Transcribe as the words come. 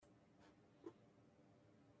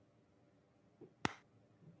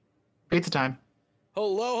Pizza time.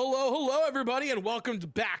 Hello, everybody, and welcome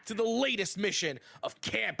back to the latest mission of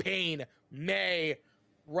Campaign May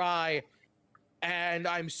Rye. And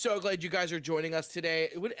I'm so glad you guys are joining us today.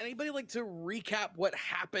 Would anybody like to recap what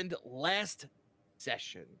happened last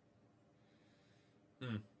session?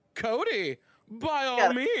 Cody, by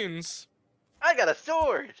all means. I got a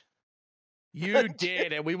sword. You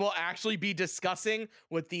did, and we will actually be discussing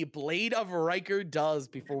what the Blade of Riker does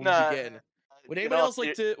before we begin. Would anybody else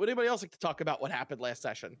like to talk about what happened last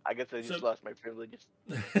session? I guess I just lost my privileges.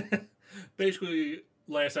 Basically,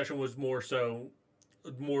 last session was more of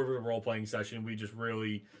a role-playing session. We just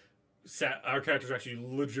really our characters actually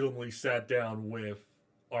legitimately sat down with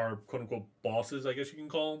our quote-unquote bosses, I guess you can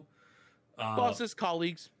call them. Bosses,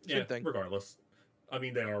 colleagues, same thing. Regardless. I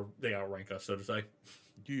mean, they outrank us, so to say.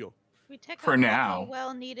 Yeah. We took For now. a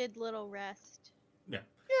well-needed little rest. Yeah,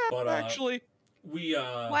 but actually, we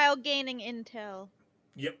while gaining intel.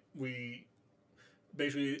 Yep, we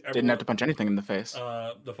basically didn't have to punch anything in the face.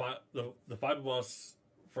 The five of us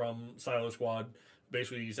from Silo Squad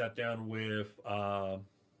basically sat down with why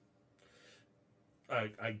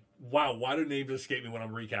do names escape me when I'm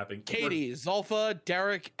recapping? Katie, Zolfa,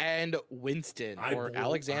 Derek, and Winston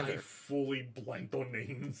Alexander. I fully blanked on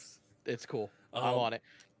names. It's cool. I'm on it.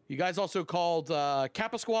 You guys also called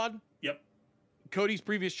Kappa Squad. Yep. Cody's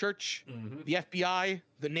previous church, the FBI,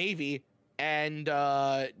 the Navy, and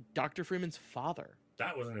Dr. Freeman's father.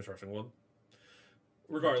 That was an interesting one.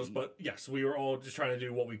 Regardless, but yes, we were all just trying to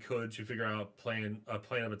do what we could to figure out a plan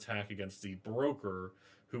of attack against the broker,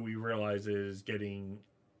 who we realize is getting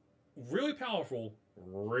really powerful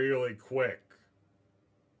really quick,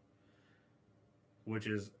 which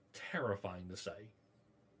is terrifying to say.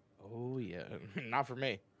 Oh yeah, not for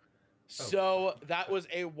me. So that was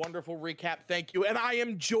a wonderful recap. Thank you. And I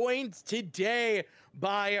am joined today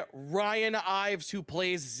by Ryan Ives, who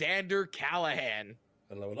plays Xander Callahan.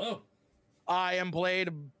 Hello. I am played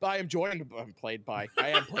by.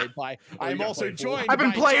 I'm also joined. I've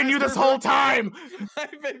been playing you this whole time.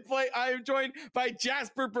 I'm joined by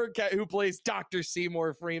Jasper Burkett, who plays Dr.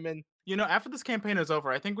 Seymour Freeman. You know, after this campaign is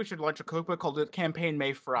over, I think we should launch a cookbook called it Campaign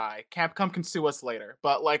May Fry. Capcom can sue us later,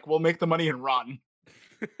 but we'll make the money and run.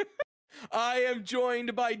 I am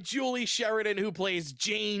joined by Julie Sheridan, who plays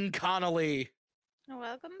Jane Connolly.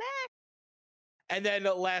 Welcome back. And then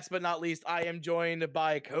last but not least, I am joined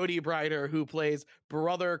by Cody Brider, who plays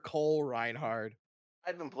Brother Cole Reinhard.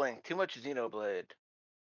 I've been playing too much Xenoblade.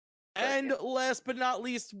 And last but not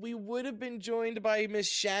least, we would have been joined by Miss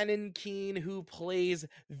Shannon Keene, who plays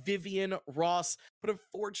Vivian Ross. But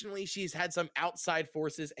unfortunately, she's had some outside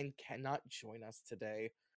forces and cannot join us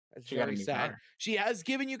today. That's very sad. She has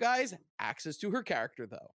given you guys access to her character,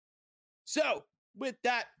 though. So, with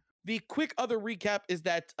that, the quick other recap is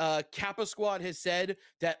that Kappa Squad has said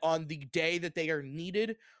that on the day that they are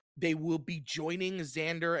needed, they will be joining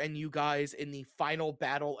Xander and you guys in the final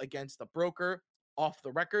battle against the broker, off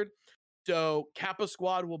the record. So, Kappa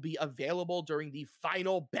Squad will be available during the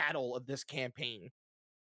final battle of this campaign.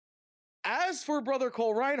 As for Brother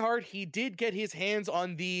Cole Reinhardt, he did get his hands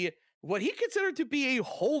on what he considered to be a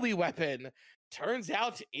holy weapon. Turns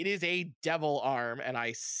out it is a devil arm, and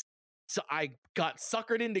I got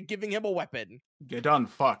suckered into giving him a weapon. You done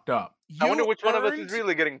fucked up. I wonder which one of us is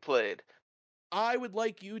really getting played. I would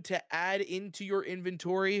like you to add into your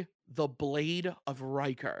inventory the Blade of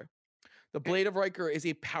Riker. The Blade of Riker is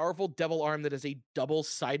a powerful devil arm that is a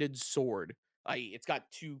double-sided sword. It's got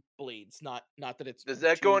two blades, not that it's... Does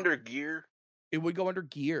that go under gear? It would go under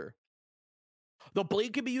gear. The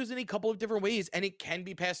blade can be used in a couple of different ways, and it can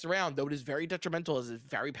be passed around, though it is very detrimental as it's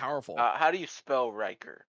very powerful. How do you spell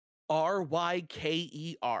Riker?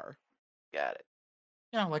 R-Y-K-E-R. Got it.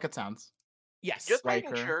 Yeah, like it sounds. Yes. Just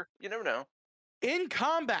making sure. You never know. In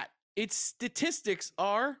combat, its statistics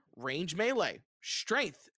are range melee.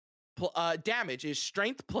 Strength damage is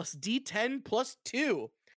strength plus D10 plus 2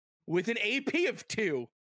 with an AP of 2.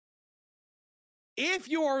 If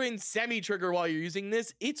you are in semi-trigger while you're using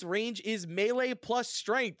this, its range is melee plus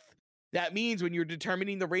strength. That means when you're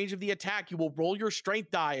determining the range of the attack, you will roll your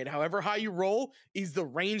strength die, and however high you roll is the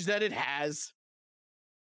range that it has.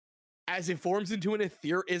 As it forms into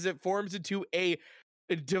a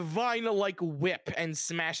divine-like whip and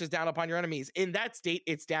smashes down upon your enemies. In that state,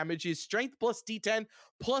 its damage is strength plus D10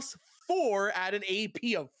 plus 4 at an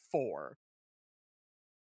AP of 4.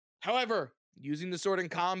 However, using the sword in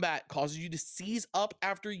combat causes you to seize up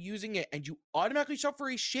after using it, and you automatically suffer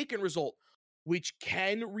a shaken result, which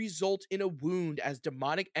can result in a wound as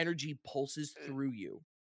demonic energy pulses through you.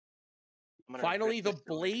 Finally, the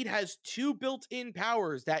blade has 2 built-in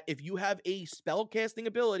powers that if you have a spell casting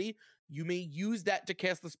ability, you may use that to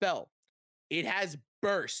cast the spell. It has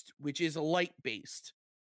Burst, which is light based.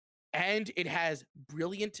 And it has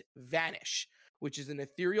Brilliant Vanish, which is an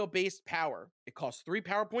ethereal based power. It costs 3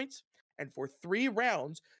 power points, and for 3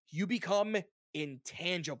 rounds, you become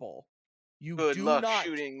intangible. You Good do luck not.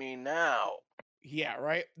 shooting me now. Yeah,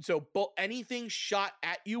 right. So, anything shot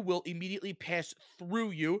at you will immediately pass through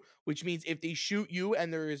you, which means if they shoot you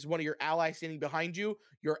and there is one of your allies standing behind you,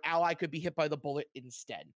 your ally could be hit by the bullet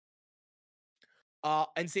instead.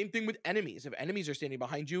 And same thing with enemies. If enemies are standing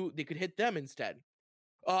behind you, they could hit them instead.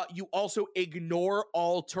 You also ignore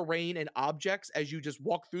all terrain and objects as you just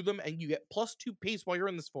walk through them, and you get +2 pace while you're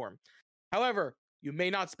in this form. However, you may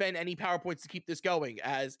not spend any power points to keep this going,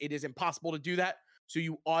 as it is impossible to do that, so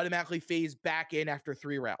you automatically phase back in after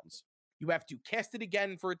 3 rounds. You have to cast it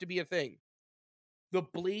again for it to be a thing. The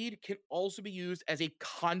blade can also be used as a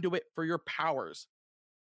conduit for your powers.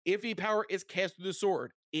 If a power is cast through the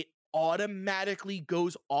sword, it automatically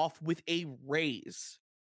goes off with a raise.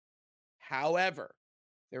 However,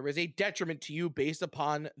 there is a detriment to you based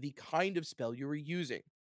upon the kind of spell you are using.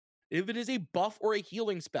 If it is a buff or a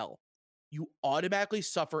healing spell, you automatically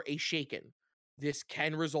suffer a shaken. This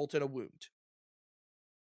can result in a wound.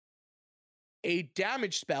 A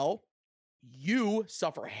damage spell, you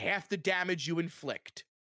suffer half the damage you inflict.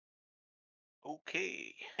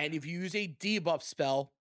 Okay. And if you use a debuff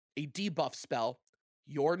spell,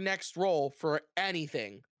 your next roll for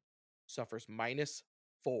anything suffers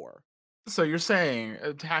 -4. So you're saying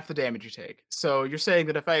half the damage you take. So you're saying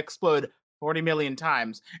that if I explode 40 million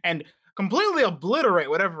times and completely obliterate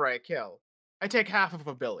whatever I kill, I take half of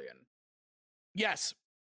a billion. Yes,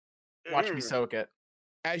 Watch me soak it.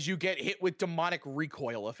 as you get hit with demonic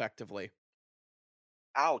recoil effectively.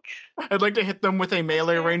 Ouch. I'd like to hit them with a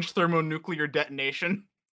melee range thermonuclear detonation.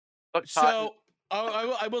 Look, So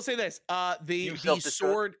I will say this: You the self-destruct?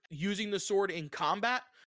 sword, using the sword in combat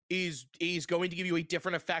is going to give you a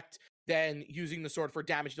different effect than using the sword for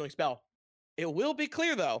damage dealing spell. It will be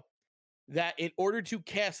clear though that in order to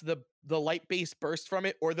cast the light based burst from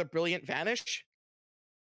it or the brilliant vanish,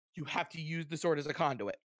 you have to use the sword as a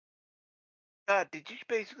conduit. did you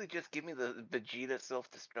basically just give me the Vegeta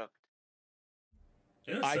self-destruct?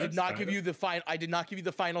 In a I did sense, not kind give of. you the final. I did not give you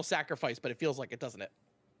the final sacrifice, but it feels like it, doesn't it?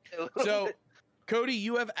 A little So, bit. Cody,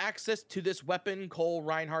 you have access to this weapon. Cole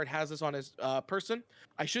Reinhardt has this on his person.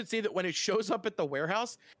 I should say that when it shows up at the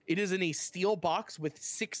warehouse, it is in a steel box with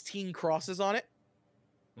 16 crosses on it.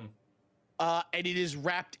 Hmm. And it is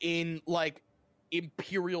wrapped in like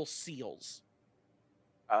imperial seals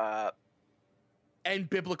and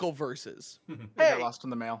biblical verses. I Hey. got lost in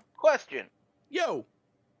the mail. Question. Yo,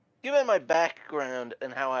 Given my background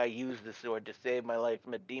and how I used the sword to save my life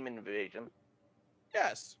from a demon invasion,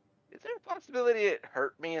 yes. is there a possibility it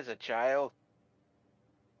hurt me as a child?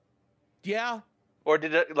 Yeah. Or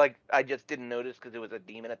did it, I just didn't notice because it was a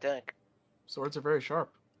demon attack? Swords are very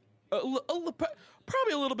sharp.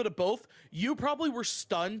 Probably a little bit of both. You probably were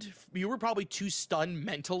stunned. You were probably too stunned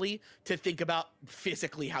mentally to think about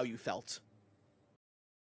physically how you felt.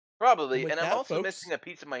 Probably, With and I'm that, also folks- missing a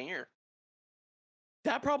piece of my ear.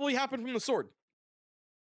 That probably happened from the sword.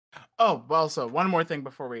 Oh, well, so one more thing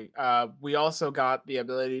before we also got the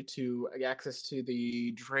ability to access to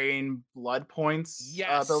the drain blood points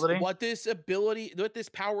Yes. ability. What this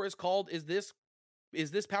power is called is this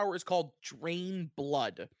power is called Drain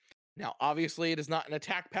Blood. Now, obviously, it is not an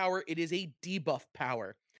attack power, it is a debuff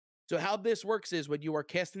power. So how this works is when you are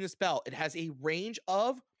casting the spell, it has a range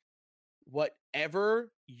of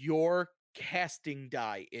whatever your casting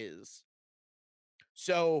die is.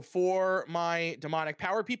 So for my demonic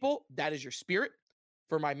power people, that is your spirit.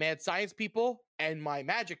 For my mad science people and my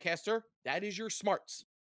magic caster, that is your smarts.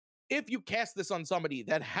 If you cast this on somebody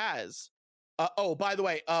that has by the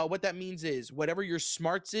way, what that means is whatever your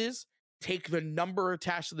smarts is, take the number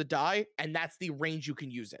attached to the die, and that's the range you can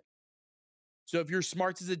use it. So if your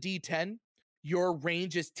smarts is a D10, your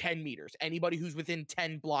range is 10 meters. Anybody who's within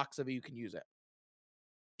 10 blocks of it, you can use it.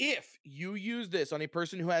 If you use this on a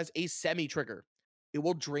person who has a semi-trigger, it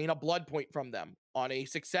will drain a blood point from them. On a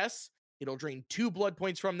success, it'll drain 2 blood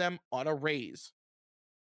points from them on a raise.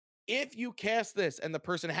 If you cast this and the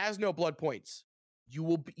person has no blood points, you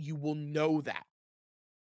will know that.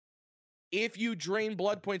 If you drain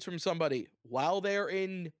blood points from somebody while they're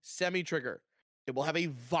in semi-trigger, it will have a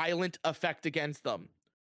violent effect against them.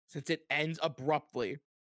 Since it ends abruptly,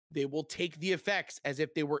 they will take the effects as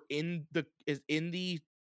if they were in the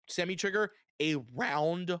semi-trigger a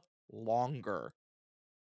round longer.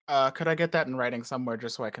 Could I get that in writing somewhere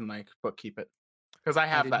just so I can bookkeep it? Because I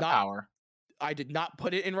have did that not- power. I did not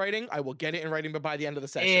put it in writing. I will get it in writing by the end of the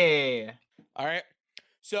session. Hey. All right.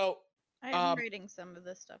 So I'm writing some of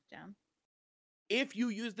this stuff down. If you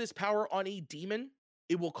use this power on a demon,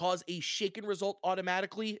 it will cause a shaken result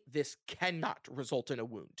automatically. This cannot result in a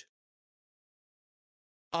wound.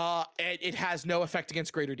 And it has no effect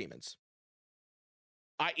against greater demons.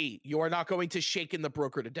 I.e., you are not going to shaken the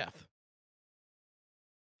broker to death.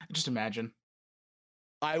 Just imagine.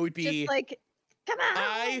 I would be. Just like, come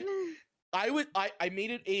on. I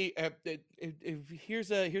made it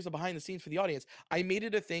here's a behind the scenes for the audience. I made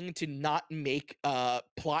it a thing to not make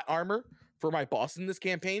plot armor for my boss in this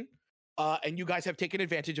campaign. And you guys have taken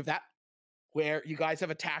advantage of that, where you guys have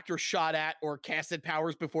attacked or shot at or casted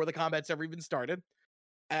powers before the combat's ever even started.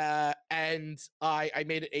 And I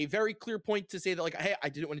made it a very clear point to say that, like, hey, I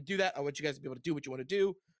didn't want to do that. I want you guys to be able to do what you want to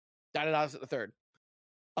do. At the third.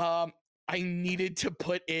 I needed to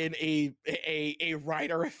put in a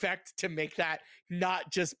rider effect to make that not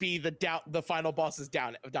just be the final boss's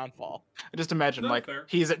downfall. Just imagine, No, like, fair.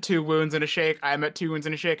 he's at 2 wounds and a shake, I'm at 2 wounds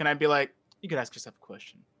and a shake, and I'd be like, you could ask yourself a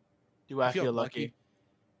question. Do I feel feel lucky. lucky?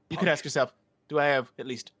 You could ask yourself, do I have at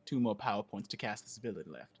least 2 more power points to cast this ability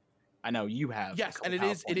left? I know you have. Yes, and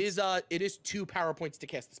it is 2 power points to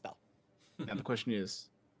cast the spell. Now the question is,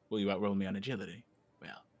 will you outroll me on agility? Well,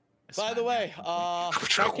 let's By the find way, out.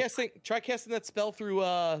 try casting that spell through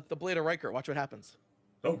the Blade of Riker. Watch what happens.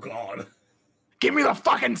 Oh God. Give me the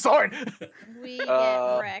fucking sword! We get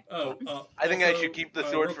wrecked. I think I also, should keep the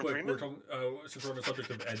sword real for quick, Freeman. we're talking, since we're on the subject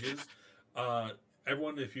of edges,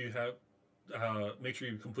 everyone, if you have, make sure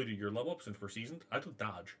you completed your level up since we're seasoned. I took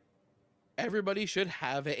dodge. Everybody should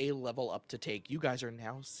have a level up to take. You guys are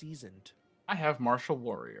now seasoned. I have martial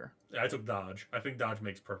warrior. I took dodge. I think dodge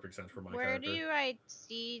makes perfect sense for my Where character. do I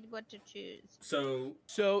see what to choose?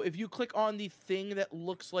 So If you click on the thing that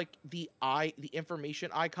looks like the information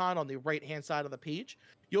icon on the right-hand side of the page,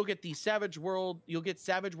 you'll get the Savage World's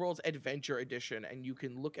Adventure Edition, and you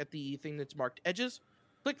can look at the thing that's marked edges.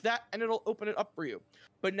 Click that, and it'll open it up for you.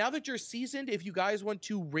 But now that you're seasoned, if you guys want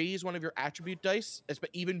to raise one of your attribute dice,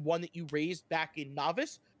 even one that you raised back in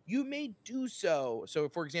Novice, you may do so. So,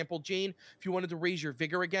 for example, Jane, if you wanted to raise your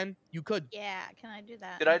vigor again, you could. Yeah, can I do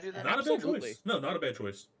that? Did I do that? not a bad Absolutely. choice. No, not a bad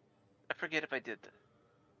choice. I forget if I did that.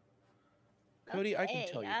 Cody, I can Okay,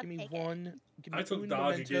 tell you. I'll Give me take it. one. Give me I took un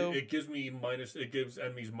dodge. momento. It gives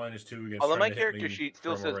enemies -2 against. Although my trying to hit character me sheet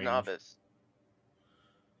still from a says range. novice.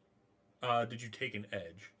 Did you take an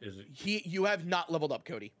edge? Is it? You have not leveled up,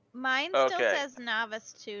 Cody. Mine still Okay. says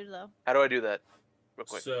novice too, though. How do I do that? Real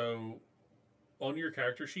quick. So, on your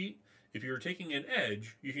character sheet, if you're taking an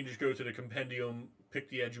edge, you can just go to the compendium, pick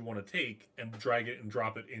the edge you want to take, and drag it and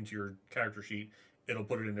drop it into your character sheet. It'll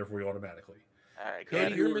put it in there for you automatically. Alright, Cody,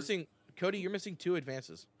 got it. you're missing 2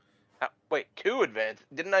 advances. Wait, 2 advance?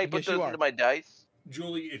 Didn't I put Yes, you those are. into my dice?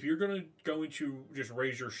 Julie, if you're going to just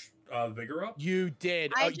raise your vigor up, You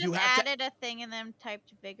did. I You just have added a thing and then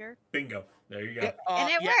typed bigger. bingo. There you go. to. and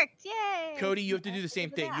it yeah. worked. Yay! Cody, you have to I do the same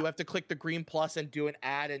figured it thing. You out. have to click the green plus and do an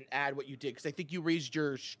add and add what you did. Because I think you raised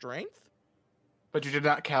your strength. But you did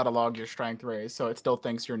not catalog your strength raise, so it still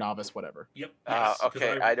thinks you're novice, whatever. Yep. Ah, Yes, 'cause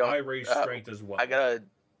okay, I don't- I raised strength as well. I gotta...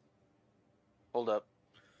 Hold up.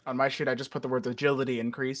 On my sheet, I just put the words agility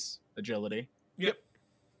increase. Agility. Yep.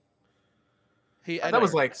 Hey, That was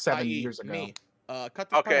Edward, like 7 i.e. years ago. me. Cut this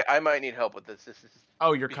part Okay, out. I might need help with this. This is...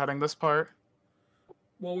 Oh, you're cutting this part?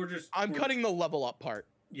 Well, I'm we're- cutting the level up part.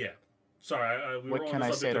 Yeah. Sorry, we were What on can the I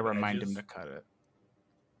subject say to of remind him edges. to cut it?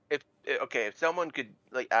 If someone could,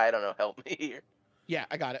 like, I don't know, help me here. Yeah,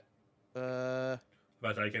 I got it.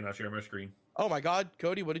 But I cannot share my screen. Oh my God,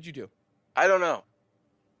 Cody, what did you do? I don't know.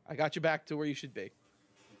 I got you back to where you should be.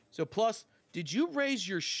 So plus, did you raise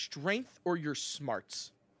your strength or your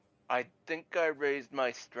smarts? I think I raised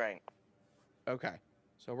my strength. Okay.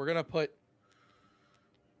 So we're gonna put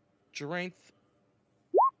strength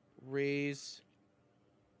raise.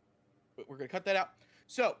 We're gonna cut that out.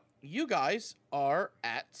 So you guys are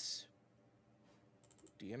at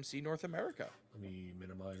DMC North America. Let me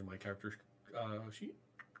minimize my character sheet.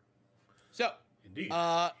 So Indeed.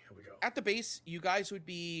 Uh, Here we go. at the base, you guys would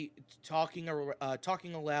be talking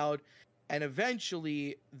aloud, and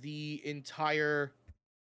eventually the entire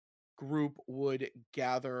group would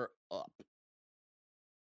gather up.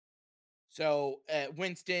 So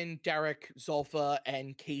Winston, Derek, Zulfa,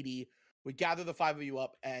 and Katie would gather the 5 of you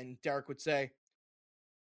up, and Derek would say,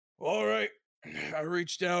 "All right, I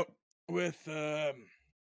reached out to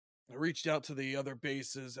the other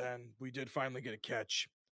bases, and we did finally get a catch.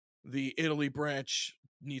 The Italy branch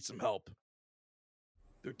needs some help.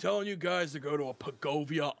 They're telling you guys to go to a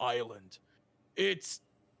Pagovia island. It's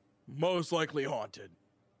most likely haunted.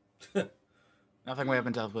 Nothing we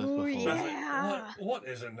haven't dealt with Ooh, before. yeah. What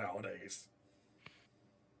is it nowadays?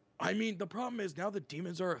 I mean, the problem is now that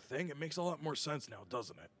demons are a thing, it makes a lot more sense now,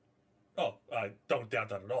 doesn't it? Oh, I don't doubt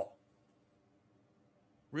that at all.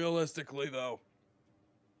 Realistically, though,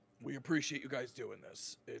 we appreciate you guys doing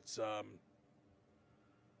this. It's,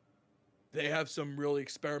 they have some really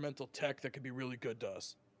experimental tech that could be really good to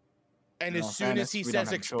us. And In as all soon as fairness, he we don't says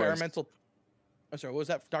have a choice. experimental, I'm sorry, what was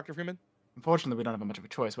that, Dr. Freeman? Unfortunately, we don't have much of a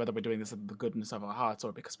choice, whether we're doing this in the goodness of our hearts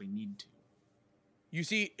or because we need to. You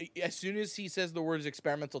see, as soon as he says the words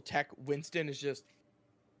experimental tech, Winston is just,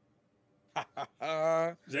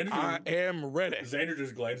 I Xander, am ready. Xander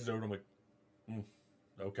just glances over and I'm like,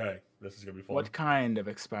 okay, this is gonna be fun. What kind of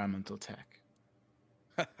experimental tech?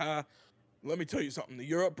 Let me tell you something. The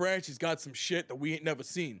Europe branch has got some shit that we ain't never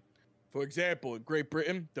seen. For example, in Great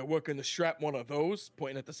Britain, they're working to strap one of those,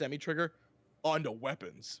 pointing at the semi-trigger, onto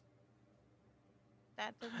weapons.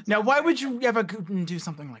 That doesn't Now, sound why very would you good. ever do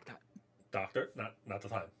something like that? Doctor, not the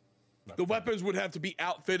time. Not The time. weapons would have to be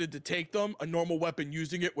outfitted to take them. A normal weapon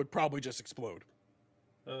using it would probably just explode.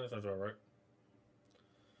 That sounds about right.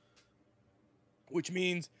 Which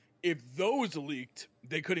means if those leaked,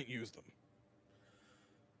 they couldn't use them.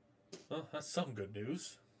 Well, that's some good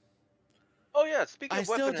news. Oh yeah, speaking I of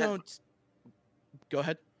still weapons, don't. Go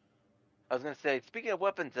ahead. I was gonna say, speaking of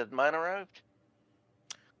weapons, has mine arrived?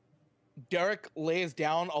 Derek lays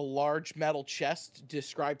down a large metal chest,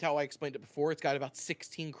 described how I explained it before. It's got about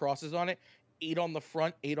 16 crosses on it, 8 on the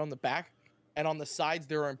front, 8 on the back, and on the sides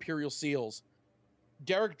there are imperial seals.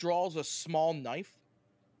 Derek draws a small knife,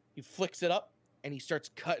 he flicks it up, and he starts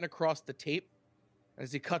cutting across the tape.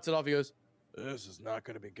 As he cuts it off, he goes, This is not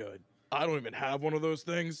going to be good. I don't even have one of those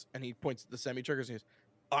things. and he points at the semi-triggers and he goes,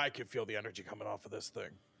 I can feel the energy coming off of this thing.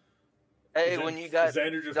 Hey, Xan- when you got,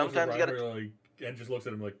 Xander just looks at sometimes you gotta, Ryder, like, and just looks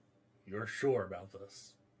at him like, "You're sure about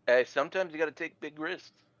this?" hey, sometimes you gotta take big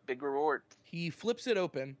risks, big rewards. he flips it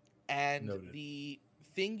open, and Noted. the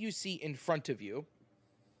thing you see in front of you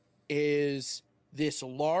is this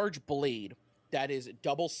large blade that is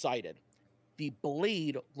double-sided. The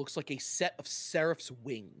blade looks like a set of seraph's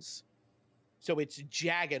wings. So it's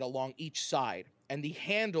jagged along each side, and the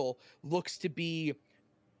handle looks to be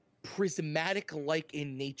prismatic-like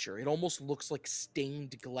in nature. It almost looks like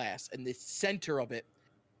stained glass, and the center of it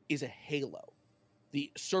is a halo.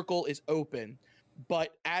 The circle is open,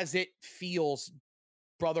 but as it feels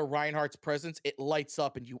Brother Reinhardt's presence, it lights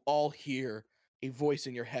up, and you all hear a voice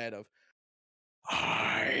in your head of,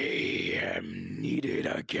 I am needed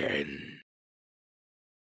again.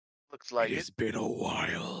 Looks like It it. has been a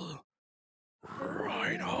while.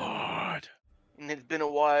 Reinhardt. And it's been a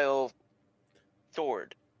while.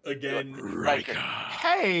 Sword. Again, Riker.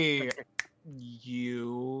 Hey,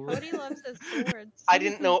 you. Cody loves his swords. I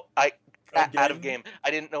didn't know. Out of Again? game. I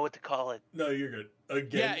didn't know what to call it. no, you're good.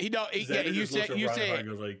 Again, yeah, he no, yeah, Xander you just looks say at you Reinhardt say and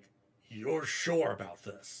goes like, "You're sure about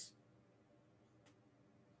this?"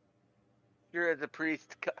 You're as a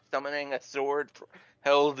priest summoning a sword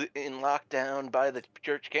held in lockdown by the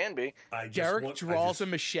church can be. I just Derek want, draws a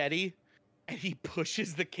machete, and he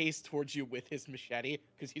pushes the case towards you with his machete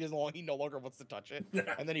because he no longer wants to touch it,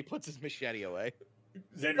 and then he puts his machete away.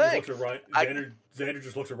 Xander Thanks. just looks at Ryan. Xander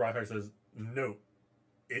just looks at Reinhardt and says, "No,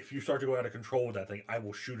 if you start to go out of control with that thing, I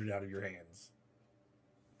will shoot it out of your hands."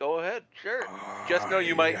 Go ahead, sure. Just know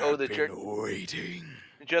you might owe the church. Waiting.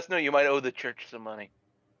 Just know you might owe the church some money.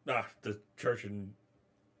 The church and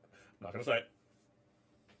I'm not gonna say it.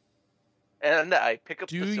 And I pick up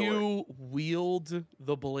Do the sword. you wield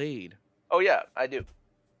the blade? Oh yeah, I do.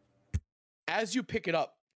 As you pick it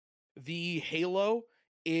up, the halo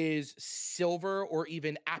is silver or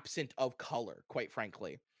even absent of color, quite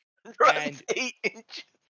frankly. Runs 8 inches.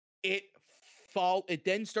 It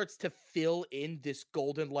then starts to fill in this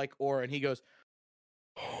golden like aura, and he goes,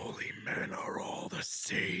 Holy men are all the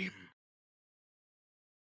same.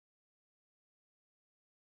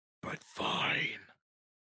 But fine.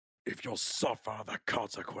 If you'll suffer the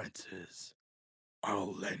consequences,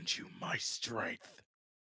 I'll lend you my strength.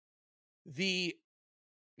 the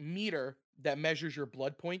meter that measures your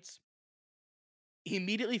blood points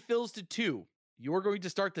immediately fills to 2. You're going to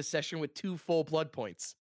start the session with 2 full blood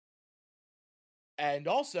points. And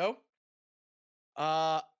also,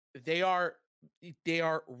 they are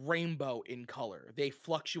rainbow in color. They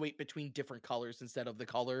fluctuate between different colors instead of the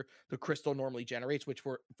color the crystal normally generates, which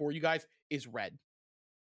for you guys is red.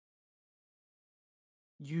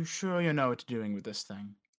 You sure you know what you're doing with this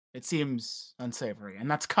thing? It seems unsavory,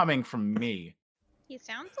 and that's coming from me. He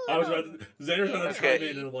sounds a I was little. about to, Xander's gonna Okay. chime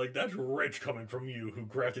in and I'm like, "That's rich coming from you, who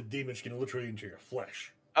grafted demon skin literally into your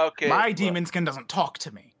flesh." Okay. My look. demon skin doesn't talk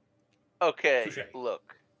to me. Okay, Touche.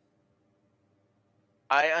 look.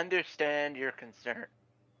 I understand your concern.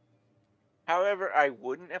 However, I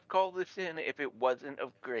wouldn't have called this in if it wasn't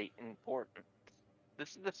of great importance.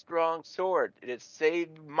 This is a strong sword. It has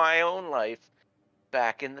saved my own life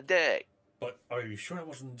back in the day. But are you sure it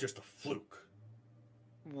wasn't just a fluke?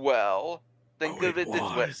 Well, think of it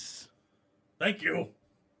this way. Thank you.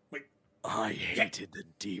 I hated the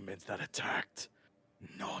demons that attacked,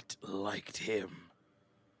 not liked him.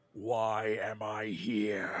 Why am I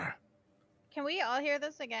here? Can we all hear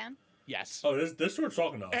this again? Yes. Oh, this sword's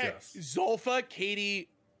talking to us, yes. Zolfa, Katie,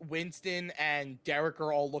 Winston, and Derek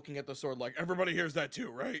are all looking at the sword like, Everybody hears that too,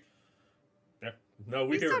 right? Yeah. No,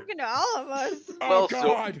 we He's hear it. talking to all of us. Oh Well, so-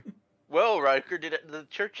 God! Well, Riker, did the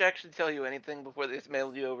church actually tell you anything before they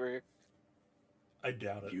mailed you over here? I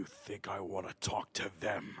doubt it. You think I want to talk to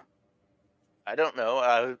them? I don't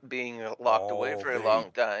know. Being locked away for a Oh,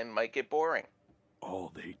 long time might get boring.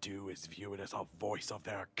 All they do is view it as a voice of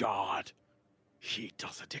their god. He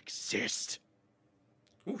doesn't exist.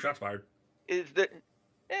 Ooh, shots fired. Is that?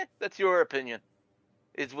 That's your opinion.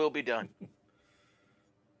 It will be done.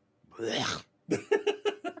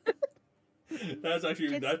 That's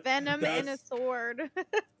actually It's venom in a sword.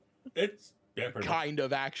 It's yeah, pretty much. kind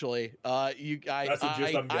of actually. You guys, That's the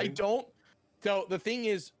gist I'm I getting. don't. So the thing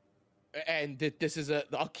is, and this is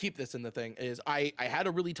I'll keep this in the thing is I had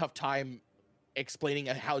a really tough time explaining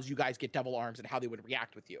how you guys get devil arms and how they would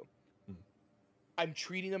react with you. Hmm. I'm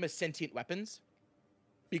treating them as sentient weapons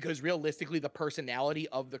because realistically, the personality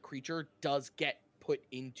of the creature does get put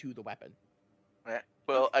into the weapon.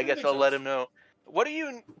 Well, I That guess makes I'll let sense. him know. What do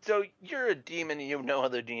you? So you're a demon and you know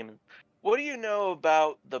other demons. What do you know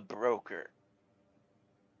about the broker?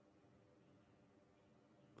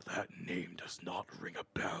 That name does not ring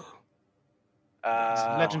a bell.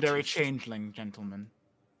 Legendary Artist. changeling, gentlemen.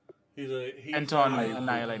 He's Anton a,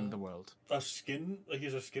 annihilating the world. a skin. Like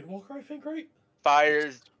he's a skinwalker, I think, right?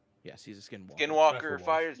 Fires Yes, he's a skinwalker. That's Skinwalker, what it was.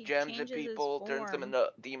 fires He gems at changes his people, turns them form. into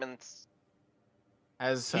demons.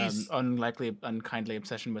 Has He's- unkindly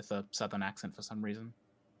obsession with a southern accent for some reason.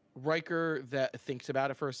 Riker that thinks about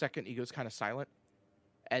it for a second. He goes kind of silent,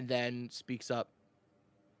 and then speaks up.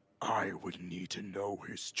 I would need to know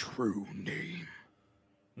his true name.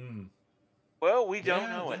 Hmm. Well, we don't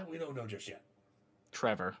Yeah, know it. that we don't know just yet.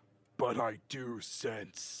 Trevor. But I do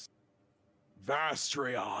sense.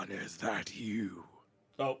 Vastrion, is that you?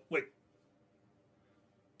 Oh wait.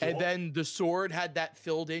 And then the sword had that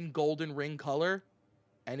filled in golden ring color,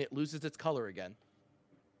 and it loses its color again.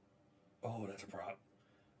 Oh, that's a prop.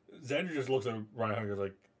 Xander just looks at Ryan and goes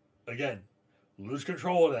like, again, lose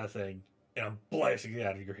control of that thing, and I'm blasting it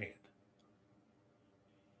out of your hand.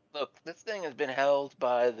 Look, this thing has been held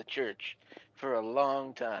by the church for a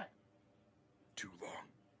long time. Too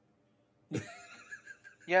long.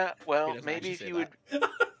 Yeah, well, doesn't maybe actually if say you that.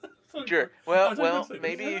 would Sure. Well, was gonna well, say,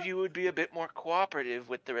 maybe yeah. if you would be a bit more cooperative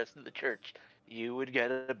with the rest of the church, you would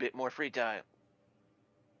get a bit more free time.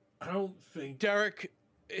 I don't think Derek,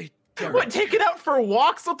 What, take it out for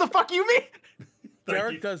walks? What the fuck you mean? Thank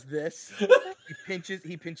Derek you. does this.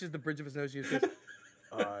 He pinches the bridge of his nose. He goes,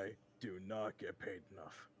 I do not get paid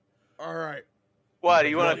enough. All right. Why? Do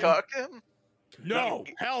you want to Well, talk to him? No,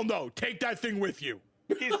 hell no. Take that thing with you.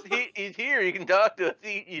 He's here. You can talk to us.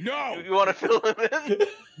 No. You want to fill him in?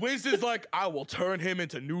 Winston's like, I will turn him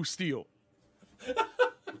into new steel.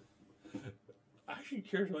 Actually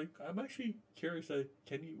curious. Like, I'm actually curious.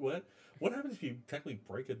 Can you what happens if you technically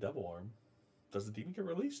break a double arm? Does the demon get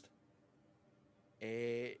released?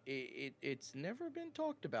 It's never been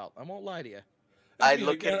talked about. I won't lie to you. I Actually,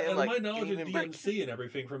 look at out him of like, my "Can knowledge you of even break DMC and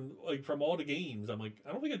everything from all the games. I'm like,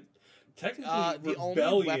 I don't think it. Technically, The only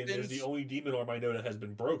Rebellion is weapons- the only demon arm I know that has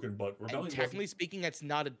been broken, but Rebellion And technically wasn't- speaking, it's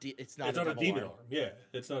not it's not a double demon arm. arm. Yeah,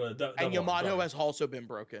 it's not a And double arm, Yamato sorry. has also been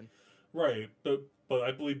broken. Right, but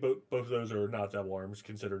I believe both of those are not double arms.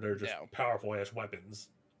 Considered they're just No. powerful ass weapons.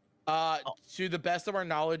 To the best of our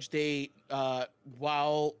knowledge, they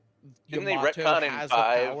while Didn't they Yamato retcon in has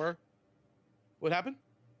 5? the power. What happened?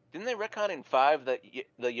 Didn't they retcon in 5 that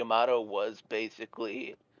the Yamato was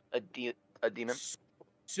basically a demon?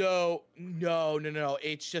 So no.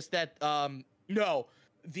 It's just that no.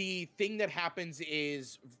 The thing that happens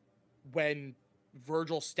is when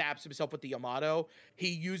Virgil stabs himself with the Yamato, he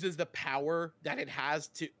uses the power that it has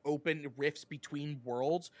to open rifts between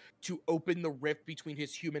worlds to open the rift between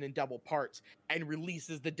his human and devil parts and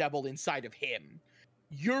releases the devil inside of him.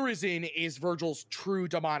 Urizen is Virgil's true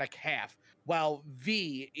demonic half, while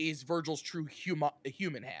V is Virgil's true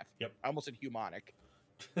human half. Yep. I almost said humanic.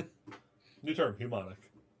 New term, humanic.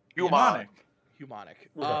 Humanic. Humanic.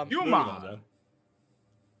 Regardless, moving Human. on, though.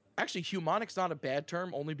 Actually, humanic's not a bad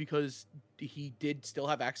term, only because he did still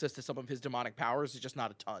have access to some of his demonic powers. It's just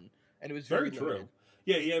not a ton, and it was Very very true. limited.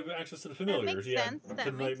 Yeah, he had access to the familiars. makes He had sense, to that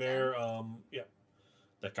the makes nightmare. Yeah,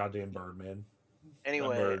 that goddamn bird, man.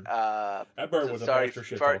 Anyway, bird. That bird so was a sorry master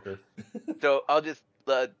shit for- talker. So I'll just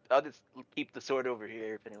keep the sword over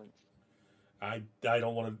here if anyone's. I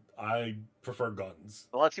don't want to. I prefer guns.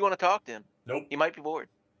 Unless you want to talk to him, Nope. he might be bored.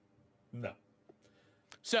 No.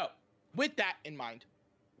 So, with that in mind,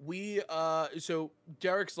 so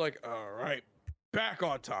Derek's like, all right, back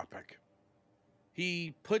on topic.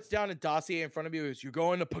 He puts down a dossier in front of you as you're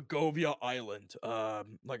going to Pagovia Island.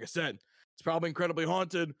 Like I said, it's probably incredibly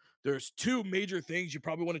haunted. There's two major things you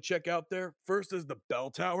probably want to check out there. First is the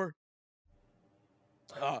bell tower.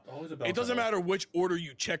 Always a bell It doesn't tower. matter which order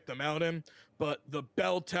you check them out in, but the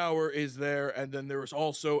bell tower is there, and then there is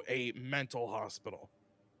also a mental hospital.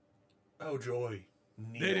 Oh joy.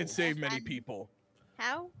 They didn't Needles. save many people.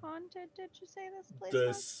 How haunted did you say this place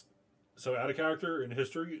was? This. So out of character in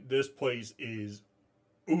history, this place is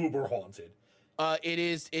uber haunted. it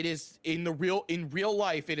is in real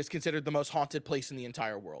life, it is considered the most haunted place in the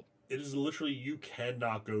entire world. It is literally you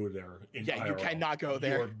cannot go there. In Yeah, you IRL. cannot go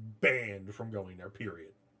there. You are banned from going there.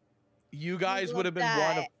 Period. You You guys will would have been one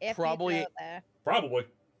die of if you probably go there. Probably.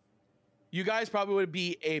 you guys probably would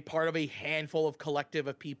be a part of a handful of collective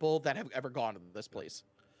of people that have ever gone to this place.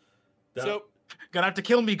 That- So Gonna have to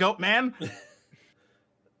kill me, goat man.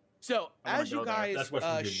 So I wanna as you go there. guys That's West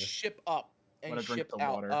Virginia. ship up and Wanna drink ship the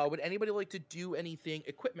out, water. would anybody like to do anything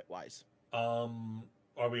equipment wise?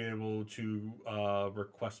 Are we able to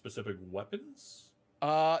request specific weapons?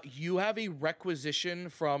 You have a requisition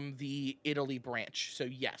from the Italy branch, so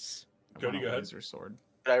yes. I Cody, want a go ahead. laser sword.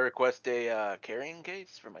 Could I request a carrying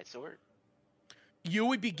case for my sword? You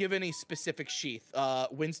would be given a specific sheath.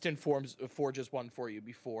 Winston forges one for you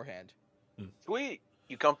beforehand. Sweet.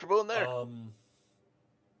 You comfortable in there?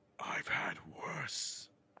 I've had worse.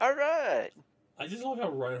 All right. I just love how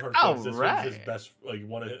Reinhardt All thinks this is his right. best, like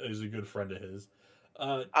is a good friend of his.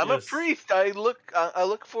 I'm yes, a priest. I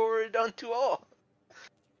look forward unto all.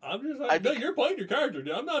 I'm just I like, no, bec- you're playing your character,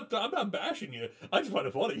 dude. I'm not bashing you. I just find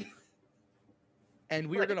it funny. And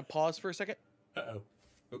we are going to pause for a second. Uh-oh.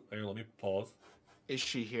 Oh, hang on, let me pause. Is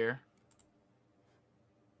she here?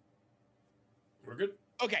 We're good.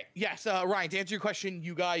 Okay, yes, Ryan, to answer your question,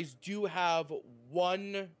 you guys do have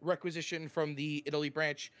one requisition from the Italy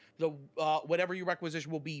branch. The whatever your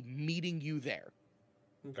requisition will be meeting you there.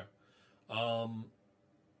 Okay.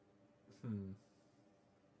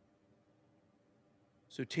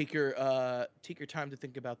 So take your time to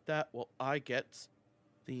think about that while I get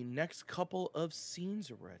the next couple of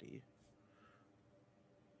scenes ready.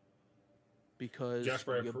 Because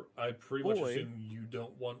Jasper, your I pretty much boy- assume you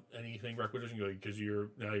don't want anything requisition going because you're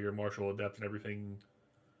martial adept and everything.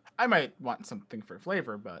 I might want something for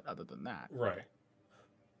flavor, but other than that, Right.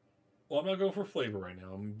 Well, I'm not going for flavor right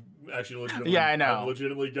now. I'm actually legitimately. Yeah, I know. I'm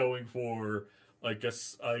legitimately going for like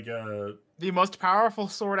a the most powerful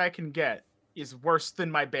sword I can get is worse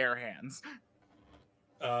than my bare hands.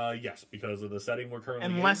 yes, because of the setting we're currently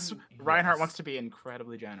in. Unless Reinhardt yes. wants to be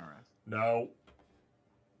incredibly generous. No.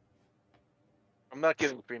 I'm not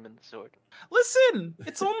giving Freeman the sword. Listen,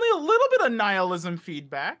 it's only a little bit of nihilism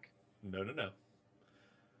feedback. No.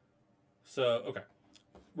 So okay,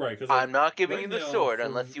 right? Because I'm not giving right you the now, sword for-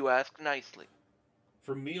 unless you ask nicely.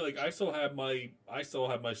 For me, like I still have my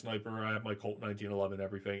sniper. I have my Colt 1911.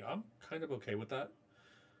 Everything. I'm kind of okay with that.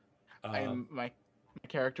 My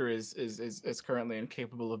character is currently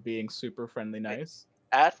incapable of being super friendly nice.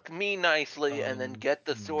 Ask me nicely and then get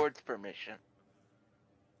the hmm. sword's permission.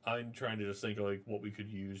 I'm trying to just think of like what we could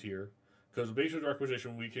use here. Because based on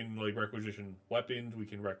requisition, we can like requisition weapons. We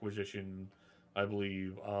can requisition, I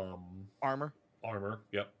believe, armor. armor.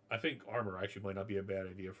 Yep. I think armor actually might not be a bad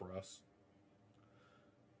idea for us.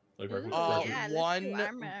 Like Ooh, Uh, yeah, let's one- do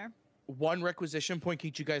armor. One requisition point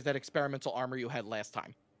gets you guys that experimental armor you had last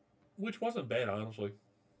time. which wasn't bad, honestly.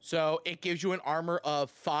 So it gives you an armor of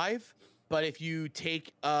 5, but if you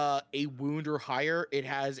take a wound or higher, it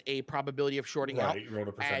has a probability of shorting out, Right, you rolled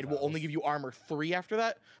a and will only percentiles. give you armor 3 after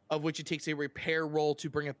that, of which it takes a repair roll to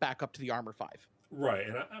bring it back up to the armor 5. Right,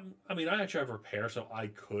 and I mean, I actually have repair, so I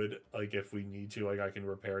could, like, if we need to, like, I can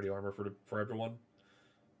repair the armor for everyone.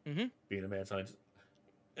 Mhm. Being a mad scientist.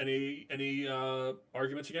 Any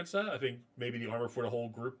arguments against that? I think maybe the armor for the whole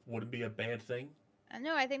group wouldn't be a bad thing.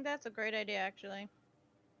 No, I think that's a great idea, actually.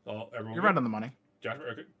 Oh, everyone. You're good? right on the money. Jasper,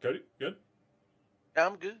 okay, Cody, good.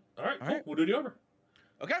 I'm good. All right, All cool. right. We'll do the armor.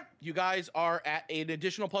 Okay, you guys are at an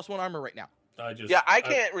additional +1 armor right now. Yeah, I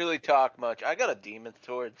can't really talk much. I got a demon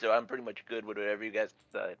sword, so I'm pretty much good with whatever you guys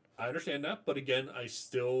decide. I understand that, but again, I guess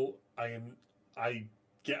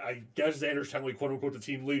Xander's technically quote unquote the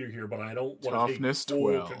team leader here, but I don't want to take Toughness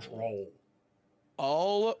full 12. control.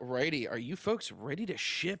 Alrighty, are you folks ready to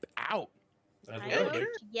ship out? As I we're gonna vote be.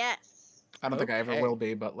 yes. I don't think I ever Okay. will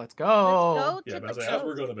be, but let's Let's go. go Yeah, to but the as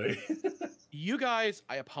we're coast. gonna be. You guys,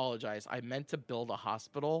 I apologize. I meant to build a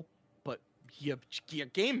hospital, but your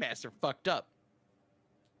game master fucked up.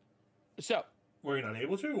 So Were you not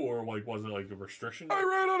able to, or like was it like a restriction? I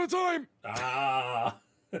ran out of time, Ah.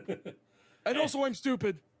 and also I'm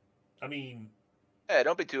stupid. I mean, Hey,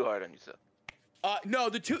 don't be too hard on yourself. No,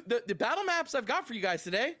 the battle maps I've got for you guys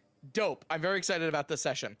today, dope. I'm very excited about this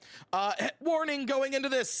session. Warning going into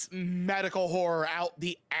this medical horror out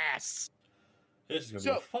the ass. this is gonna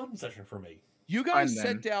So- be a fun session for me. You guys Fine,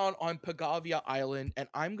 then. sit down on Pagavia Island, and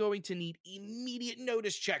I'm going to need immediate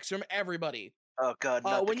notice checks from everybody. Oh God,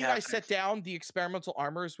 not the When you guys captains. sat down, the experimental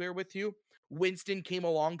armor is there with you. Winston came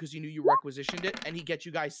along because you knew you requisitioned it, and he gets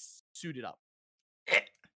you guys suited up.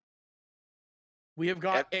 We have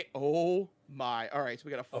got a oh my! All right, so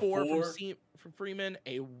we got a A 4 4? from Freeman,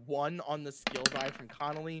 a 1 on the skill die from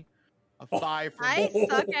Connolly, a Oh. 5 from I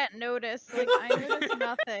suck at notice. Like I notice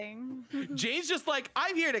nothing. Jane's. Just like,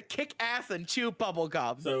 I'm here to kick ass and chew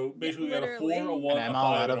bubblegum. So basically, we got a 4, a Literally. 1, And a I'm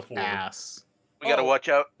all 5, out and a of 4. ass. We gotta Oh. watch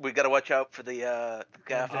out. We gotta watch out for the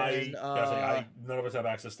gaff. And I, then, gotta say, none of us have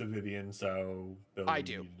access to Vivian, so Billy, I you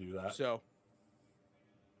do. need to do that. So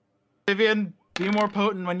Vivian, be more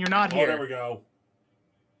potent when you're not Oh, there here. we go.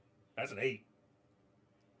 That's an 8.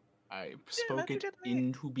 I spoke that's a it good thing.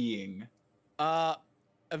 into being.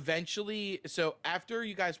 Eventually, so after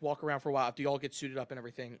you guys walk around for a while, after you all get suited up and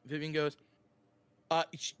everything, Vivian goes,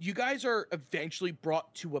 you guys are eventually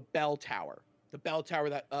brought to a bell tower. The bell tower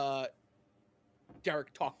that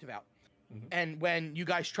Derek talked about. Mhm. And when you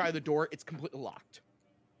guys try the door, it's completely locked.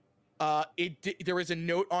 There is a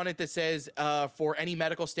note on it that says, for any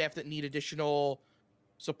medical staff that need additional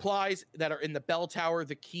supplies that are in the bell tower,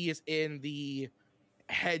 the key is in the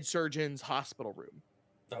head surgeon's hospital room.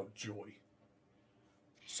 Oh, joy.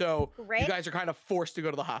 So Great. you guys are kind of forced to go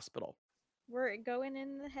to the hospital. We're going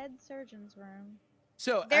in the head surgeon's room.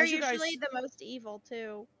 So They're as you guys, usually the most evil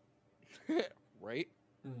too. right?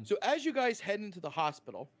 Mm. So as you guys head into the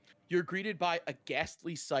hospital, you're greeted by a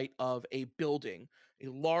ghastly sight of a building, a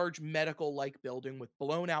large medical-like building with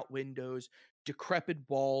blown-out windows, decrepit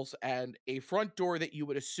walls, and a front door that you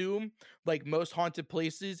would assume, like most haunted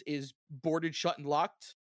places, is boarded shut and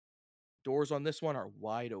locked. Doors on this one are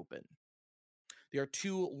wide open. There are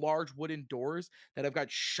 2 large wooden doors that have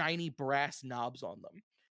got shiny brass knobs on them.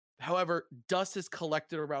 However, dust has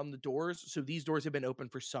collected around the doors, so these doors have been open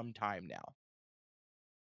for some time now.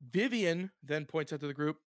 Vivian then points out to the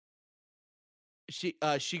group. She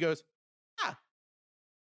goes,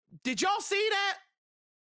 did y'all see that?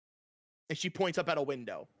 And she points up at a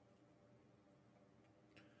window.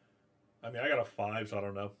 I mean, I got a 5, so I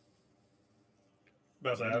don't know.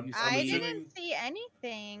 But What do you I assuming- didn't see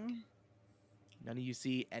anything. None of you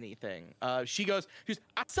see anything. She goes,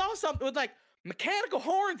 I saw something with like mechanical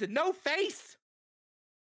horns and no face.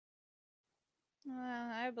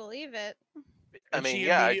 I believe it. I And mean, she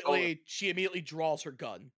yeah, she immediately draws her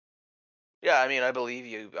gun. I mean, I believe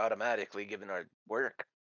you automatically given our work.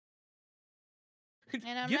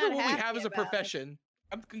 And I'm Given not what we happy have as a about it. profession,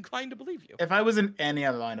 I'm inclined to believe you. If I was in any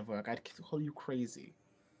other line of work, I'd call you crazy.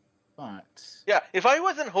 But Yeah, if I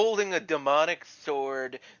wasn't holding a demonic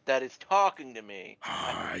sword that is talking to me,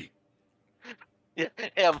 Hi. yeah,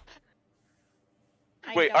 I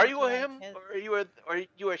Wait, are don't you a like him, it. or are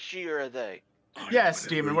you a she or a they? Yes,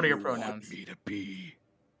 Demon, what are your pronouns? Me to be.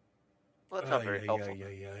 Well, that's not very helpful.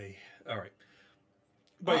 All right.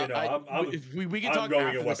 But, you know, we can I'm talk going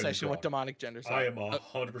after in the weapons session what drawn. demonic genders I are. am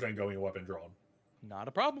 100% going a weapon drawn. Not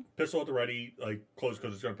a problem. Pistol at the ready, like, close,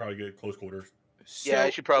 because it's going to probably get close quarters. Yeah, I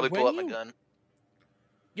So should probably pull when out my you- gun.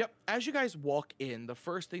 Yep. As you guys walk in, the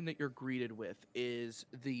first thing that you're greeted with is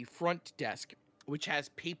the front desk, which has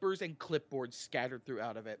papers and clipboards scattered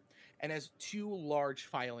throughout of it, and has 2 large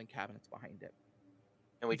filing cabinets behind it.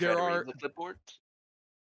 And we there try to are- read the clipboards.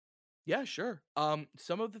 Yeah, sure.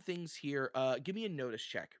 Some of the things here, give me a notice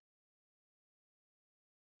check.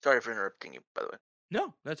 Sorry for interrupting you, by the way.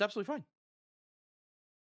 No, that's absolutely fine.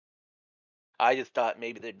 I just thought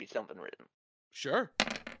maybe there'd be something written. Sure.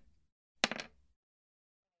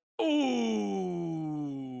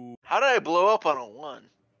 Ooh. How did I blow up on a 1?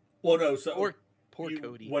 Well, no, so Poor you-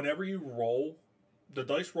 Cody. whenever you roll, the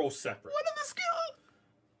dice roll separate. what are the skill?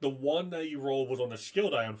 The 1 that you rolled was on the skill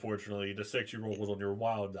die, unfortunately. The 6 you rolled was on your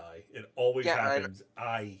wild die. It always Yeah, I- happens.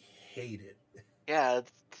 I hate it. Yeah,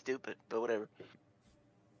 it's stupid, but whatever.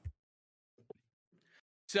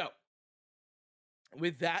 So,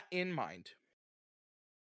 with that in mind,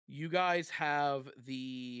 you guys have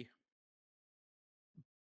the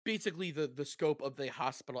basically the scope of the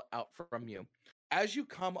hospital out from you. As you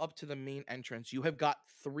come up to the main entrance, you have got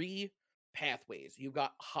 3 pathways. You've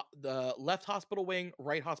got the left hospital wing,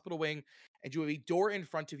 right hospital wing, and you have a door in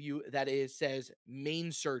front of you that says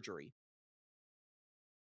main surgery.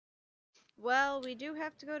 Well, we do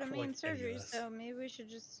have to go to I don't main like any of surgery, this. so maybe we should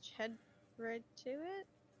just head right to it.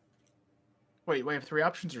 Wait, we have 3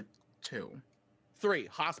 options or 2? 3,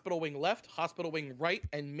 hospital wing left, hospital wing right,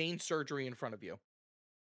 and main surgery in front of you.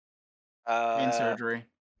 Main surgery.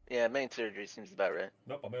 Yeah, main surgery seems about right.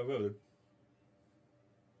 Nope, I'm outvoted.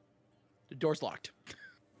 The door's locked.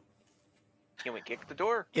 Can we kick the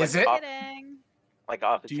door? Is Like it? off- Kidding. Like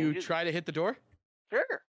off the Do you hinges? try to hit the door?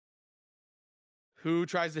 Sure. Who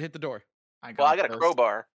tries to hit the door? Well, I got a this.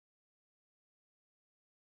 crowbar.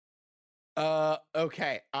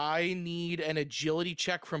 Okay. I need an agility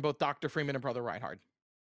check from both Dr. Freeman and Brother Reinhardt.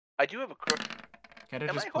 I do have a crow. Can't I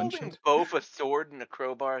Am I just punch holding it? both a sword and a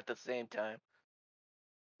crowbar at the same time?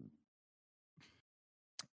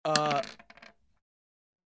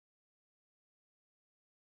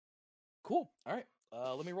 Cool. All right.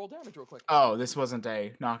 Let me roll damage real quick. Oh, this wasn't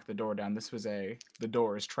a knock the door down. This was the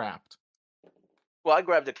door is trapped. Well, I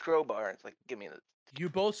grabbed a crowbar and it's like, give me the. You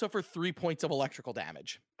both suffer 3 points of electrical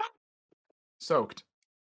damage. Soaked.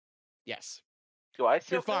 Yes. Do I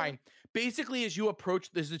still You're fine. Basically, as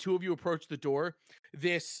the 2 of you approach the door,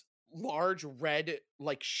 this large red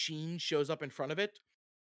like sheen shows up in front of it,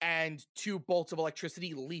 and 2 bolts of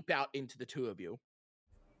electricity leap out into the 2 of you.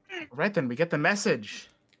 Right then, we get the message.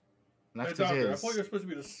 Hey, Left doctor, it I is. thought you were supposed to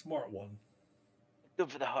be the smart one. Good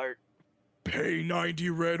for the heart. Pay 90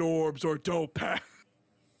 red orbs or don't pass.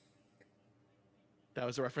 That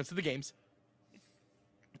was a reference to the games.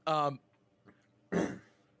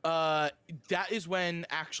 That is when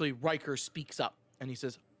actually Riker speaks up and he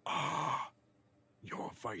says, Ah,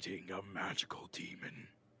 you're fighting a magical demon.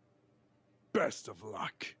 Best of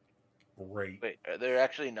luck. Great. Wait, are there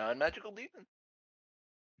actually non-magical demons?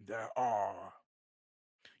 There are.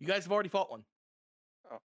 "You guys have already fought one."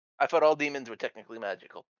 I thought all demons were technically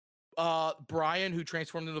magical. Brian, who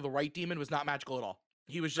transformed into the right demon, was not magical at all.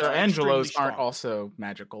 He was So just Angelos extremely aren't strong. also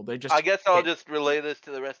magical. They just. I guess I'll hit. just relay this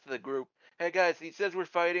to the rest of the group. Hey guys, he says we're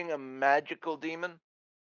fighting a magical demon.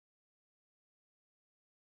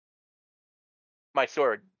 My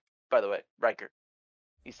sword, by the way, Riker.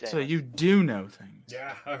 He's saying. So this. you do know things.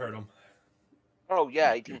 Yeah, I heard him. Oh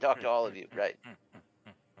yeah, he can talk to all of you, right?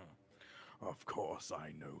 Of course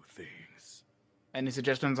I know things. Any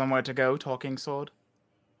suggestions on where to go, talking sword?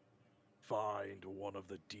 Find one of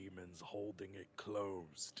the demons holding it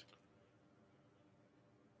closed.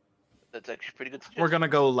 That's actually pretty good. We're gonna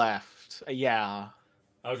go left. Yeah,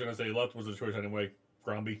 I was gonna say left was the choice anyway.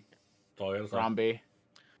 Gromby. That's all I had to say. Romby.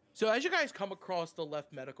 So as you guys come across the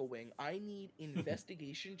left medical wing, I need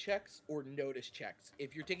investigation checks or notice checks.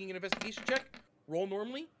 If you're taking an investigation check, roll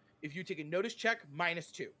normally. If you take a notice check,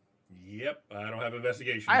 -2. Yep, I don't have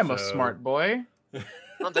investigation. I am a so- smart boy. I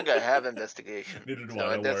don't think I have investigation. Neither do so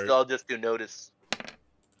I. I Don't guess worry. I'll just do notice.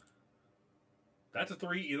 That's a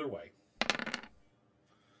 3 either way.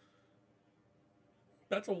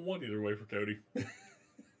 That's a 1 either way for Cody.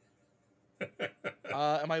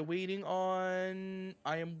 Am I waiting on?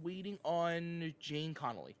 I am waiting on Jane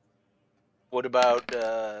Connolly. What about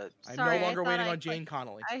I'm Sorry, I no longer thought waiting I on Jane clicked-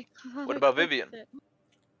 Connolly. What about Vivian?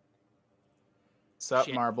 Sup,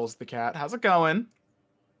 Shit. Marbles the cat. How's it going?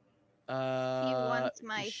 wants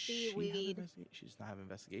my does she have seaweed. she does not have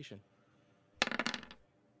investigation.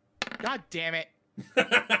 God damn it!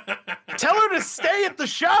 Tell her to stay at the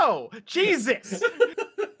show. Jesus.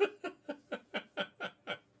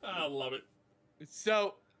 I love it.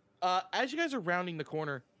 So, as you guys are rounding the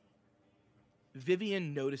corner,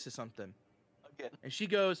 Vivian notices something, Again. and she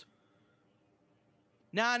goes,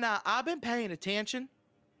 Nah, I've been paying attention.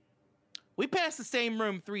 We passed the same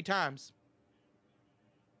room 3 times.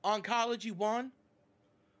 Oncology 1.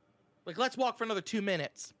 Like, let's walk for another 2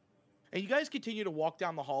 minutes. And you guys continue to walk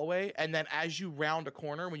down the hallway, and then as you round a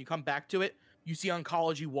corner, when you come back to it, you see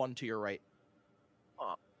Oncology 1 to your right.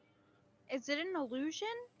 Is it an illusion?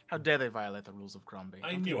 How dare they violate the rules of Crombie?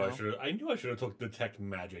 I Don't you knew I know? should. I knew I should have took detect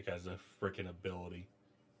magic as a freaking ability.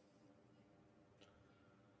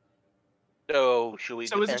 So should we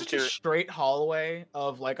So is it just enter? a straight hallway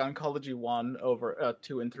of like Oncology 1 over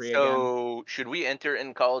 2 and 3 again? So should we enter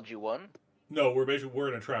Oncology 1? No, we're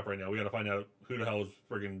in a trap right now. We got to find out who the hell is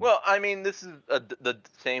friggin'. Well, I mean, this is the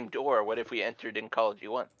same door. What if we entered Oncology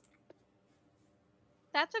 1?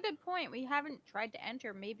 That's a good point. We haven't tried to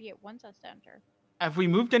enter. Maybe it wants us to enter. Have we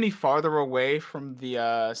moved any farther away from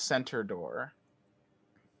the center door?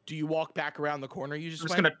 Do you walk back around the corner you just I'm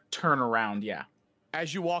just went? gonna turn around, yeah.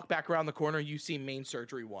 As you walk back around the corner, you see main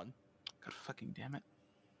surgery 1. God fucking damn it.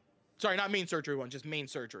 Sorry, not main surgery 1, just main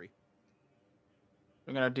surgery.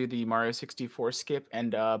 I'm gonna do the Mario 64 skip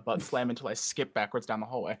and butt slam until I skip backwards down the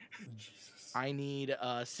hallway. Jesus. I need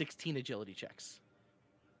 16 agility checks.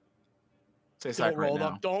 Say Don't psych right roll now.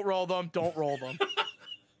 them. Don't roll them. Don't roll them.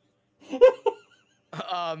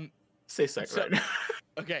 Say psych So- right now.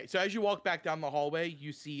 Okay, so as you walk back down the hallway,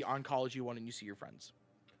 you see Oncology 1 and you see your friends.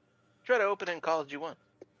 Try to open Oncology 1.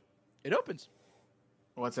 It opens.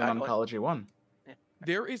 What's in I want- Oncology 1?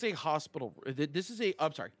 There is a hospital. This is a.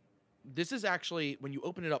 I'm sorry. This is actually when you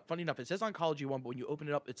open it up. Funny enough, it says Oncology 1, but when you open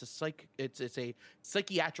it up, it's a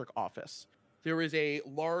psychiatric office. There is a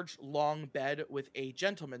large, long bed with a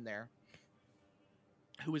gentleman there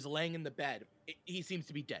who is laying in the bed. He seems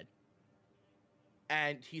to be dead,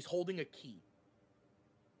 and he's holding a key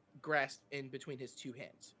grasped in between his 2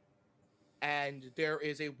 hands. And there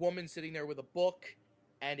is a woman sitting there with a book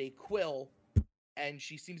and a quill, and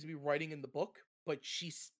she seems to be writing in the book, but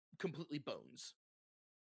she's completely bones.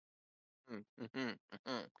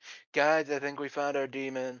 Guys, I think we found our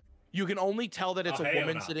demon. You can only tell that it's Oh, a hell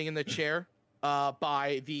woman no. sitting in the chair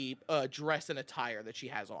by the dress and attire that she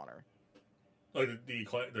has on her. Like the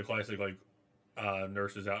classic like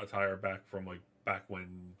nurses out attire back from like back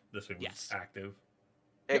when this thing was Yes. active.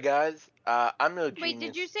 Hey guys, I'm no genius. Wait,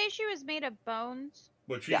 did you say she was made of bones?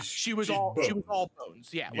 But she's Yeah, She was she's all bones.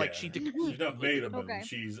 bones. Yeah, like she Yeah. did. She's not made of bones. Okay.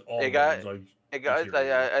 She's all Hey, bones. guy- Like Hey guys,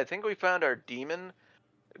 interior. I think we found our demon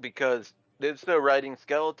because it's the writing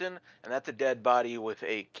skeleton, and that's a dead body with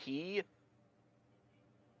a key.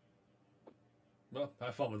 Well,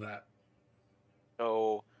 have fun with that.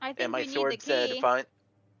 So, I think and my we need sword the said key.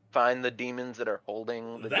 find the demons that are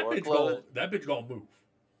holding the That door bitch closed. that bitch gonna move.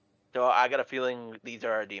 So I got a feeling these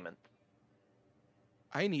are our demons.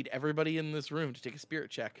 I need everybody in this room to take a spirit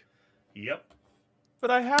check. Yep. But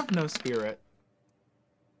I have no spirit.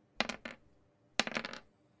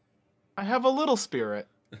 I have a little spirit.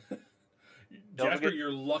 Don't Jasper, forget-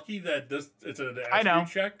 you're lucky that it's an I know. attribute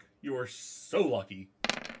check. You are so lucky.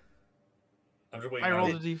 I'm just waiting. I on rolled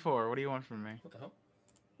it. a d4. What do you want from me? What the hell?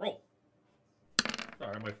 Roll.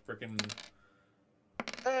 Sorry, my freaking.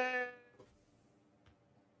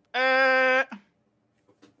 Uh,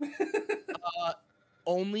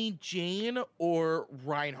 Only Jane or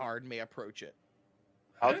Reinhard may approach it.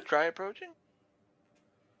 I'll try approaching.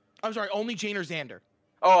 I'm sorry, only Jane or Xander.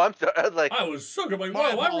 Oh, I'm sorry. I was like, I was so good. Like,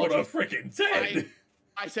 My wow, I rolled a apologies. freaking 10.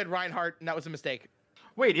 I said Reinhardt, and that was a mistake.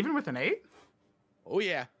 wait, even with an 8? Oh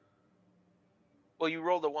yeah. well, you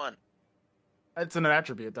rolled a 1. It's an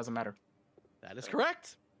attribute. It doesn't matter. That is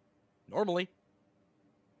correct. Normally.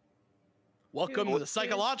 Welcome to Who's the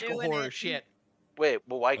psychological doing horror it? shit. Wait,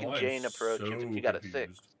 well, why Oh, can I am Jane approach so if you got a 6?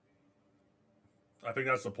 confused. I think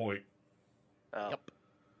that's the point. Oh. Yep.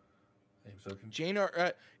 I'm so confused. Jane or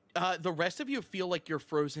the rest of you feel like you're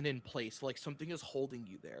frozen in place, like something is holding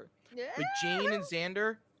you there. But Jane and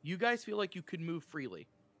Xander, you guys feel like you could move freely.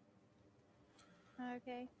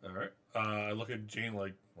 Okay. All right. I look at Jane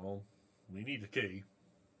like, well, we need the key.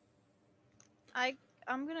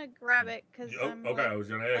 I'm gonna grab it because Oh, I'm okay. like, I was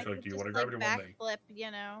gonna I ask, like, could do you just, want to grab it or like, want me? backflip,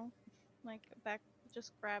 you know, like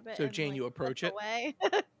just grab it. So, and, Jane, like, you flip approach it? away.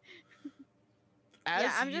 As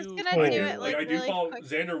Yeah, I'm just you- gonna Like, do I it, like, I do really follow. quick.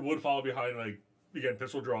 Xander would follow behind, like again,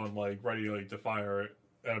 pistol drawn, like ready, like to fire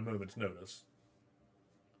at a moment's notice.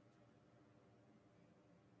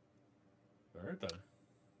 All right then.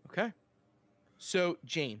 Okay. So,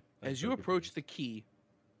 Jane, I'm as so you approach confused. the key,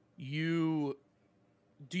 you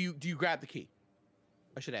grab the key?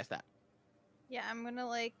 I should ask that. Yeah, I'm gonna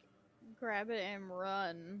like grab it and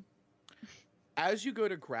run As you go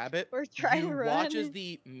to grab it, or try you to run. watch as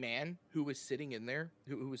the man who was sitting in there,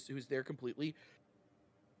 who's there completely,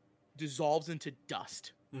 dissolves into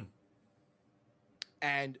dust. Hmm.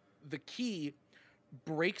 And the key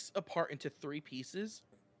breaks apart into 3 pieces,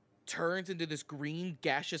 turns into this green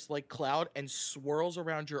gaseous like cloud, and swirls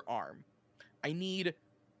around your arm. I need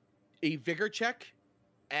a vigor check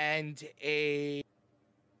and a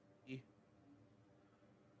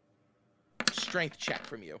strength check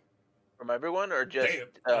from you. From everyone or just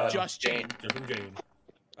Damn, Just Jane. Just from Jane.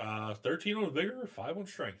 13 on vigor, 5 on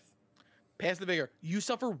strength. Pass the vigor. You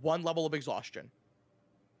suffer 1 level of exhaustion.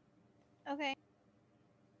 Okay.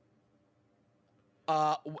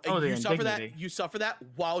 Oh, the You suffer that. indignity. You suffer that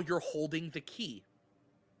while you're holding the key.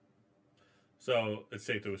 So it's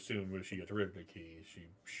safe to assume if she gets rid of the key, she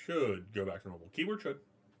should go back to normal. Keyword should.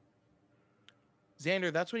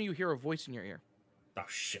 Xander, that's when you hear a voice in your ear. Oh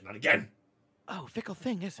shit! Not again. Oh, fickle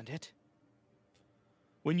thing, isn't it?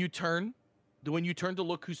 When you turn, when you turn to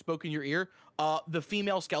look who spoke in your ear, the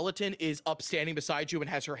female skeleton is up standing beside you and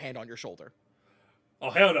has her hand on your shoulder. Oh,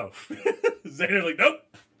 hell no. Xander's like, nope.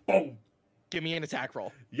 Boom. Give me an attack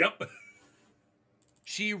roll. Yep.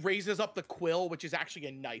 She raises up the quill, which is actually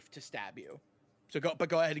a knife, to stab you. So go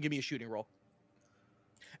ahead and give me a shooting roll.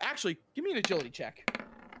 Actually, give me an agility check.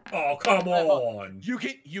 Oh, come on. You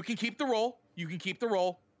can keep the roll. You can keep the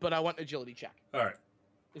roll, but I want an agility check. All right.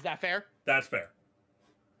 Is that fair? That's fair.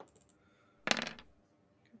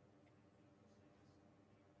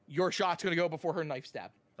 Your shot's gonna go before her knife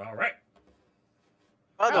stab. All right.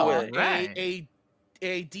 By the Oh, way, right.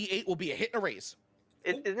 A D8 will be a hit and a raise.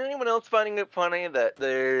 is anyone else finding it funny that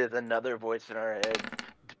there's another voice in our head,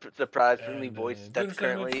 surprisingly And voice then that's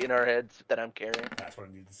dinner currently sandwich. in our heads that I'm carrying? That's what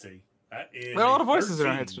I need to see. That is We got a lot of voices in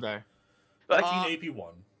our 13. heads today. 13 Uh,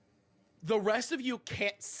 AP1. The rest of you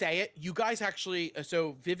can't say it. You guys actually,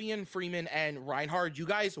 so Vivian, Freeman, and Reinhard, you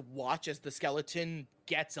guys watch as the skeleton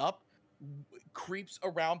gets up, creeps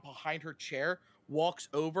around behind her chair, walks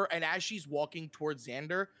over, and as she's walking towards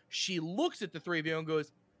Xander, she looks at the three of you and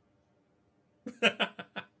goes,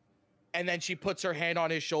 and then she puts her hand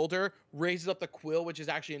on his shoulder, raises up the quill, which is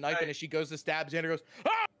actually a knife, and as she goes to stab, Xander goes,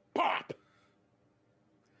 ah, pop!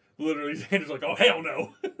 Literally, Xander's like, oh, hell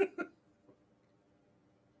no.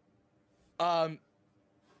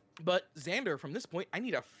 But Xander, from this point, I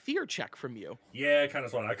need a fear check from you. Yeah, kind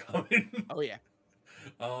of saw that coming. Oh yeah.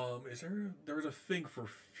 There was a thing for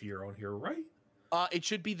fear on here, right? It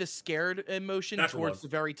should be the scared emotion That's what it towards was. the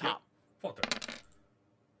very Yep. top. Fuck that.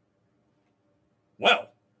 Well,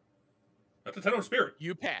 that's a 10 on spirit.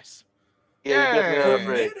 You pass. Yeah, Yay! definitely For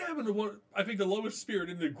upgrade. men having the one, I think the lowest spirit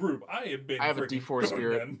in the group, I have been. I have a freaking D4 good,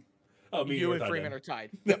 spirit. man. Oh, me You and and Freeman Freeman are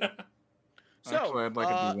tied. are. So, Actually, I'd like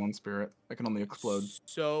a D1 spirit. I can only explode.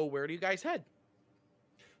 So where do you guys head?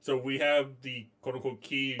 So we have the quote unquote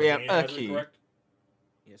key. We have Jane a has it, key. correct?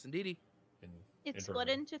 Yes, indeedy. It's Internal. split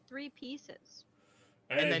into 3 pieces.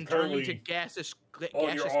 And then turn into gaseous, on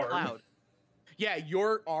your gaseous arm. cloud. Yeah,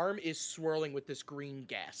 your arm is swirling with this green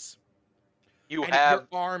gas. You And have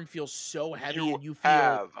your arm feels so heavy, you and you feel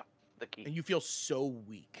have the key. and you feel so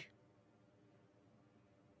weak.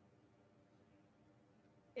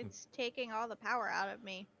 It's taking all the power out of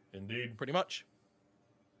me. Indeed. Pretty much.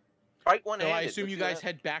 Fight So one-handed. I assume let's you do guys that.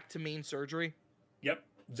 head back to main surgery. Yep.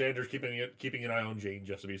 Xander's keeping an eye on Jane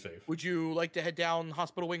just to be safe. Would you like to head down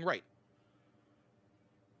hospital wing right?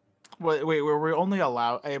 Wait, were we only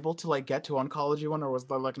able to like get to oncology one, or was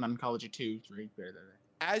there like an oncology 2, 3?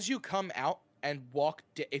 As you come out and walk,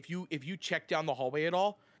 if you check down the hallway at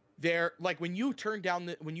all, there, like when you turn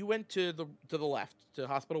down when you went to the left, to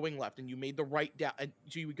hospital wing left, and you made the right down, and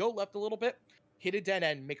so you would go left a little bit, hit a dead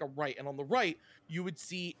end, make a right, and on the right you would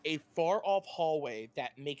see a far off hallway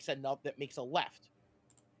that makes a left.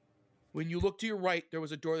 When you look to your right, there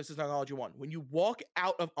was a door that says Oncology 1. When you walk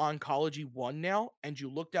out of Oncology 1 now and you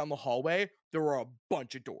look down the hallway, there are a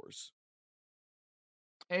bunch of doors.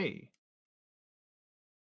 Hey,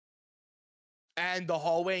 And the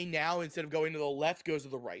hallway now, instead of going to the left, goes to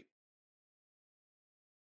the right.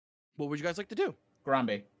 What would you guys like to do?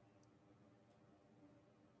 Grambe.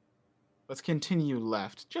 Let's continue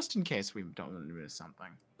left, just in case we don't miss something.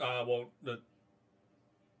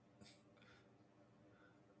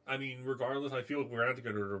 I mean, regardless, I feel like we're gonna have to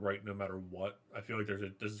go to the right no matter what. I feel like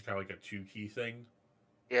this is kind of like a 2-key thing.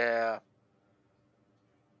 Yeah.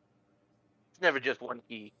 It's never just one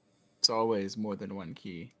key. It's always more than one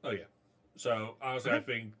key. Oh yeah. So honestly, I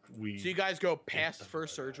think we. So you guys go past something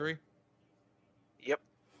first like that. surgery. Yep.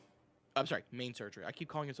 I'm sorry, main surgery. I keep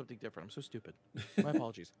calling it something different. I'm so stupid. My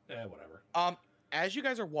apologies. Whatever. As you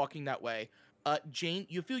guys are walking that way, Jane,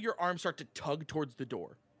 you feel your arm start to tug towards the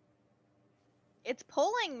door. It's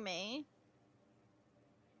pulling me.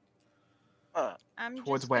 Huh. I'm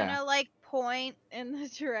Towards just where? gonna like point in the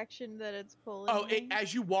direction that it's pulling Oh, me.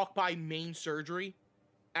 as you walk by main surgery,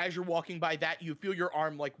 as you're walking by that, you feel your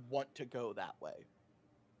arm like want to go that way.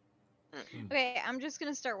 Okay, I'm just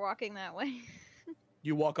gonna start walking that way.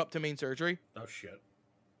 You walk up to main surgery. Oh shit.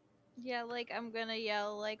 Yeah, like I'm gonna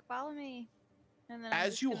yell like follow me. And then I'm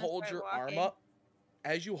As just you gonna hold start your arm walking. up,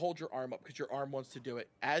 because your arm wants to do it.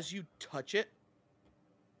 As you touch it,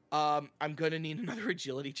 I'm gonna need another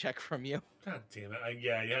agility check from you. God damn it.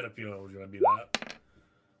 Yeah, you had a feeling it was gonna be that.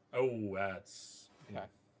 Oh, that's.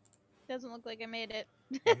 Doesn't look like I made it.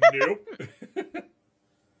 Nope.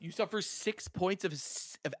 You suffer 6 points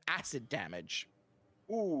of acid damage.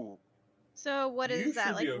 Ooh. So what You is that?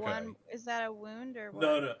 should Like be okay. one? Is that a wound or what?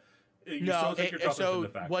 No. You still take your toughness so into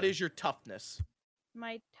factor. what is your toughness?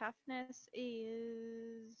 My toughness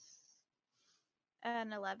is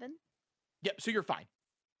an 11. Yep, so you're fine.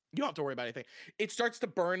 You don't have to worry about anything. It starts to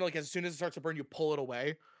burn. Like as soon as it starts to burn, you pull it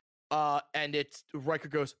away. And it's Riker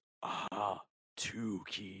goes, 2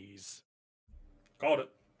 keys. Called it.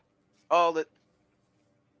 All that.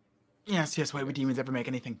 Yes, why would demons ever make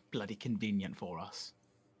anything bloody convenient for us?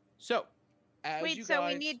 So, as you Wait, so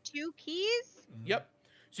we guys- need 2 keys? Yep.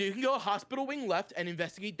 So you can go hospital wing left and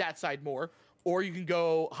investigate that side more, or you can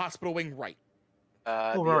go hospital wing right.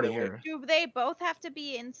 Oh, The we're already other way. here. Do they both have to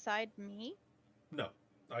be inside me? No,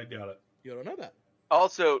 I doubt it. You don't know that.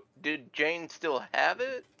 Also, did Jane still have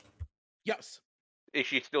it? Yes. Is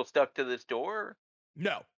she still stuck to this door?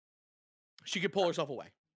 No. She could pull herself away.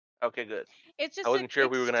 Okay, good. It's just wasn't sure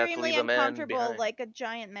we were gonna have to extremely leave a man uncomfortable, behind. like a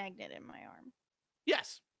giant magnet in my arm.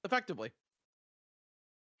 Yes, effectively.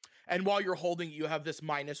 And while you're holding it, you have this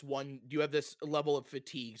 -1. You have this level of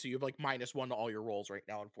fatigue, so you have like -1 to all your rolls right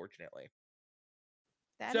now, unfortunately.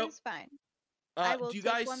 That is So, fine. I will do you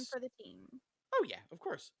take guys? one for the team. Oh yeah, of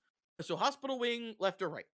course. So hospital wing, left or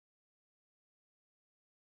right?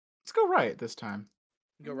 Let's go right this time.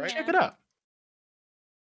 Go right. Check it out.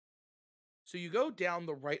 So you go down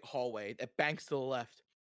the right hallway that banks to the left,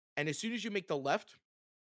 and as soon as you make the left,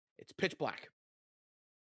 it's pitch black.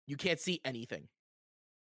 You can't see anything.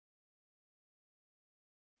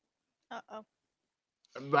 Uh-oh.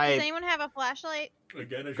 Does I'm anyone have a flashlight?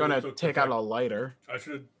 Again, I gonna should've take out a lighter. I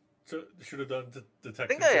should have done detective. I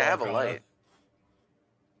think I have a light.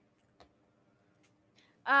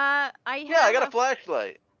 I Yeah, I have got a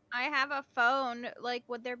flashlight. I have a phone. Like,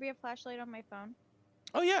 would there be a flashlight on my phone?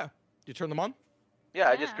 Oh yeah. You turn them on? Yeah,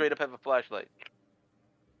 I just Yeah. straight up have a flashlight.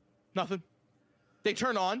 Nothing. They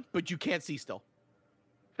turn on, but you can't see still.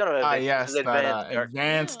 Kind of Ah, advanced- yes, that advanced dark-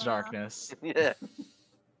 advanced Yeah. darkness. Yeah.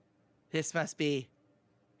 This must be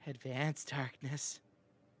advanced darkness.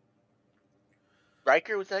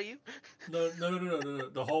 Riker, was that you? No.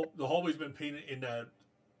 The hallway's been painted in that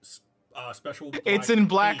special. It's in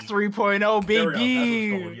black paint. 3.0, There we go, that's what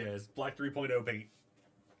it's called. baby. Yeah, it's black 3.0 paint.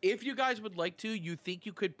 If you guys would like to, you think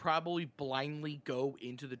you could probably blindly go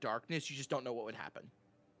into the darkness. You just don't know what would happen.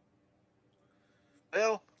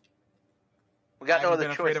 Well, we got I no haven't other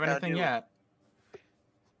been choice afraid of now, anything do we? yet.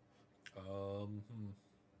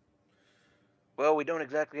 Well, we don't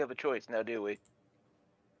exactly have a choice now, do we?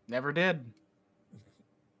 Never did.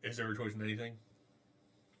 Is there a choice in anything?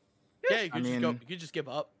 Yeah, you I could just go. mean- You could just give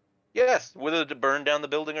up. Yes, whether to burn down the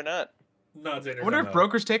building or not. Not I wonder if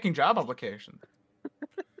broker's taking job application.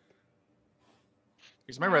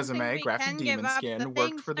 Here's my I don't think resume. we Graphic can give demon up skin. the Worked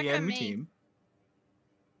thing for the stuck in enemy me. team.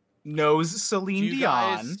 Knows Celine Do you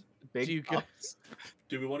Dion. guys- Big do you guys- ups.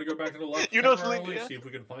 Do we want to go back to the left? You know temporarily, Celine Dion? see if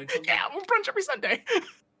we can find something. Yeah, we'll brunch every Sunday.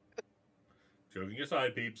 Joking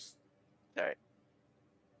aside, peeps. Alright.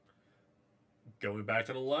 Going back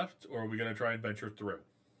to the left, or are we gonna try and venture through?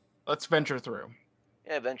 Let's venture through.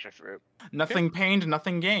 Yeah, venture through. Nothing pained,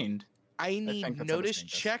 nothing gained. I think need that's how this notice thing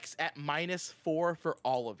goes. checks at -4 for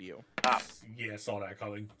all of you. Yeah, saw that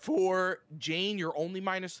coming. For Jane, you're only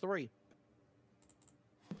 -3.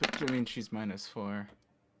 But, I mean, she's -4.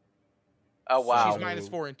 Oh, wow. She's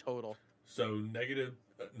 -4 in total. So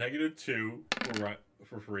 -2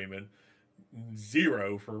 for Freeman,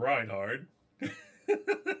 0 for Reinhard.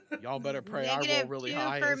 Y'all better pray I roll Negative really 2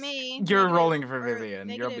 high. for as- me. You're Negative- rolling for or Vivian.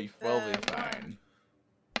 You'll be negative, we'll be 1. fine.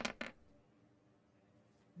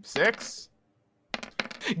 6.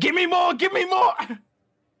 Give me more! Give me more!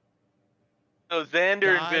 So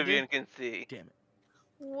Xander God. and Vivian can see. Damn it.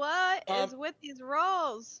 What is with these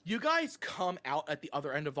rolls? You guys come out at the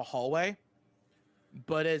other end of the hallway,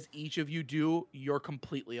 but as each of you do, you're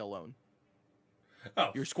completely alone.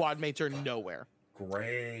 Oh, Your squad mates are nowhere.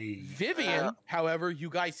 great. Vivian, however, you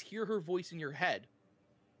guys hear her voice in your head,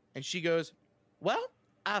 and she goes, "Well,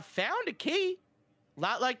 I found a key,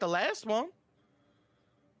 not like the last one,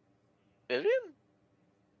 Vivian?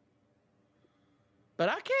 but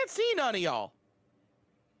I can't see none of y'all."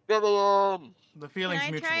 Vivian! The Can feeling's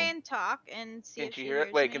I mutual. try and talk and see Can if she she hear it?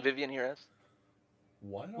 hears Wait, me? can Vivian hear us?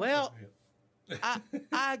 Why not? Well,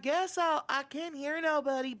 I guess I can't hear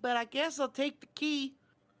nobody, but I guess I'll take the key.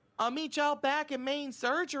 I'll meet y'all back in main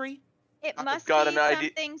surgery. It I've must got be an idea-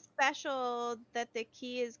 something special that the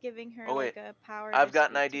key is giving her Oh, wait. like a power. I've to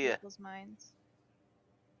got an speak to idea. people's minds.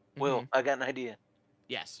 Will, Mhm. I got an idea.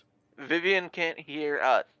 Yes. Vivian can't hear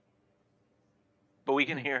us, but we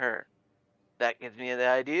can Mhm. hear her. That gives me the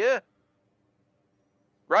idea.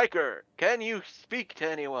 Riker, can you speak to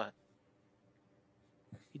anyone?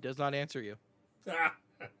 He does not answer you.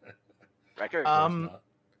 Riker,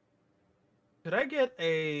 Could I get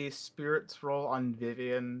a spirits roll on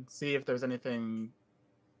Vivian? See if there's anything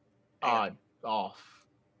Hang on. odd off.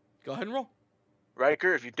 Go ahead and roll.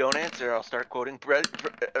 Riker, if you don't answer, I'll start quoting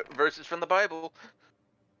verses from the Bible.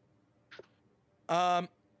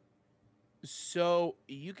 So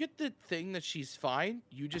you get the thing that she's fine.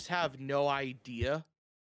 You just have no idea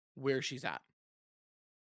where she's at.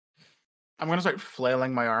 I'm gonna start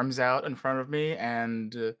flailing my arms out in front of me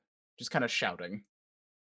and just kind of shouting.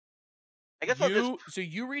 I guess I'll just. So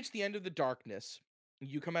you reach the end of the darkness.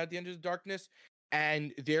 You come out at the end of the darkness,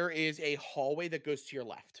 and there is a hallway that goes to your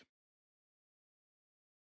left.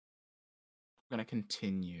 I'm gonna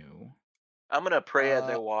continue. I'm gonna pray as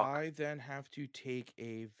I walk. I then have to take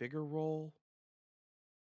a vigor roll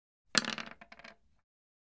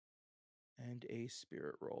and a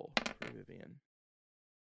spirit roll for Vivian,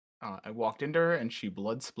 I walked into her and she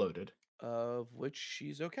blood sploded. of which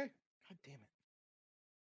she's okay. God damn it!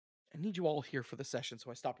 I need you all here for the session,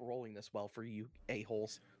 so I stop rolling this well for you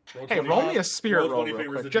a-holes. Hey, roll me a spirit roll 20 real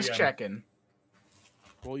favors quick. the Just DM. checking.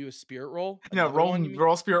 Roll you a spirit roll? No, Another one, you mean?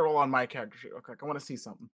 roll spirit roll on my character sheet real quick. I want to see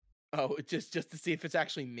something. Oh, just to see if it's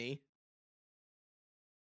actually me.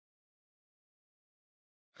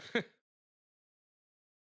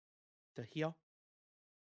 The heel.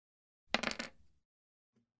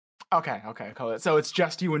 Okay, cool. So it's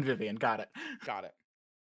just you and Vivian. Got it. Got it.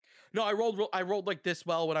 No, I rolled like this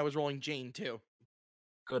well when I was rolling Jane too.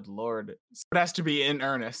 Good lord. So it has to be in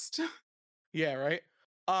earnest. Yeah, right.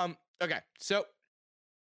 Okay, so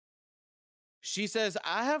she says,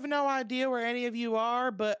 "I have no idea where any of you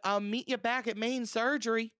are, but I'll meet you back at main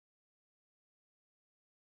surgery."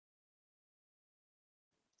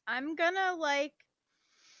 I'm gonna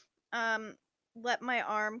let my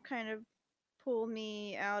arm kind of pull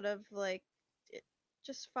me out of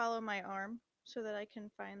just follow my arm so that I can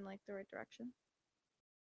find the right direction.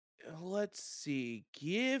 Let's see.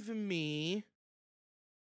 Give me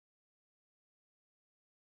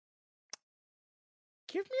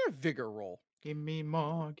a vigor roll. Give me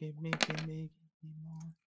more. Give me more.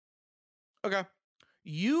 Okay.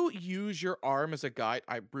 You use your arm as a guide.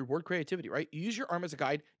 I reward creativity, right? You use your arm as a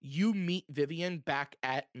guide. You meet Vivian back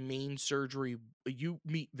at main surgery.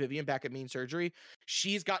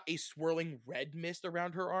 She's got a swirling red mist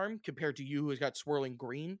around her arm compared to you, who's got swirling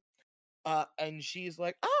green. And she's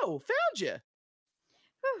like, "Oh, found you."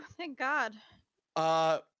 Whew, thank God.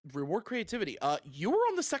 Reward creativity. You were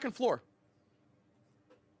on the second floor.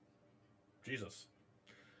 Jesus.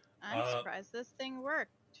 I'm surprised this thing worked.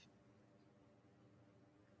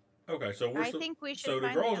 Okay, so we're I think we should so the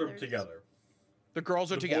find girls the are others. together. The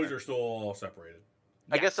girls are The together. boys are still all separated.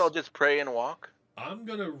 I guess I'll just pray and walk. I'm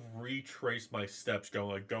gonna retrace my steps,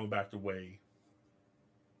 going back the way.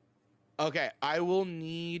 Okay, I will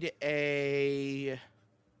need a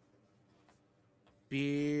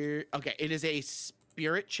beer. Okay, it is a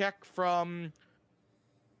spirit check from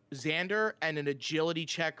Xander and an agility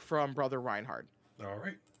check from Brother Reinhard. All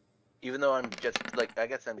right. Even though I'm just I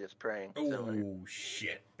guess I'm just praying. Oh So,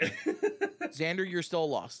 shit. Xander, you're still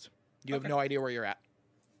lost. You have Okay. no idea where you're at.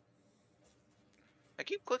 I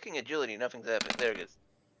keep clicking agility, nothing's happening. There it is.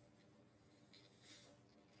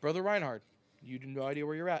 Brother Reinhard, you have no idea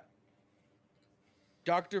where you're at.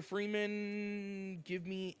 Dr. Freeman, give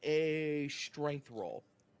me a strength roll.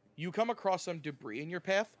 You come across some debris in your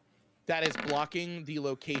path that is blocking the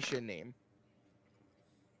location name.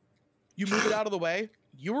 You move it out of the way.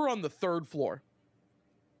 You were on the third floor.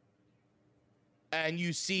 And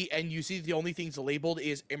you see the only things labeled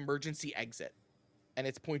is emergency exit. And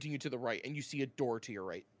it's pointing you to the right, and you see a door to your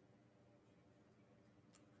right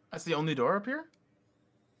That's the only door up here?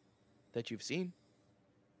 that you've seen.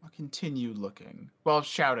 I'll continue looking while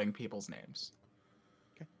shouting people's names.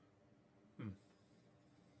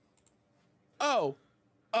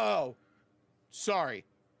 Oh, sorry.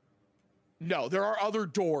 No, there are other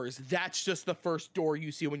doors. That's just the first door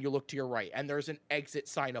you see when you look to your right, and there's an exit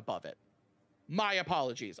sign above it. My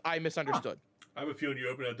apologies. I misunderstood. I have a feeling you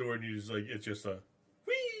open that door and you just it's just a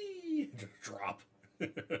whee, just drop.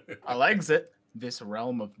 I'll exit this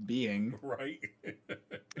realm of being. Right.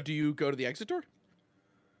 Do you go to the exit door?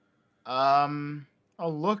 I'll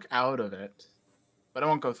look out of it, but I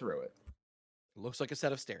won't go through it. It looks like a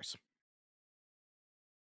set of stairs.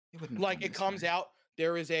 They wouldn't have Like done it this comes way. out.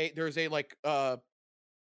 There's a like a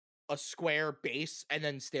square base and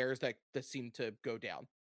then stairs that seem to go down.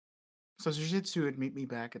 So Jujitsu would meet me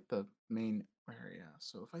back at the main area.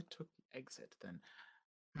 So if I took the exit, then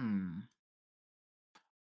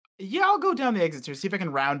yeah, I'll go down the exit to see if I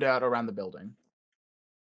can round out around the building.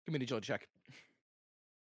 Give me an agility check.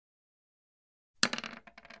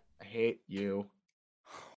 I hate you.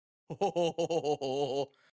 Oh,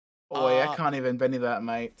 Boy, I can't even Benny that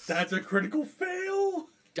mites. That's a critical fail.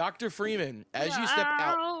 Dr. Freeman, as you step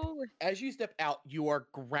out, No! you are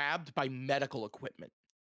grabbed by medical equipment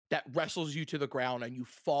that wrestles you to the ground and you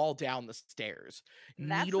fall down the stairs. That's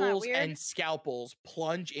not Needles weird. and scalpels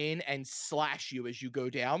plunge in and slash you as you go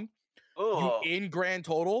down. You, Oh, in grand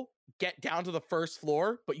total, get down to the first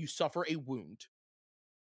floor, but you suffer a wound.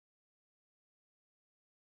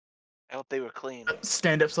 I hope they were clean.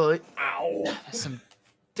 Stand up slowly. Ow! There's some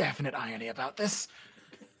definite irony about this.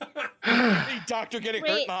 Hey, doctor getting hurt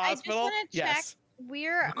in Wait, the I just hospital? want to check. Yes.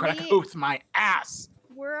 Crack oath my ass.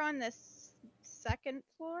 We're on the second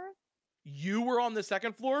floor. You were on the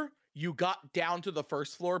second floor. You got down to the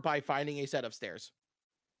first floor by finding a set of stairs.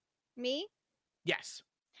 Me? Yes.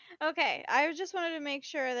 Okay, I just wanted to make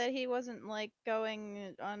sure that he wasn't like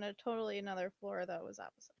going on a totally another floor that was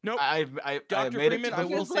opposite. Nope. I Dr. made Freeman, it to I the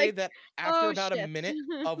will Because, say like, that after oh, about a shit. minute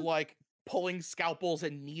of like pulling scalpels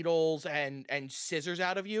and needles and scissors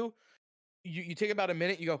out of you, you take about a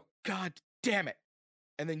minute, you go, God damn it.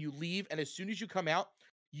 And then you leave, and as soon as you come out,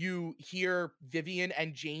 you hear Vivian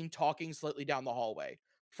and Jane talking slightly down the hallway.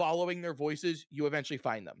 Following their voices, you eventually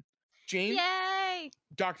find them. Jane, Yay!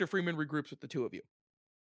 Dr. Freeman regroups with the two of you.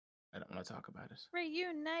 I don't want to talk about it.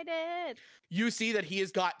 Reunited. You see that he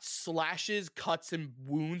has got slashes, cuts, and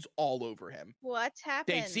wounds all over him. What's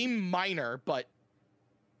happened? They seem minor, but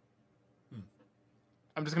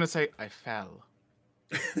I'm just gonna say I fell.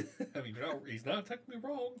 I mean, he's not technically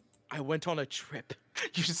wrong. I went on a trip.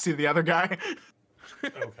 You should see the other guy.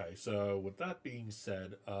 Okay, so with that being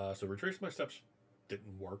said, so retrace my steps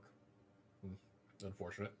didn't work.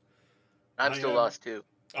 Unfortunate. I'm I still am- lost too.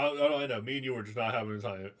 Oh, I know. Me and you were just not having a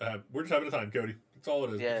time. We're just having a time, Cody. That's all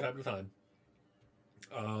it is. We're Yeah. just having a time.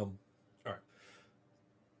 All right.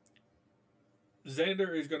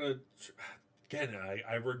 Xander is gonna. Again,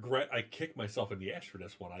 I regret I kicked myself in the ass for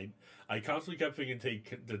this one. I constantly kept thinking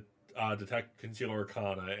detect conceal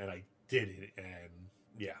arcana, and I did it, and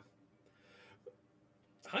yeah.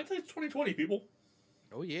 Hindsight's 2020, people.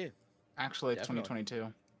 Oh, yeah. Actually, it's Definitely.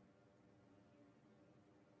 2022.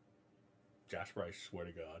 Jasper, I swear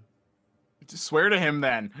to God. Just swear to him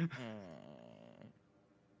then.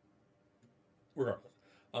 Regardless.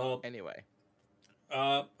 Anyway.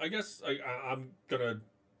 I guess I'm gonna.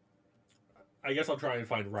 I guess I'll try and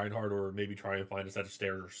find Reinhardt, or maybe try and find a set of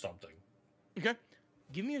stairs or something. Okay.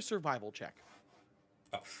 Give me a survival check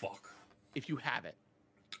Oh fuck. if you have it.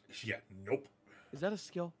 Yeah. Nope. Is that a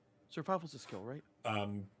skill? Survival's a skill, right?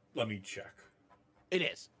 Let me check. It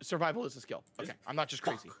is. Survival is a skill. Is Okay. it? I'm not just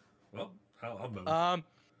crazy. Fuck. Well, I'm moving.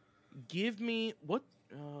 Give me what?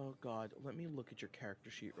 Oh God. Let me look at your character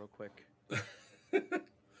sheet real quick.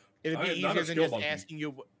 It'd I be am not a easier than skill just monkey. asking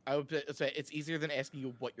you. I would say it's easier than asking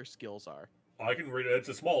you what your skills are. I can read it. It's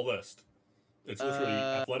a small list. It's literally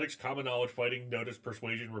Uh, athletics, common knowledge, fighting, notice,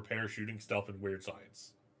 persuasion, repair, shooting, stealth, and weird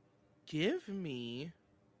science. Give me.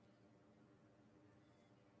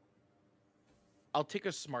 I'll take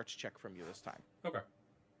a smarts check from you this time. Okay.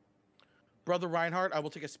 Brother Reinhardt, I will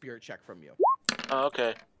take a spirit check from you. Oh,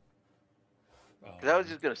 okay. 'Cause I was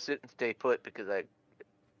Um, just gonna sit and stay put because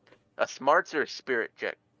a smarts or a spirit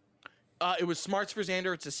check. It was smarts for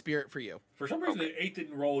Xander. It's a spirit for you. For some reason, the 8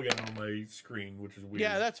 didn't roll again on my screen, which is weird.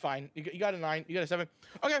 Yeah, that's fine. You got a 9. You got a 7.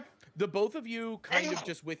 Okay. The both of you kind of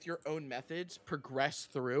just with your own methods progress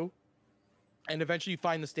through and eventually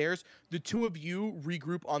find the stairs. The two of you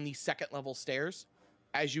regroup on the second level stairs.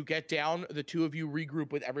 As you get down, the two of you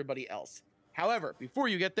regroup with everybody else. However, before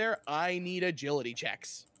you get there, I need agility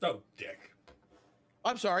checks. Oh, dick.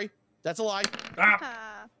 I'm sorry. That's a lie. Ah!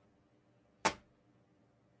 Ah,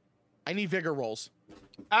 I need vigor rolls.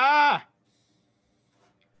 Ah!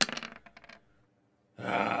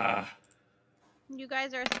 Ah! you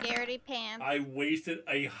guys are scaredy pants. I wasted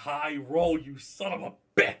a high roll, you son of a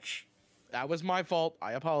bitch! That was my fault.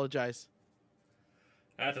 I apologize.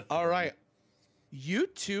 That's a All three. right. You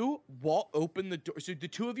two open the door. So the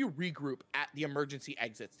two of you regroup at the emergency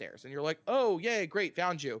exit stairs, and you're like, "Oh, yay, great,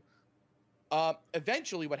 found you."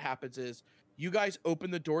 Eventually, what happens is you guys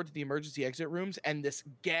open the door to the emergency exit rooms, and this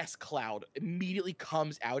gas cloud immediately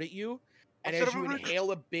comes out at you. And Son as of a you bitch.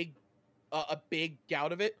 inhale a big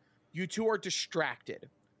gout of it, you two are distracted.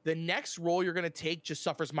 The next roll you're gonna take just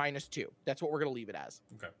suffers -2. That's what we're gonna leave it as.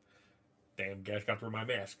 Okay. Damn, gas got through my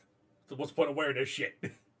mask. So what's the point of wearing this shit?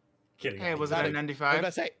 Kidding. Hey, was Not that a- an I was 95? about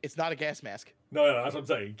to say it's not a gas mask. No, that's what I'm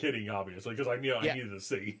saying. Kidding, obviously, because I knew I Yeah. needed to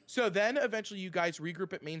see. So then eventually you guys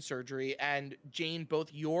regroup at main surgery, and Jane,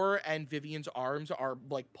 both your and Vivian's arms are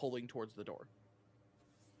like pulling towards the door.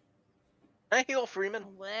 Can I heal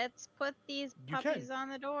Freeman? Let's put these You can. puppies on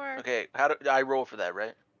the door. Okay, how do I roll for that?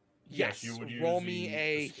 Right? Yes, you would use roll me the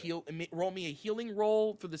a skill. roll me a healing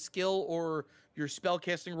roll for the skill or your spell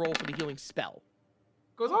casting roll for the healing spell.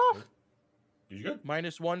 Goes off. You good?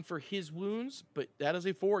 -1 for his wounds, but that is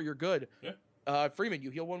a 4. You're good. Yeah. Freeman, you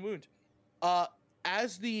heal 1 wound.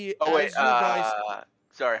 As Oh wait, you guys,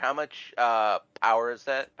 sorry. How much power is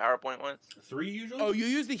that? PowerPoint ones? 3 usually. oh, you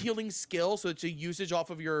use the healing skill, so it's a usage off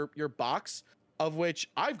of your box, of which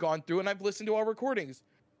I've gone through and I've listened to our recordings.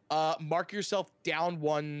 Mark yourself down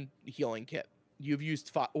 1 healing kit. You've used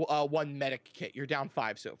 1 medic kit. You're down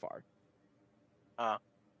 5 so far.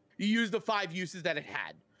 You used the 5 uses that it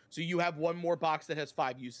had. So you have 1 more box that has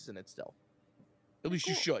 5 uses in it still. At least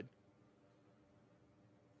you should.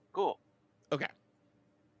 Cool. Okay.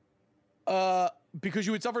 Because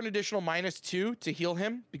you would suffer an additional -2 to heal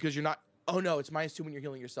him because you're not. Oh no, it's -2 when you're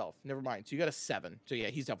healing yourself. Never mind. So you got a 7. So yeah,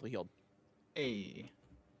 he's definitely healed. Hey.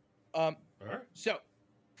 All right. So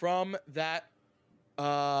from that,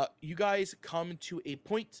 you guys come to a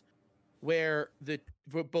point where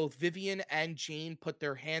both Vivian and Jane put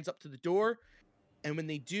their hands up to the door, and when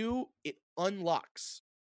they do, it unlocks,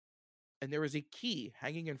 and there is a key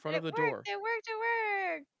hanging in front of the door. It worked.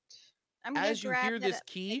 I'm gonna As you grab hear that this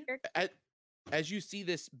key, as you see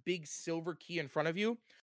this big silver key in front of you,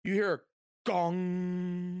 you hear a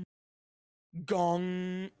gong,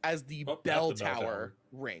 gong as the Oh, that's bell the bell tower tower.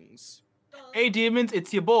 rings. Hey, demons,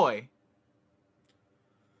 it's your boy.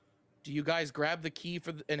 Do you guys grab the key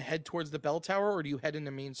and head towards the bell tower, or do you head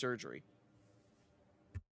into main surgery?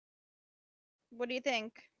 What do you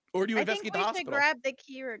think? Or do you I think investigate we the should hospital? grab the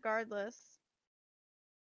key regardless.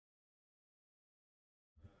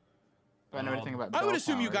 Do I know anything about I would bell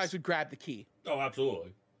assume you towers? guys would grab the key. Oh,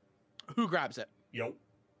 absolutely. Who grabs it? Yo.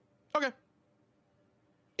 Okay.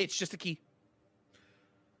 It's just a key.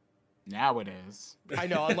 Now it is. I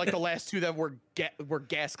know, unlike the last 2 that were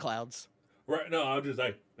gas clouds. Right. No, I'm just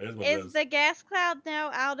like, it is what it Is is. the gas cloud now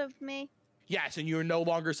out of me? Yes, and you're no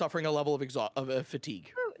longer suffering a level of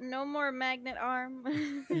fatigue. Ooh, no more magnet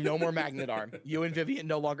arm. No more magnet arm. You and Vivian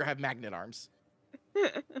no longer have magnet arms.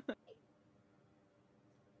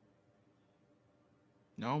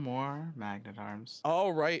 No more magnet arms.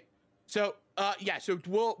 All right. So, so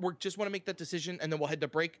we're just want to make that decision, and then we'll head to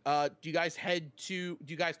break. Do you guys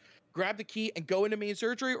grab the key and go into main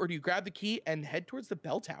surgery, or do you grab the key and head towards the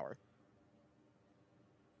bell tower?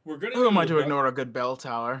 We're gonna. Who am I do to the- ignore a good bell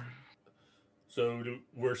tower? So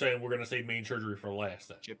we're saying we're gonna save main surgery for last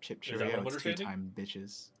then. Chip, chip, Is that what I'm cheerio. It's tea understanding? time,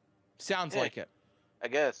 bitches. Sounds Yeah. like it. I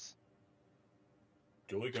guess.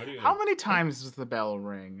 Julie, go to you. How many times does the bell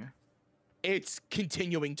ring? It's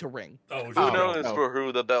continuing to ring. Oh, it's Who just knows no. for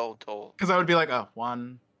who the bell tolled? Because I would be like,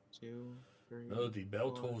 1, 2, 3. No, the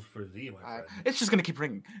bell 4, tolls for thee, my 5. friend. It's just gonna keep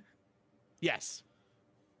ringing. Yes.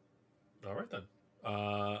 All right then.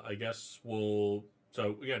 I guess we'll.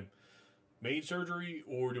 So again, main surgery,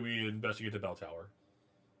 or do we investigate the bell tower?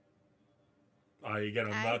 I'm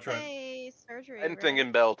not trying. Say surgery. I'm right?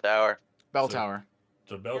 thinking bell tower. Bell So- tower.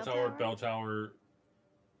 So bell Bell tower, tower? bell tower.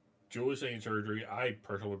 Julie's saying surgery. I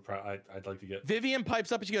personally would. I'd like to get. Vivian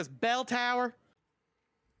pipes up and she goes, "Bell tower."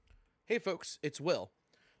 Hey folks, it's Will.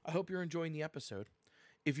 I hope you're enjoying the episode.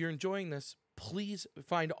 If you're enjoying this, please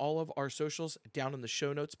find all of our socials down in the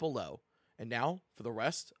show notes below. And now for the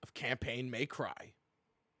rest of Campaign May Cry.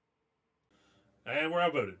 And we're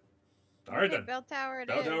outvoted. All right Okay, then. Bell tower it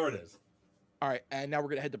Bell is. tower it is. All right, and now we're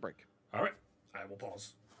gonna head to break. All right. I will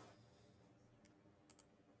pause.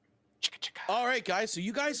 Chicka, chicka. All right, guys. So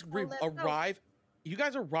you guys let's go. arrive. You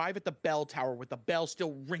guys arrive at the bell tower with the bell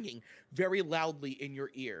still ringing very loudly in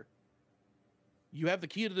your ear. You have the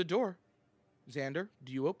key to the door. Xander,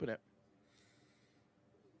 do you open it?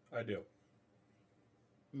 I do.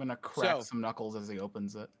 I'm gonna crack So- some knuckles as he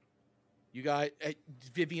opens it. You got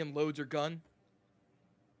Vivian loads her gun.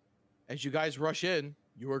 As you guys rush in,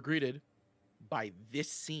 you are greeted by this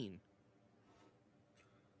scene.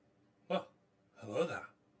 Well, hello there.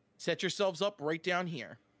 Set yourselves up right down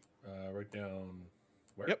here. Right down.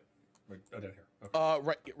 Where? Yep. Right, oh, down here.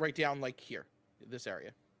 Okay. Right down like here, this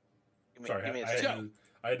area. Give me, Sorry, give me a I second.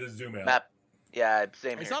 had to zoom out. Map. Yeah,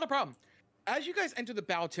 same It's here. not a problem. As you guys enter the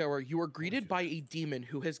bow tower, you are greeted by a demon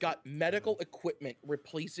who has got medical equipment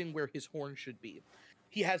replacing where his horn should be.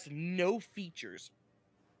 He has no features.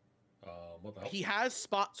 What the hell? He has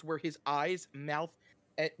spots where his eyes, mouth,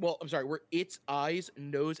 where its eyes,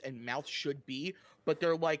 nose, and mouth should be, but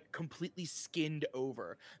they're like completely skinned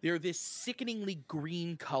over. They're this sickeningly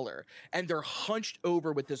green color, and they're hunched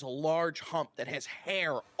over with this large hump that has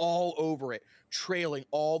hair all over it, trailing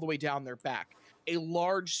all the way down their back. A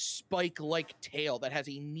large spike-like tail that has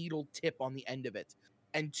a needle tip on the end of it.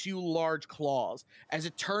 and 2 large claws. As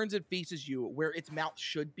it turns and faces you, where its mouth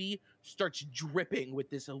should be, starts dripping with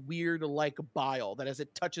this weird like bile that, as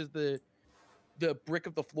it touches the brick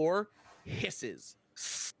of the floor, hisses.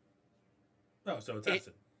 Oh, so it's It-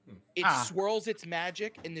 acid. It Ah. swirls its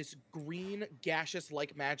magic, and this green gaseous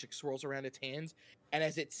like magic swirls around its hands. And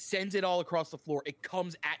as it sends it all across the floor, it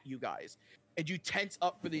comes at you guys, and you tense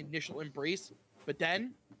up for the initial embrace. But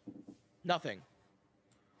then, nothing.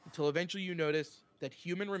 Until eventually you notice that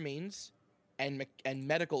human remains and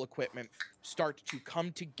medical equipment start to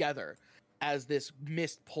come together as this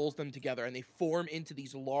mist pulls them together, and they form into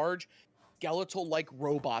these large skeletal-like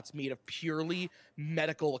robots made of purely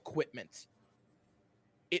medical equipment.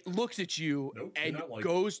 It looks at you Nope, do and not like it.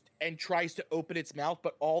 goes and tries to open its mouth,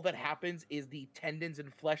 but all that happens is the tendons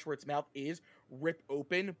and flesh where its mouth is rip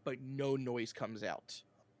open, but no noise comes out.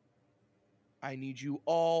 I need you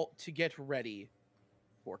all to get ready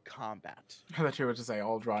for combat. I thought you were to say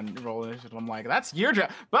all drawn roll initiative. I'm like, that's your job,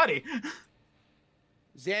 buddy.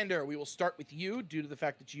 Xander, we will start with you due to the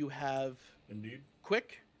fact that you have Indeed.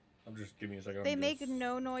 quick. I'm just giving you a second. They I'm make just-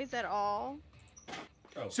 no noise at all.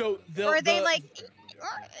 Oh, So the Or are they the- like?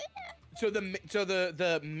 so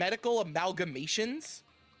the medical amalgamations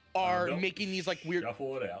are don't making these like weird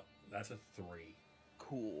Shuffle it out. That's a 3.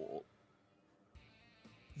 cool.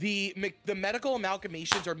 The medical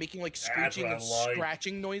amalgamations are making like screeching what and I like.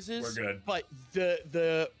 scratching noises. We're good. But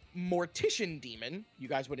the mortician demon, you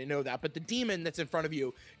guys wouldn't know that, but the demon that's in front of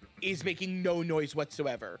you is making no noise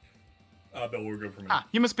whatsoever. Bill, we're good for me. Ah,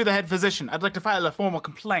 you must be the head physician. I'd like to file a formal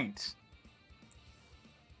complaint.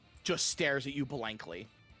 Just stares at you blankly.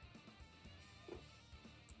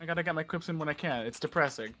 I gotta get my quips in when I can. It's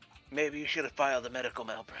depressing. Maybe you should have filed a medical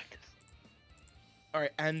malpractice. All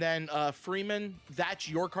right, and then Freeman, that's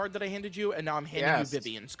your card that I handed you, and now I'm handing Yes. you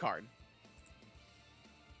Vivian's card.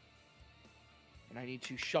 And I need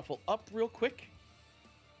to shuffle up real quick.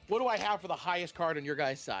 What do I have for the highest card on your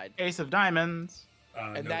guys' side? Ace of diamonds.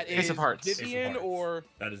 And No, that Ace is of Hearts. Ace of Vivian Hearts. or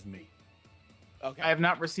That is me. okay. I have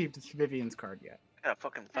not received Vivian's card yet. Yeah,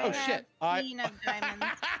 fucking I Oh fine. have shit! I- Queen of diamonds.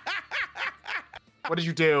 What did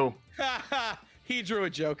you do? He drew a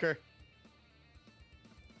Joker.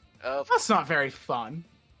 That's not very fun.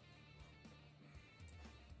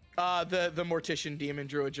 The mortician demon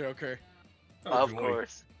drew a Joker. Oh, of joy.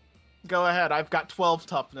 course. Go ahead. I've got 12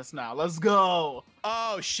 toughness now. Let's go.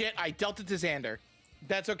 Oh shit! I dealt it to Xander.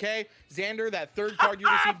 That's okay. Xander, that third card you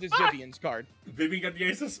received is Vivian's card. Vivian got the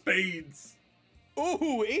Ace of Spades.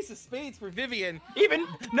 Ooh, Ace of Spades for Vivian. Even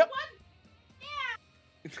no.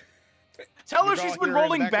 Tell her You're she's all been hearing in the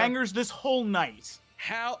rolling background? bangers this whole night.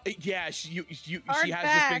 How? Yeah, she Hard has just been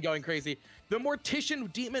back. going crazy. The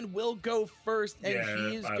mortician demon will go first, and Yeah,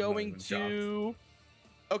 he is I'm not going even to.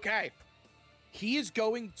 Okay, he is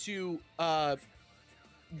going to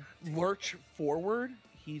lurch forward.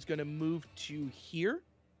 He's going to move to here.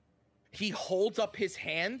 He holds up his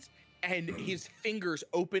hands, and his fingers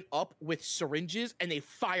open up with syringes, and they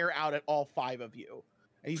fire out at all 5 of you.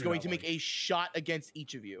 And he's Do going not to make like. a shot against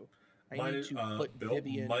each of you. I Minus, need to put Bill,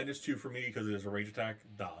 Vivian. -2 for me because it is a range attack.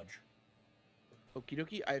 Dodge. Okie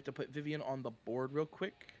dokie. I have to put Vivian on the board real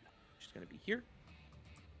quick. She's gonna be here.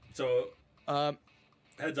 So, Um,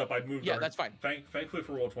 heads up, I moved. yeah, our- that's fine. Thankfully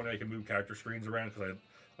for Roll20, I can move character screens around because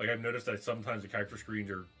I've noticed that sometimes the character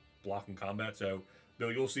screens are blocking combat. So,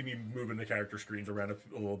 Bill, you'll see me moving the character screens around a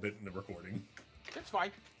little bit in the recording. That's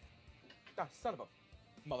fine. Ah, son of a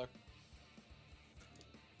mother.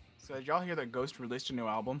 So did y'all hear that Ghost released a new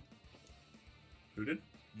album? Who did?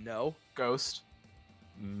 No. Ghost.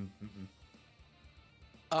 Mm-mm.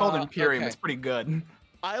 It's called Imperium. okay. It's pretty good.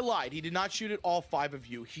 I lied. He did not shoot at all 5 of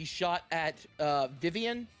you. He shot at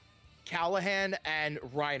Vivian, Callahan, and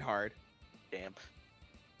Reinhard. Damn.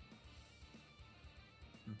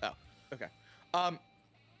 Okay.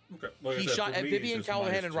 Okay. Like I He said, shot for at me, it's Vivian, just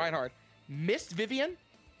Callahan, and -2. Reinhard. Missed Vivian.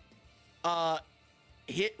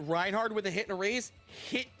 Hit Reinhard with a hit and a raise.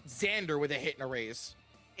 Hit Xander with a hit and a raise.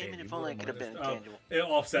 Even you if roll only a I could have been minus- oh, intangible. It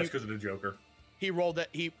offsets because of the Joker. He rolled a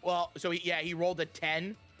he rolled a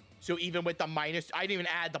 10. So even with the minus, I didn't even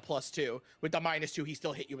add the +2. With the -2, he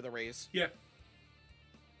still hit you with a raise. Yeah.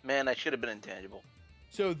 Man, I should have been intangible.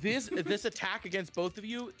 So this attack against both of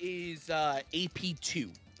you is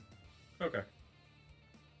AP2. Okay.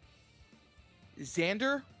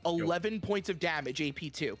 Xander, 11 points of damage,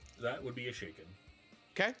 AP2. That would be a shaken.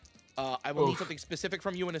 Okay. I will need Oof. something specific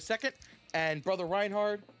from you in a second. And brother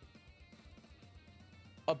Reinhard,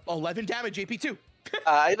 11 damage, AP2.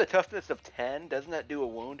 I have a toughness of 10. Doesn't that do a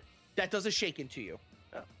wound? That does a shaken to you.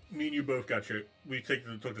 Me and you both got shit. We took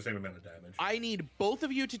the same amount of damage. I need both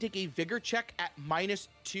of you to take a vigor check at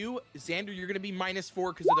 -2. Xander, you're going to be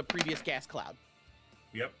 -4 because of the previous gas cloud.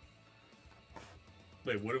 Yep.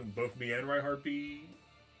 Wait, wouldn't both me and Reinhardt be?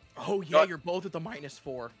 Oh yeah, you're both at the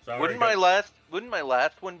 -4. So I Wouldn't already my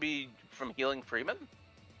last one be from healing Freeman?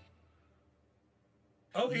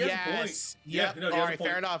 Oh, he has a point. Yes. Yeah, Yep. no, he All has a right, point.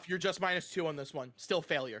 fair enough. You're just -2 on this one. Still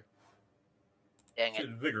failure. Dang it. Shit,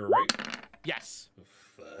 vigor, right? Yes. Oh,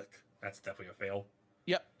 fuck. That's definitely a fail.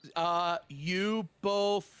 Yep. You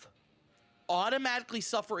both automatically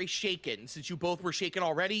suffer a shaken. Since you both were shaken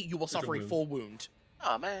already, you will There's a suffer a wound. full wound.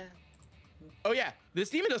 Oh man. Oh yeah, this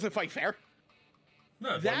demon doesn't fight fair.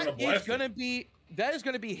 No, I'm That gonna blast is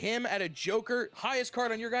gonna be him at a Joker. Highest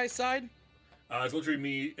card on your guys' side. It's literally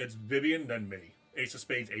me. It's Vivian, then me. Ace of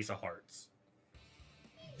Spades, Ace of Hearts.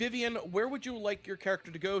 Vivian, where would you like your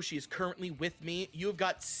character to go? She is currently with me. You have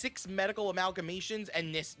got 6 medical amalgamations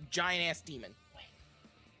and this giant ass demon.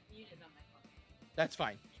 You did on my phone. That's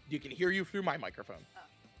fine. You can hear you through my microphone.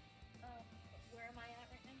 Where am I at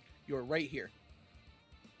right now? You're right here.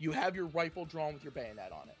 You have your rifle drawn with your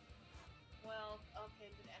bayonet on it. Well, okay,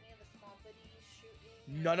 did any of the small biddies shoot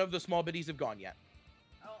me? or- None of the small biddies have gone yet.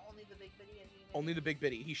 Oh, only the big biddy and he Only the big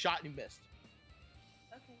biddy. He shot and he missed.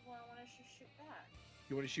 Okay, well, I want to shoot back.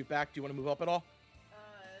 You want to shoot back? Do you want to move up at all?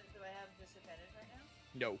 Do I have disadvantage right now?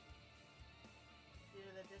 No. Due to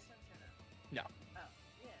the distance or no? No. Oh,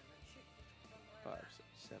 yeah, then shoot. Just from where 5, I'm at. 6,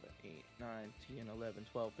 7, 8, 9, 10, 11,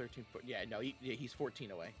 12, 13, 14. Yeah, no, he's 14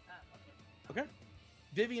 away. Oh, okay. Okay.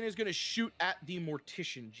 Vivian is going to shoot at the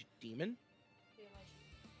Mortician demon. Do my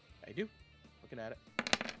shoot. I do. Looking at it.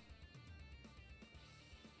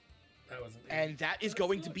 That was an And that is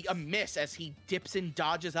going to be a miss as he dips and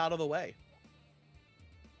dodges out of the way.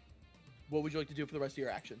 What would you like to do for the rest of your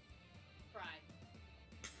action? Fry.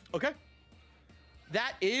 Okay.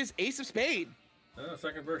 That is Ace of Spade.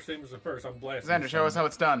 Second verse, same as the first. I'm blasting. Xander, this show us son. how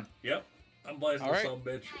it's done. Yep. I'm blasting All right. some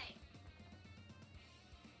bitch.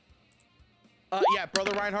 Yeah,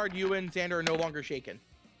 Brother Reinhard, you and Xander are no longer shaken.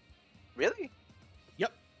 Really?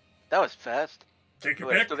 Yep. That was fast. Take your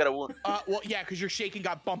Wait, I pick. still got a wound. Well, yeah, because your shaking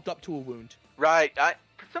got bumped up to a wound. Right.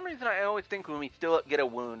 For some reason I always think when we still get a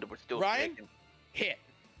wound, we're still Ryan? shaken. Hit.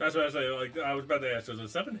 That's what I say. Like I was about to ask, is it a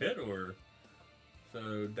 7 hit or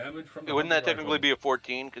so damage from? The Wouldn't that hunting technically rifle? be a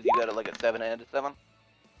 14 because you got a, like a 7 and a 7?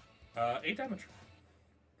 8 damage.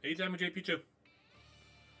 8 damage AP2.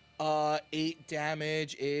 8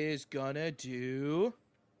 damage is gonna do.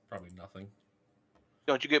 Probably nothing.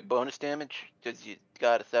 Don't you get bonus damage because you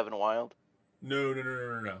got a 7 wild? No.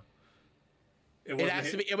 It wasn't has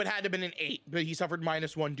hit- to be. It would have to been an 8, but he suffered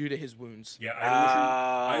 -1 due to his wounds. Yeah,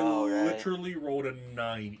 I Oh, right. literally rolled a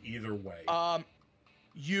 9 either way.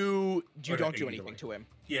 You Okay, don't do either anything way. to him.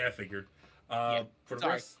 Yeah, I figured. Yeah, For the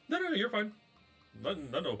sorry. rest, no, you're fine.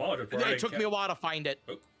 Nothing to apologize for. It took me a while to find it.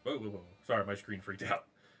 Whoa. Sorry, my screen freaked out.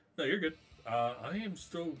 No, you're good. I am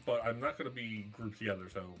still, but I'm not going to be grouped together.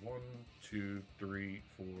 So 1, 2, 3,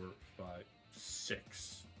 4, 5,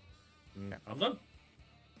 6. I'm done.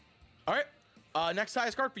 All right. Next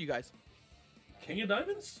highest card for you guys. King of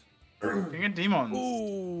Diamonds. King of Demons.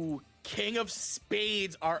 Ooh, King of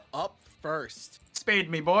Spades are up first. Spade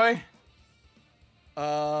me, boy.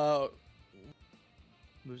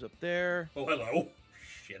 Moves up there. Oh, hello.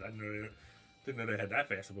 Shit, didn't know they had that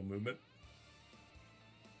fast of a movement.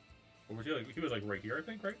 Or was he like? He was like right here, I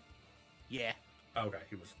think, right? Yeah. Oh, okay,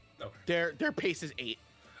 he was. Okay. Their pace is 8.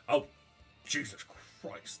 Oh, Jesus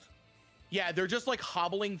Christ. Yeah, they're just like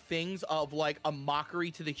hobbling things of like a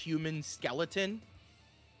mockery to the human skeleton.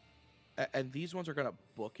 And these ones are gonna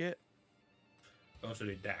book it. Oh, so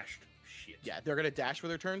they dashed. Shit. Yeah, they're gonna dash for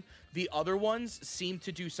their turn. The other ones seem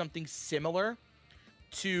to do something similar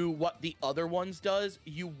to what the other ones does.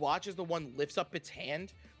 You watch as the one lifts up its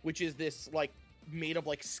hand, which is this like made of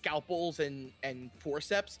like scalpels and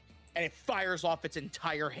forceps, and it fires off its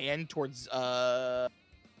entire hand towards I'm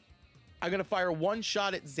gonna fire one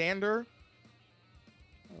shot at Xander.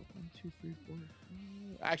 1, 2, 3, 4.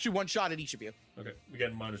 Actually, one shot at each of you. Okay, we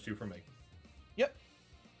get -2 from me Yep.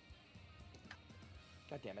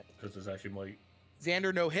 God damn it. because this actually might.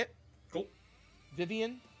 Xander, no hit. Cool.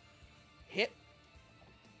 Vivian, hit.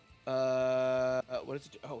 What is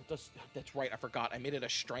it? Oh, that's right. I forgot. I made it a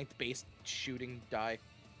strength-based shooting die.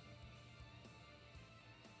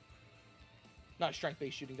 Not a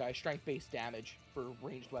strength-based shooting die. Strength-based damage for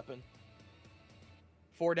ranged weapon.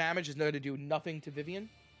 4 damage is going to do nothing to Vivian.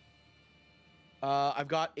 I've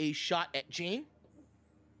got a shot at Jane.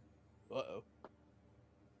 Uh-oh.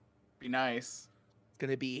 Be nice. It's going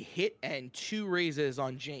to be hit and 2 raises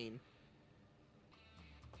on Jane.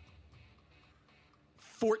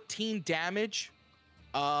 14 damage.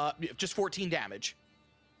 Just 14 damage.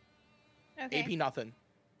 Okay. AP nothing.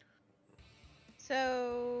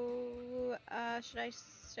 So, should I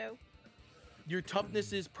soak? Your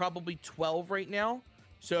toughness is probably 12 right now,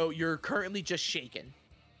 so you're currently just shaken.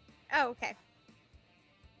 Oh, okay.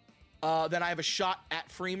 Then I have a shot at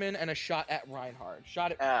Freeman and a shot at Reinhard.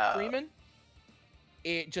 Shot at Oh. Freeman.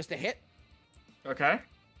 It just a hit. Okay.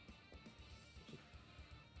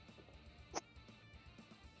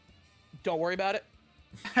 Don't worry about it.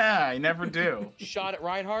 I never do. Shot at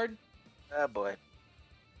Reinhard. Oh boy.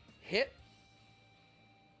 Hit.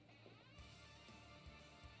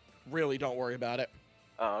 Really don't worry about it.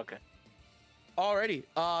 Oh, okay. Alrighty.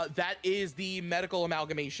 That is the medical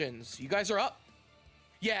amalgamations. You guys are up.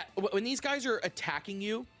 Yeah, when these guys are attacking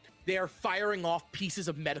you, they are firing off pieces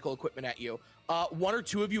of medical equipment at you. One or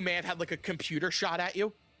two of you may have had like a computer shot at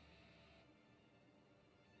you.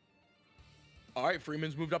 All right,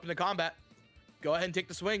 Freeman's moved up into combat. Go ahead and take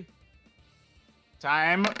the swing.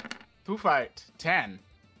 Time to fight. 10.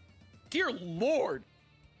 Dear Lord.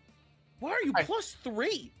 Why are you I-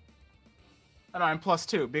 +3? And I'm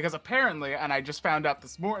 +2 because apparently, and I just found out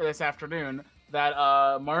this afternoon that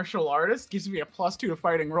martial artist gives me a +2 to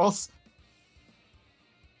fighting rolls.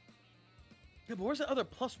 Yeah, but where's the other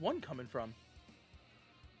 +1 coming from?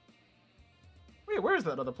 Wait, where's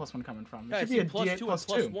that other +1 coming from? Yeah, It I should be see a +2 D8 and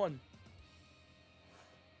 +2. +1.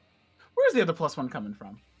 Where's the other +1 coming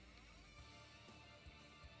from?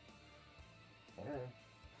 Oh,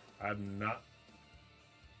 I'm not.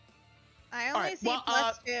 I only Alright, see well,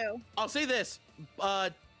 +2. I'll say this.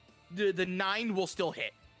 The 9 will still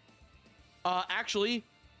hit. Actually,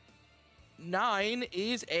 9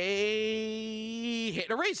 is a hit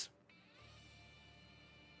and a raise.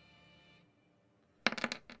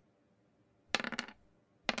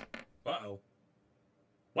 Uh-oh.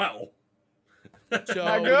 Wow. So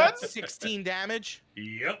Not that's good? 16 damage.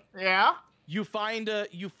 Yep. Yeah? You find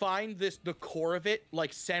the core of it,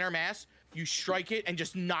 like center mass. You strike it and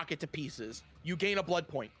just knock it to pieces. You gain a blood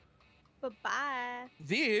point. Bye-bye.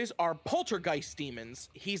 These are poltergeist demons.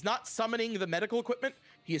 He's not summoning the medical equipment.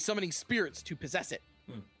 He is summoning spirits to possess it.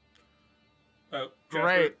 Jasper,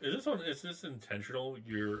 Great. Is this intentional?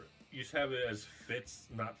 You just have it as fits,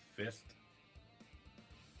 not fist.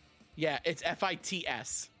 Yeah, it's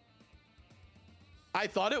FITS. I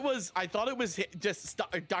thought it was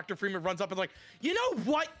Dr. Freeman runs up and like, you know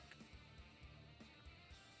what?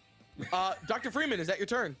 Dr. Freeman, is that your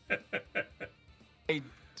turn? I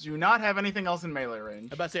do not have anything else in melee range.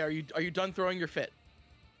 I'm about to say, are you done throwing your fit?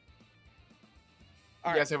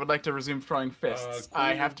 All right. Yes, I would like to resume throwing fists. I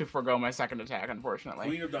Queen have of- to forego my second attack, unfortunately.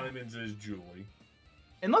 Queen of Diamonds is Julie.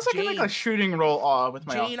 Unless I can make Jane- a shooting roll with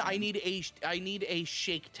my Jane, offhand. I need a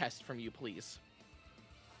shake test from you, please.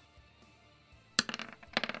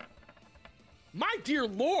 My dear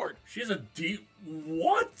lord! She has a D.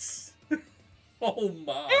 What? Oh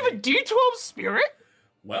my. I have a D12 spirit?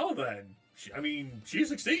 Well then, she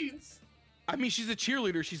succeeds. I mean, she's a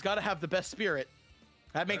cheerleader. She's got to have the best spirit.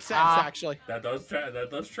 That makes sense, Ah. actually. That does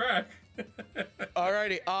track.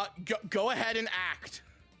 Alrighty, go ahead and act.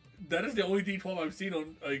 That is the only D12 I've seen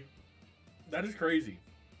on like. That is crazy.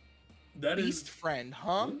 That Beast is. friend,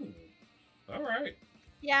 huh? Ooh. All right.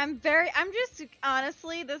 Yeah, I'm just,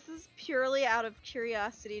 honestly, this is purely out of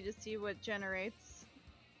curiosity to see what generates.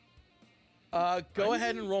 Go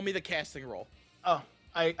ahead and roll me the casting roll. Oh,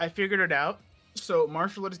 I figured it out. So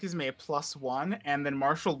martial arts gives me a +1, and then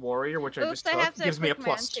martial warrior, which I Oops, just I took, have to gives me a click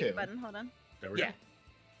my unshake +2. button. Hold on. There we Yeah.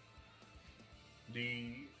 go.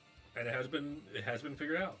 And it has been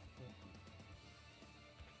figured out.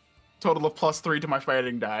 Total of +3 to my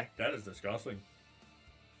fighting die. That is disgusting.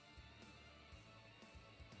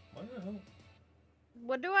 What the hell?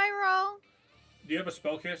 What do I roll? Do you have a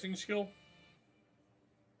spellcasting skill?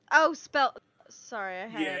 Oh, spell. Sorry, I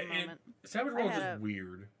had Yeah, a moment. Savage I Roll is had just a-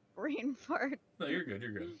 weird. Brain fart. No, you're good.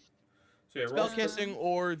 You're good. So yeah, roll. Spellcasting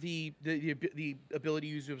or the ability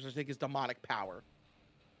used, which I think is demonic power.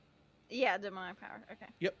 Yeah, demonic power. Okay.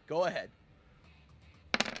 Yep, go ahead.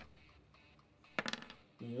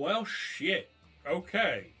 Well, shit.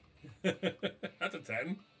 Okay. That's a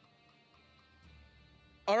 10.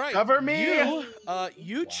 All right. Cover me!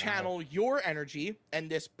 You channel your energy, and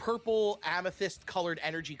this purple amethyst colored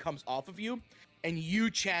energy comes off of you, and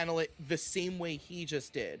you channel it the same way he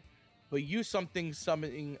just did. But you something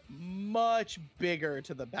much bigger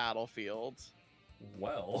to the battlefield.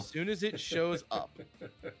 Well. As soon as it shows up.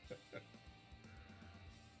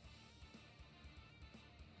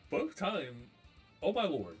 Both time. Oh my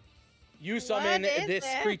lord. You summon What is this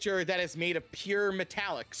it? creature that is made of pure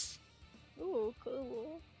metallics. Ooh,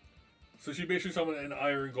 cool. So she basically summoned an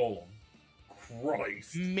iron golem.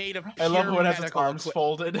 Christ. Made of I pure love when it has its medical arms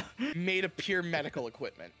folded. made of pure medical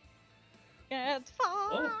equipment. It's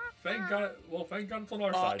fine. Well, thank God. Well, thank God it's on our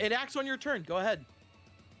Uh, side. it acts on your turn. Go ahead.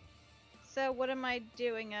 So what am I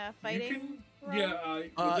doing? Fighting? You can, roll? yeah.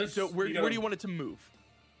 With this, So where you do gotta- you want it to move?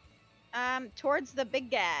 Towards the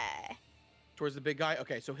big guy. Towards the big guy.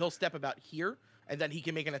 Okay, so he'll step about here, and then he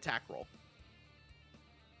can make an attack roll.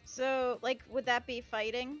 So, like, would that be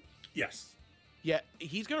fighting? Yes. Yeah,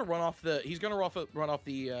 he's gonna run off the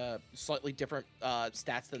slightly different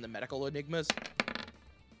stats than the medical enigmas.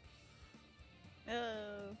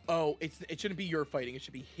 Oh. Oh, it shouldn't be your fighting. It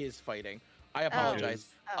should be his fighting. I Oh. apologize.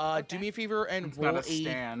 Oh, Do okay. me a favor and It's roll not a. a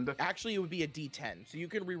stand. Actually, it would be a D10, so you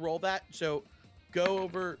can re-roll that. So, go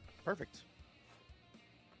over. Perfect.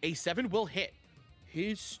 A 7 will hit.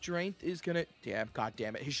 His strength is gonna. God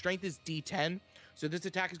damn it. His strength is D10, so this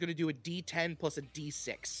attack is gonna do a D10 plus a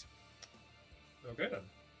D6. Okay then.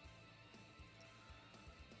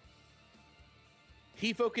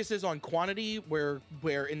 He focuses on quantity, where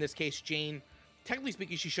in this case Jane, technically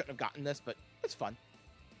speaking, she shouldn't have gotten this, but it's fun.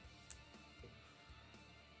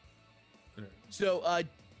 Alright.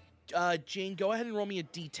 So, Jane, go ahead and roll me a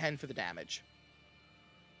D10 for the damage,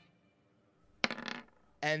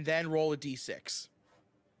 and then roll a D6.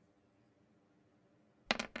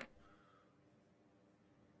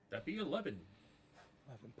 That'd be 11.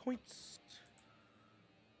 11 points.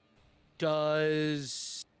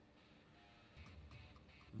 Does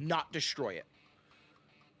not destroy it.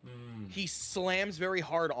 He slams very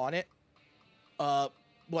hard on it.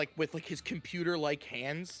 Like with like his computer-like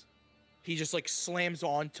hands. He just like slams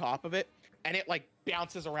on top of it, and it like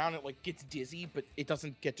bounces around. It like gets dizzy, but it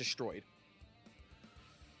doesn't get destroyed.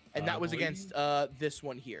 And that was Bleed? against this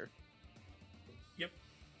one here. Yep.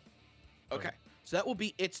 Okay, so that will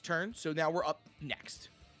be its turn. So now we're up next.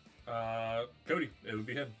 Cody. It would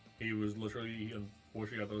be him. He was literally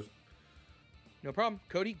unfortunately got those. No problem.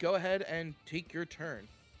 Cody, go ahead and take your turn.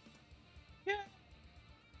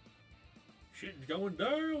 Shit's going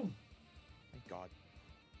down. Thank God.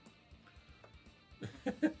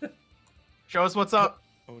 Show us what's up.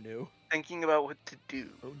 Oh no. Thinking about what to do.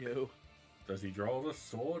 Oh no. Does he draw the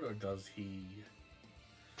sword or does he?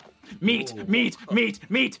 Meat, Oh. meat,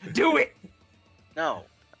 meat. Do it, No.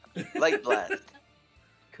 Light blast.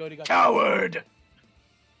 Cody got coward.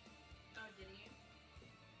 Oh, did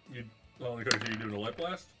he? You only Cody, so you doing a light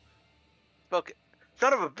blast? Spoke it.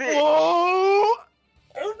 Son of a bitch. Whoa!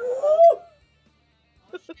 Oh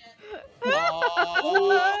Oh, shit.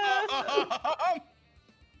 Oh,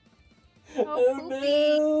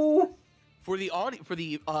 Oh, for the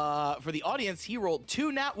audience, he rolled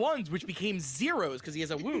 2 nat 1s, which became 0s because he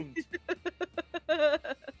has a wound.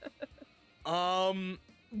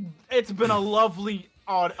 It's been a lovely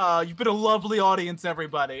you've been a lovely audience,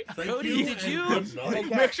 everybody. Thank Cody, you, did and you- good night.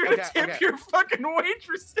 Okay. Make sure to tip your fucking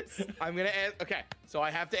waitresses. I'm gonna ask. Okay, so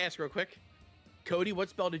I have to ask real quick. Cody, what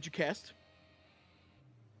spell did you cast?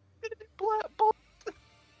 Bolt.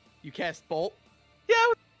 You cast Bolt. Yeah,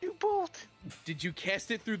 you bolt. Did you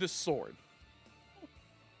cast it through the sword?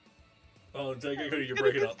 Oh, take it, Cody, you're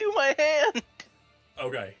Gonna breaking just up. do my hand.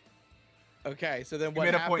 Okay. Okay, so then You what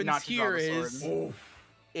made a point happens not to draw here the is sword. Oof.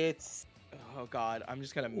 it's. Oh God, I'm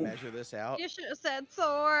just gonna measure this out. you should have said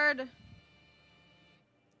sword.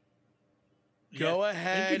 Go Yeah,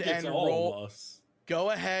 ahead I think it gets and all roll. of us.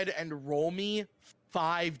 Go ahead and roll me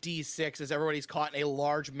 5d6 as everybody's caught in a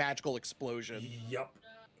large magical explosion. Yup.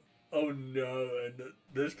 Oh no, and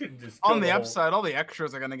this can just On kill the whole- upside, all the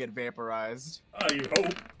extras are gonna get vaporized. You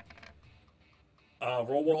hope.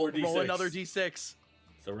 Roll one more d6. Roll another d6.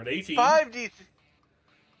 So we're at 18. 5d.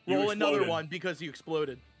 You Roll another exploded. one because you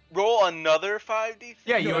exploded. Roll another 5d.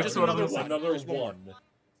 Yeah, you No, just just sort of another lose one. it. Another Just one. one.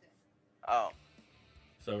 Oh.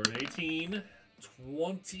 So we're at 18.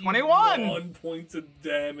 21 points of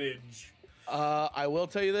damage. I will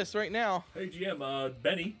tell you this right now. Hey GM,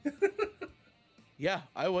 Benny. Yeah,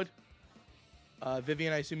 I would.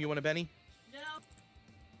 Vivian, I assume you want a Benny? No.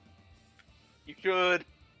 You should.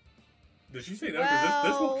 Did she say no? Because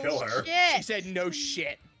this will kill her. Shit. She said no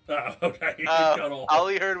shit. Oh, okay. Cut off. All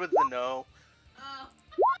he heard was the no. Oh.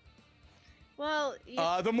 Well, The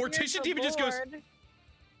you're mortician so demon just goes. bored.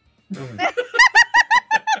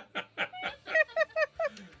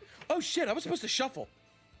 Oh shit! I was supposed to shuffle.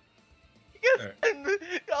 Yes, and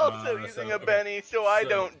also using so, a okay. Benny so I So-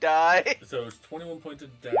 don't die. So it's 21 points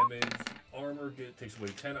of damage. Armor takes away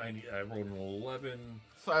 10. I rolled an 11.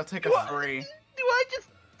 So I'll take a What? 3. Do I just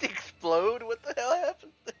explode? What the hell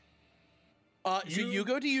happened? So you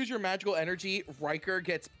go to use your magical energy. Riker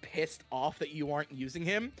gets pissed off that you aren't using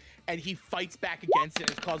him, and he fights back against it.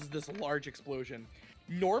 And it causes this large explosion.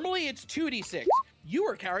 Normally it's 2d6. You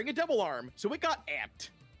were carrying a double arm, so it got amped.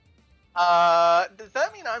 Does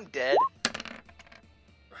that mean I'm dead?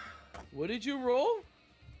 What did you roll?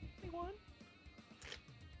 21.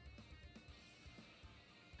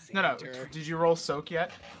 No. Xander. Did you roll soak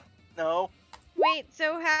yet? No. Wait,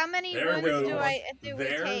 so how many There wounds goes. do we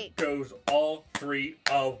There take? goes all 3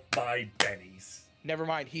 of my bennies. Never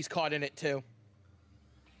mind. He's caught in it too.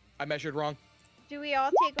 I measured wrong. Do we all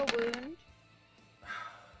take a wound?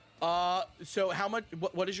 So how much?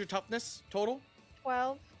 What is your toughness total?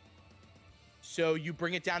 12. So you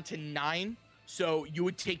bring it down to 9. So you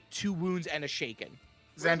would take 2 wounds and a shaken.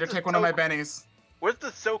 Xander, take one of my bennies. Where's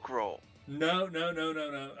the soak roll? No. There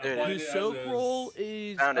it The is. soak roll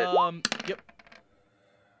is Found it. Yep.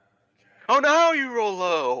 Oh no, you roll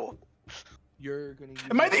low. You're gonna. Use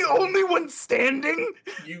Am I the it. only one standing?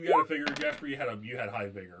 You gotta figure, Jasper. You had high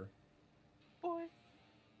vigor. Boy.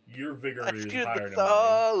 Your vigor Let's is get higher the than mine.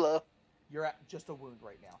 solo. You're at just a wound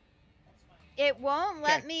right now. It won't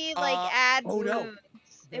let Okay, me like add oh, wounds. no. It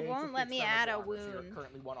They won't took let the me experimental add a armor, so you're wound.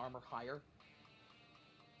 currently 1 armor higher.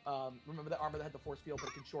 Remember the armor that had the force field, but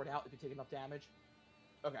it can short out if you take enough damage.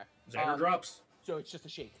 Okay. Xander drops. So it's just a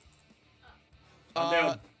shake. I'm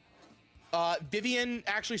down. Vivian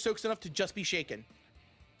actually soaks enough to just be shaken.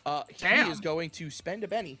 He Damn. is going to spend a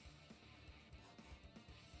Benny.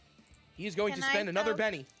 He is going Can to I spend another soak?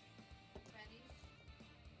 Benny.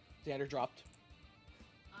 Xander dropped.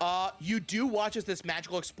 You do watch as this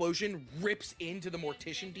magical explosion rips into the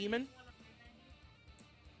Mortician demon.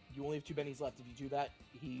 You only have 2 bennies left. If you do that,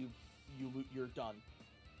 you're done.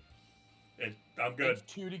 I'm good.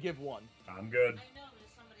 It's 2 to give 1. I'm good. I know, does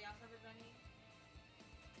somebody else have a Benny?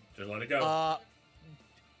 Just let it go.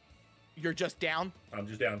 You're just down, I'm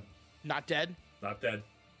just down. not dead. Not dead.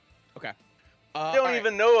 Okay. I don't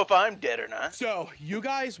even know if I'm dead or not. So you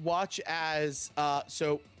guys watch as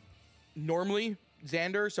so normally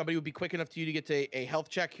Xander, somebody would be quick enough to you to get to a health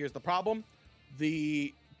check. Here's the problem: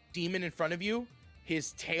 the demon in front of you,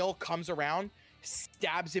 his tail comes around,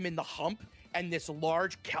 stabs him in the hump, and this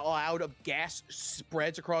large cloud of gas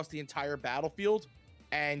spreads across the entire battlefield,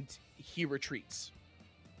 and he retreats.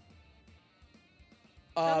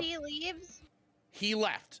 So he leaves? He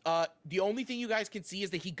left. The only thing you guys can see is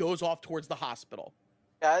that he goes off towards the hospital.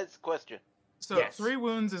 Guys, question. So Yes. 3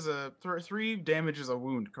 wounds is a 3 damage is a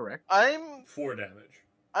wound, correct? I'm 4 damage.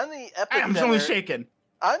 the I'm only epicenter. shaken.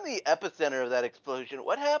 I'm the epicenter of that explosion.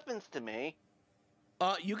 What happens to me?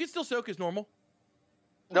 You can still soak as normal.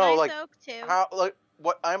 Can No, I like soak too? how? Like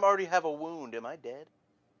what? I'm already have a wound. Am I dead?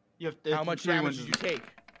 You have How much 3 damage wounds did is- you take?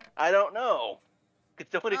 I don't know.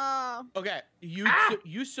 Could somebody? Oh, Okay, you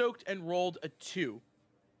you soaked and rolled a 2,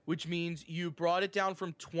 which means you brought it down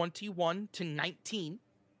from 21 to 19.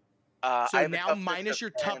 I So have a now toughness minus of your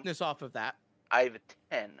 10. toughness off of that. I have a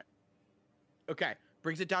 10. Okay,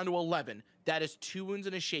 brings it down to 11. That is 2 wounds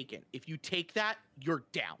and a shaken. If you take that, you're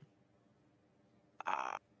down.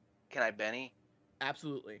 Can I Benny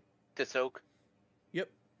Absolutely. to soak? Yep.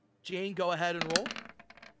 Jane, go ahead and roll.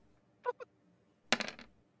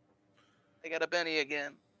 I got a Benny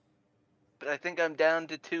again. But I think I'm down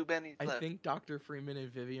to 2 Bennies I left. think Dr. Freeman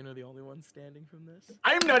and Vivian are the only ones standing from this.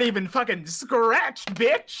 I'm not even fucking scratched,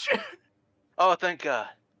 bitch. Oh, thank God.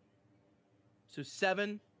 So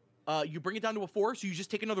 7. You bring it down to a 4, so you just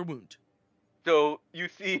take another wound. So you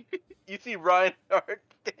see Reinhardt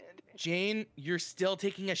standing. Jane, you're still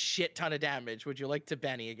taking a shit ton of damage. Would you like to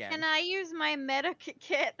Benny again? can I use my medic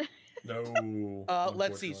kit? No.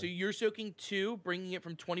 Let's see. So unfortunately. you're soaking 2, bringing it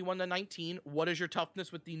from 21 to 19. What is your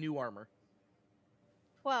toughness with the new armor?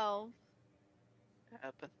 12.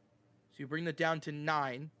 Happen. So you bring that down to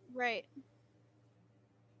 9. Right.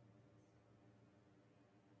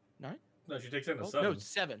 9? No, she takes in a Oh, 7. no,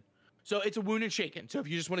 7. So it's a wound and shaken. So if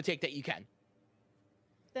you just want to take that, you can.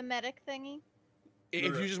 The medic thingy?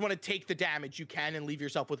 If Right. you just want to take the damage, you can and leave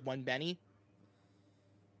yourself with 1 Benny.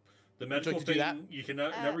 The Would you medical like to do that? thing, you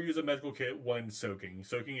cannot Uh, never use a medical kit when soaking.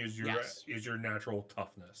 Soaking is your Yes. is your natural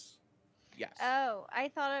toughness. Yes. Oh, I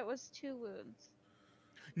thought it was 2 wounds.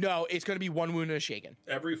 No, it's going to be 1 wound and a shaken.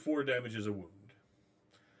 Every 4 damage is a wound.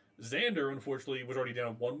 Xander, unfortunately, was already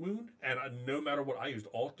down 1 wound, and no matter what, I used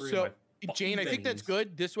all 3 So, of my Jane, I think that's bennies.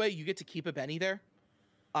 good. This way, you get to keep a Benny there.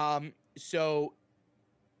 So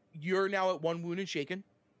you're now at 1 wound and shaken.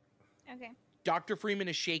 Okay. Dr. Freeman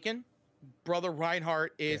is shaken. Brother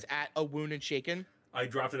Reinhardt is at a wound and shaken. I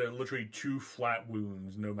dropped it at literally 2 flat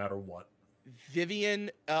wounds, no matter what.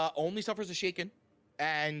 Vivian only suffers a shaken,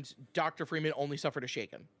 and Dr. Freeman only suffered a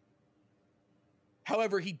shaken.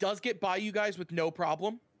 However, he does get by you guys with no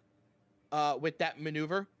problem with that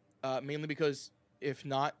maneuver, mainly because if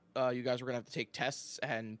not, you guys are going to have to take tests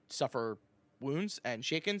and suffer wounds and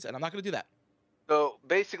shakens, and I'm not going to do that. So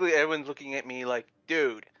basically, everyone's looking at me like,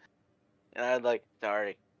 dude. And I'm like,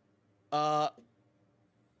 sorry.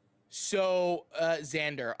 So,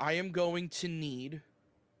 Xander, I am going to need...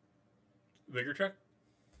 Vigor check?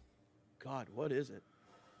 God, what is it?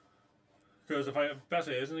 Because if I pass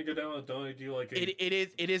it, isn't it go down? Don't I do like a...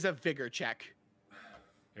 It is a vigor check.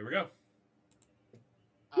 Here we go.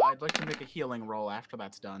 I'd like to make a healing roll after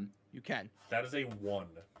that's done. You can. That is a 1.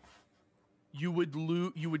 You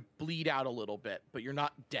would bleed out a little bit, but you're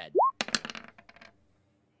not dead.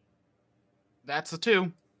 That's a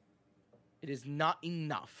 2. It is not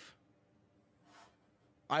enough.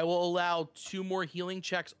 I will allow 2 more healing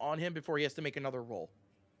checks on him before he has to make another roll.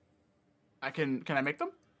 Can I make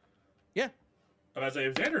them? Yeah. And I say,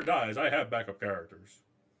 if Xander dies, I have backup characters.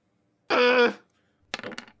 Uh,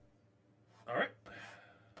 All right.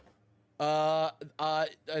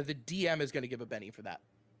 The DM is going to give a Benny for that.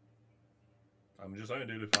 I'm just saying,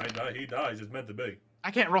 dude, if I die, he dies. It's meant to be. I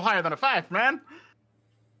can't roll higher than a 5, man.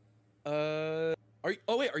 Are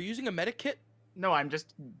you using a medic kit? No, I'm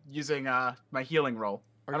just using my healing roll.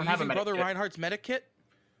 Are I don't you have a using medic Brother kit. Reinhardt's medic kit?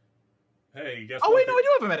 Hey, guess Oh what? wait, no, I do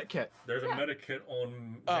have a medic kit. There's Yeah. a medic kit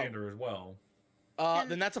on Oh. Xander as well.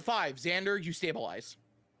 Then that's a 5. Xander, you stabilize.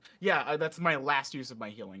 Yeah, that's my last use of my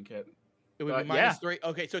healing kit. It would be yeah. -3.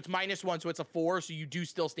 Okay, so it's -1, so it's a 4, so you do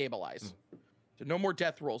still stabilize. So no more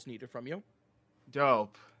death rolls needed from you.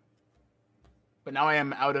 Dope. But now I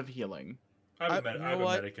am out of healing. I have, you I know have a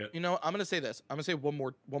what? medic kit. You know, I'm gonna say this. I'm gonna say one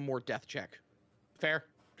more death check. Fair?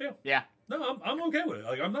 Yeah. No, I'm okay with it.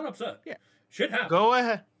 Like, I'm not upset. Yeah. Shit happens. Go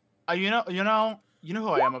ahead. You know who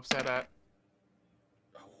I am upset at.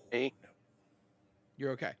 Hey.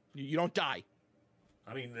 You're okay. You don't die.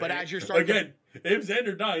 I mean, But as you're starting to- again, if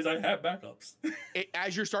Xander dies, I have backups.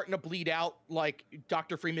 As you're starting to bleed out, like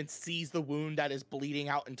Dr. Freeman sees the wound that is bleeding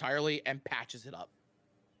out entirely and patches it up.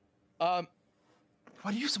 Why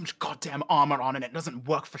do you use so much goddamn armor on and it doesn't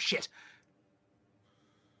work for shit?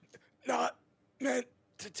 Not meant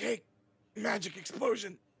to take magic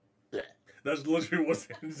explosion. That's literally what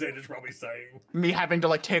Xander's probably saying. Me having to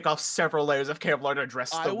like take off several layers of Kevlar to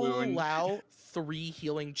address I the will wound. allow 3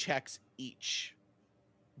 healing checks each.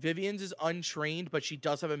 Vivian's is untrained, but she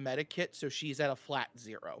does have a medic kit, so she's at a flat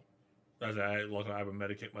 0. As I look, I have a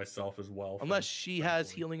medikit myself as well. Unless she has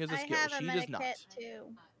thankfully. healing as a I skill. have a She does medic not. kit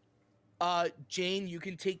too. Jane, you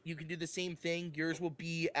can do the same thing. Yours will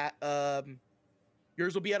be at a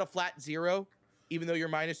flat 0, even though you're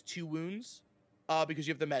 -2 wounds, because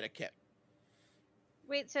you have the medic kit.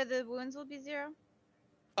 Wait, so the wounds will be 0?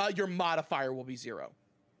 Your modifier will be 0.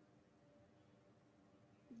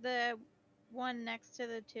 The one next to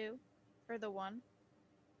the 2, or the 1?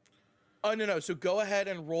 Oh no. So go ahead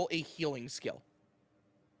and roll a healing skill.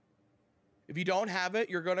 If you don't have it,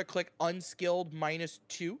 you're gonna click unskilled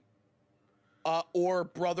 -2. Or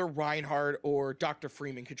Brother Reinhardt or Dr.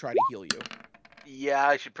 Freeman could try to heal you. Yeah,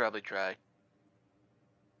 I should probably try.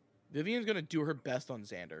 Vivian's gonna do her best on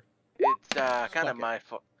Xander. It's kind Fuck of it. my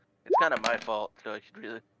fault. It's kind of my fault, so I should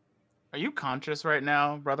really. Are you conscious right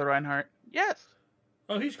now, Brother Reinhardt? Yes.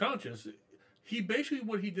 Oh, he's conscious. He basically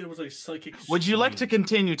what he did was a psychic. Would you like to scream.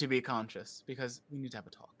 continue to be conscious? Because we need to have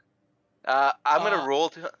a talk. I'm gonna Uh, roll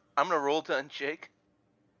to. I'm gonna roll to unshake.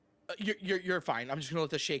 You're fine. I'm just gonna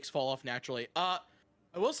let the shakes fall off naturally. I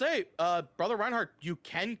will say, Brother Reinhardt, you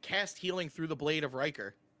can cast healing through the blade of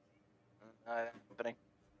Riker. Happening.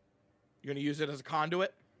 You're gonna use it as a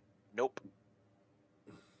conduit. Nope.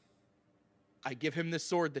 I give him the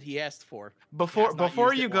sword that he asked for. Before has not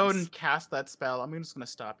before used it you go once. and cast that spell, I'm just gonna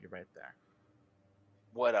stop you right there.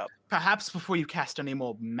 What up? Perhaps before you cast any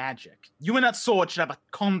more magic, you and that sword should have a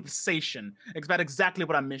conversation about exactly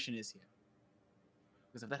what our mission is here.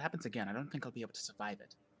 Because if that happens again, I don't think I'll be able to survive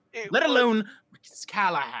it. Let alone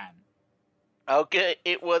Callahan. Okay,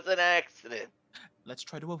 it was an accident. Let's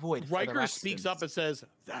try to avoid further Riker speaks up accidents. and says,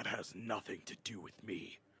 That has nothing to do with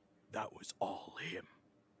me. That was all him.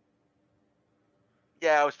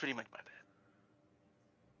 Yeah, it was pretty much my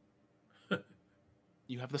bad.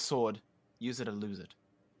 You have the sword. Use it or lose it.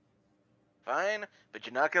 Fine, but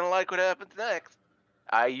you're not gonna like what happens next.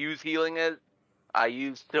 I use healing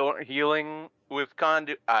with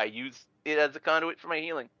conduit. I use it as a conduit for my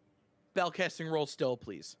healing. spellcasting roll still,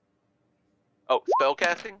 please. Oh,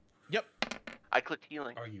 spellcasting? Yep. I clicked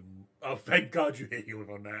healing. Are you? Oh, thank God you hit healing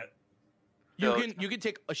on that. You So- can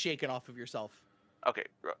take a shaken off of yourself. Okay,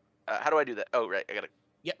 how do I do that? Oh, right, I gotta.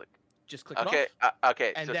 Just click it Okay, off.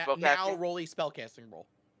 okay. And So that, spellcasting. now roll a spellcasting roll.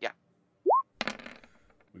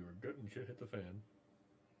 shit hit the fan.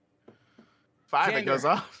 5, it goes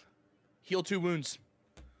Xander. off. Heal 2 wounds.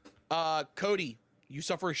 Cody, you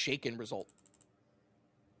suffer a shaken result.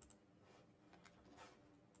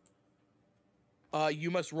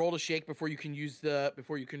 You must roll to shake before you can use that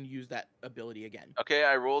ability again. Okay,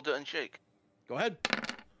 I rolled to unshake. Go ahead.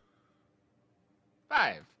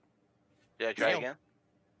 5. Did I try Fail. again?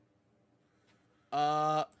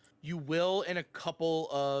 You will in a couple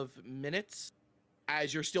of minutes,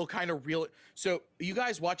 as you're still kind of real. So you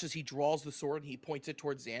guys watch as he draws the sword and he points it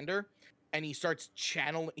towards Xander, and he starts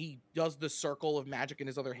channeling. He does the circle of magic in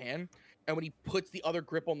his other hand, and when he puts the other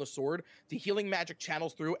grip on the sword, the healing magic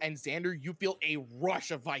channels through, and Xander, you feel a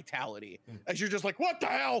rush of vitality as you're just like, "What the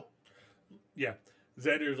hell?" Yeah,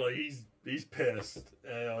 Xander's like he's pissed,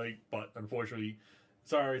 like, but unfortunately,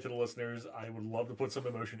 sorry to the listeners. I would love to put some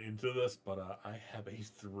emotion into this, but I have a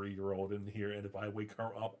 3-year-old in here, and if I wake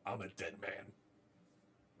her up, I'm a dead man.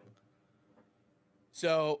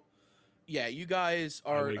 So, yeah, you guys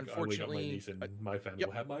are I wake up my unfortunately. niece and my family yep.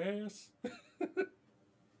 will have my ass.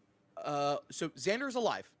 So Xander's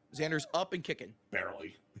alive. Xander's up and kicking.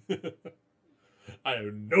 Barely. I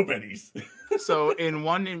have no bennies. So in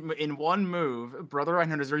one move, Brother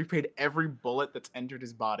Reinhardt has repaid every bullet that's entered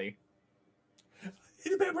his body.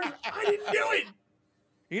 Remember, I didn't do it.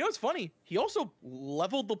 You know what's funny? He also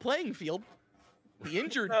leveled the playing field. He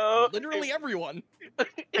injured No, literally everyone.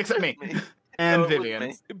 Except me. No, And it was Vivian.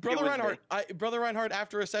 me. Brother was Reinhardt, Brother Reinhardt,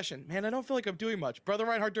 after a session, man, I don't feel like I'm doing much. Brother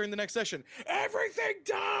Reinhardt during the next session, everything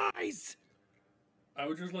dies. I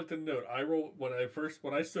would just like to note, I rolled when I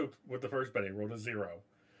soaked with the first Benny, rolled a 0.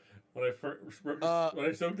 When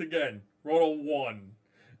I soaked again, rolled a 1.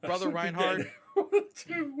 I Brother soaked Reinhardt. again, rolled a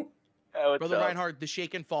 2. Oh, it's Brother up. Reinhardt, the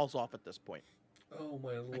shaken falls off at this point. Oh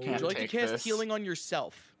my lord! can't Would you like to take cast this. healing on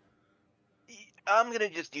yourself? I'm gonna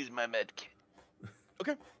just use my med kit.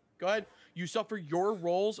 Go ahead. You suffer your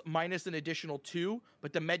rolls minus an additional 2,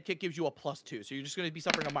 but the med kit gives you a +2, so you're just going to be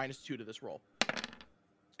suffering a -2 to this roll.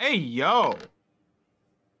 Hey, yo.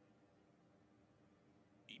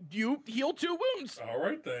 You heal 2 wounds. All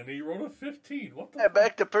right then, he rolled a 15. What the? Yeah,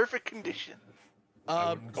 back to perfect condition.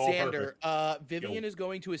 I wouldn't call Xander, perfect. Vivian Yo. is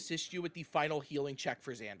going to assist you with the final healing check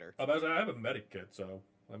for Xander. I have a medic kit, so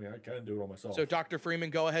I mean I can do it all myself. So Dr. Freeman,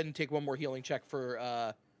 go ahead and take one more healing check for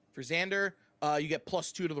Xander. You get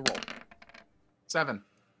 +2 to the roll. 7.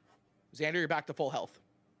 Xander, you're back to full health.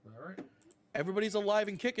 all right. Everybody's alive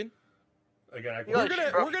and kicking. Again, I can.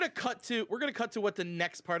 You're We're gonna cut to what the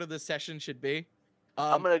next part of this session should be.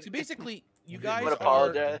 I'm gonna- So basically, you I'm guys I'm gonna gonna are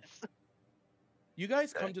apologize. you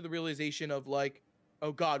guys come to the realization of like,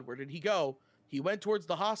 oh God, where did he go? He went towards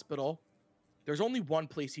the hospital. There's only one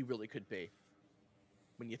place he really could be.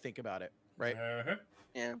 When you think about it, right? Uh-huh.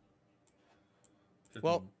 Yeah. Just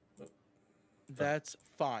Well- oh, That's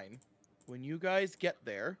fine. When you guys get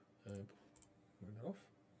there, turn that off.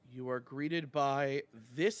 you are greeted by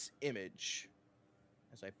this image.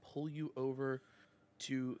 As I pull you over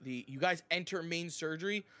to you guys enter main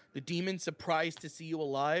surgery. The demon, surprised to see you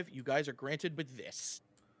alive. You guys are granted with this.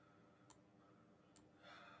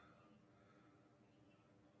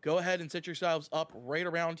 Go ahead and set yourselves up right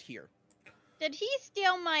around here. Did he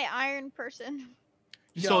steal my iron person?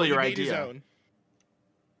 He stole your made his idea. own.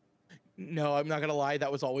 No, I'm not gonna lie.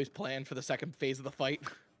 That was always planned for the second phase of the fight. Is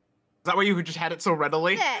that why you just had it so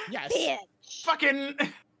readily? That Yes. bitch. Fucking.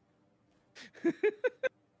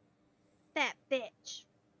 That bitch.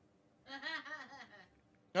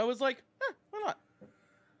 I was like, why not?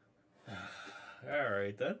 All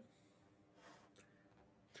right then.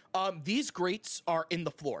 These grates are in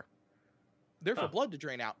the floor. They're for Huh. blood to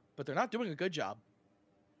drain out, but they're not doing a good job.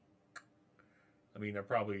 I mean, they're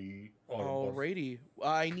probably all Alrighty.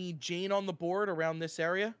 I need Jane on the board around this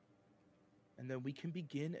area. And then we can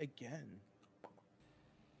begin again.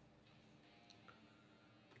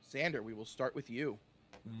 Xander, we will start with you.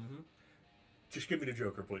 Mm-hmm. Just give me the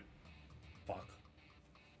Joker, please. Fuck.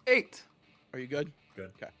 8. Are you good?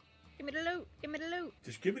 Good. Give me the loot. Give me the loot.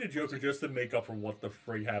 Just give me the Joker just to make up for what the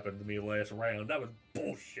frig happened to me last round. That was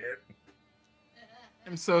bullshit.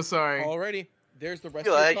 I'm so sorry. Alrighty. There's the rest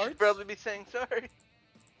feel of I your should cards. probably be saying sorry.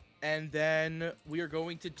 And then we are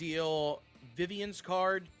going to deal Vivian's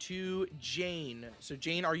card to Jane. So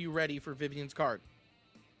Jane, are you ready for Vivian's card?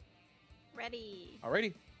 Ready.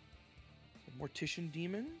 Alrighty. Mortician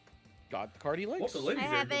Demon. Got the card he likes. What the lady- I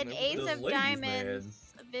Ladies are have an good, ace those of ladies, man.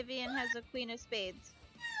 diamonds. Vivian has a queen of spades.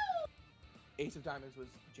 Ace of Diamonds was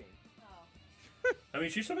Jane. I mean,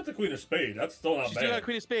 she still got the Queen of Spades. That's still not She's bad. still got a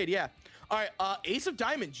Queen of Spade, yeah. Alright, Ace of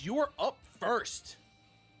Diamonds, you are up first.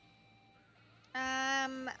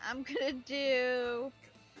 I'm gonna do.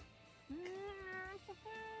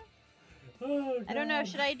 Oh, I don't know. God.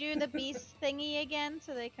 Should I do the beast thingy again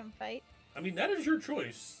so they can fight? I mean, that is your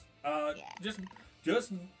choice. Yeah.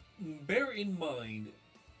 Just bear in mind.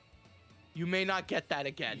 You may not get that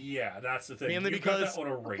again. Yeah, that's the thing. Mainly You got because- that on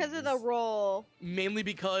a raise. Because of the roll. Mainly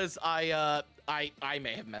because I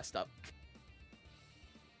may have messed up.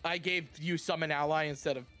 I gave you summon ally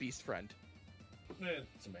instead of beast friend.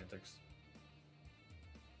 Semantics.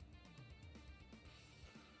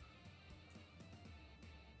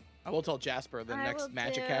 I will tell Jasper the I next will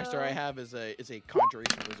magic caster I do- have is a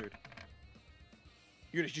conjuration wizard.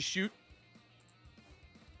 You're gonna just shoot.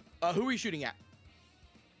 Who are you shooting at?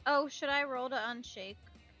 Oh, should I roll to unshake?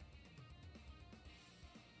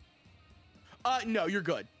 No, you're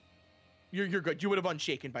good. You're good. You would have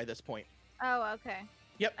unshaken by this point. Oh, okay.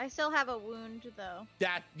 Yep. I still have a wound though.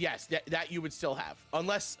 That you would still have.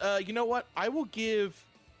 Unless, you know what? I will give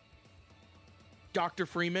Dr.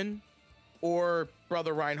 Freeman or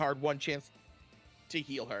Brother Reinhard one chance to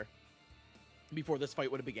heal her before this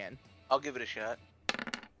fight would have began. I'll give it a shot.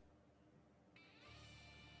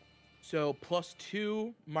 So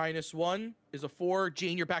 +2 -1 is a 4.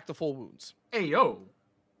 Jane, you're back to full wounds. Hey yo.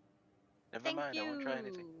 Never Thank mind, you. I won't try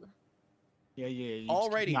anything. Yeah. You just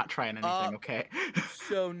keep Alrighty, not trying anything. Okay.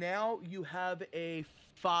 So now you have a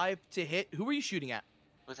 5 to hit. Who are you shooting at?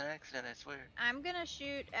 It was an accident, I swear. I'm gonna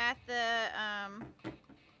shoot at the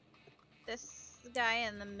this guy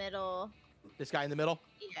in the middle. This guy in the middle?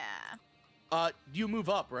 Yeah. You move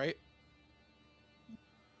up, right?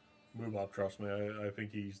 Move up, trust me. I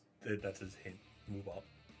think that's his hint. Move up.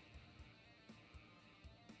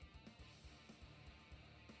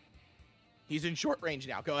 He's in short range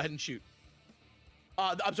now. Go ahead and shoot.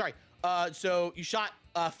 I'm sorry. So you shot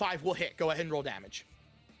 5 will hit. Go ahead and roll damage.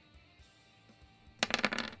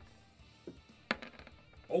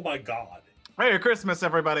 Oh my god. Merry Christmas,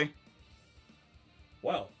 everybody.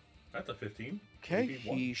 Well, that's a 15. Okay, Maybe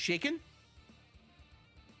one. he's shaken.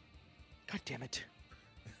 God damn it.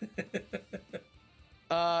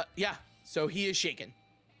 Yeah, so he is shaken.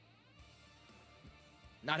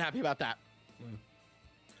 Not happy about that. Hmm.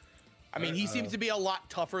 I mean, he seems to be a lot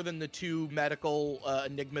tougher than the 2 medical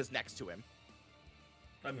enigmas next to him.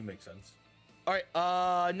 I mean, makes sense. All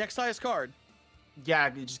right, next highest card.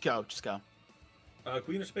 Yeah, you just go. Just go.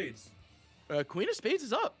 Queen of Spades. Queen of Spades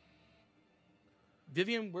is up.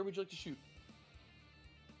 Vivian, where would you like to shoot?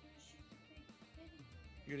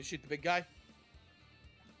 You're gonna shoot the big guy?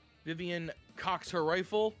 Vivian cocks her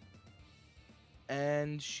rifle,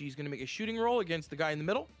 and she's gonna make a shooting roll against the guy in the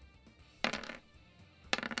middle.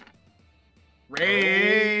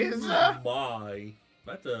 Raise. Oh my.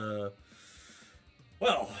 That's a...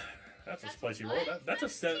 Well, that's a spicy roll. That's a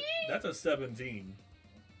 17.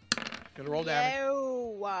 Gonna roll damage.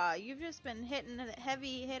 No, you've just been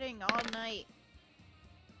heavy hitting all night.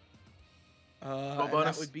 And that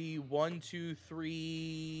bonus. would be 1, 2,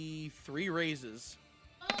 3, 3 raises.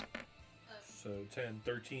 So 10,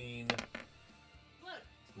 13...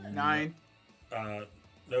 9.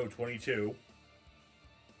 No, 22.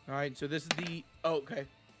 All right, so this is the. Oh, okay.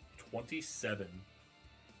 27.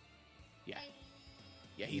 Yeah,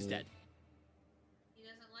 he's dead. He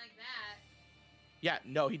doesn't like that. Yeah,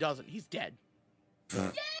 no, he doesn't. He's dead.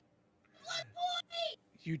 Blood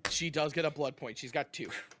point! She does get a blood point. She's got 2.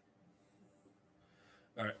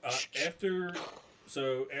 All right. After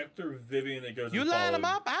Vivian, it goes. You as line him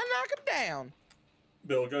follows. up, I knock him down.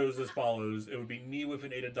 Bill goes as follows. It would be me with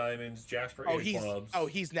an 8 of diamonds, Jasper 8 of clubs.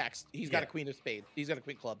 He's next. He's got a Yeah. queen of spades. He's got a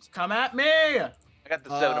queen clubs. Come at me. I got the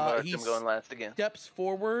 7 of hearts. he's- I'm going last again. Steps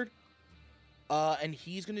forward, and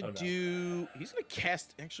he's gonna Oh, no. He's gonna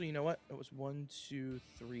cast. Actually, you know what? It was 1, 2,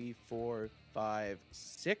 3, 4, 5,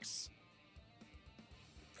 6.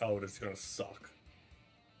 Oh, it's gonna suck.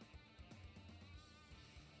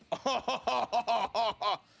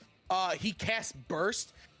 He casts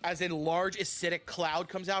burst, as in large acidic cloud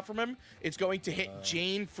comes out from him. It's going to hit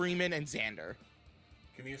Jane, Freeman, and Xander.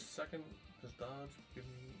 Give me a second. Just dodge. Give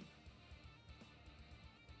me.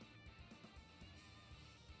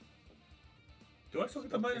 Do I still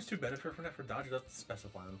get the -2 benefit from that for dodge? It doesn't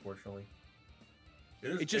specify, unfortunately.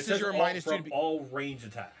 It just says you're a all -2 to from be- all range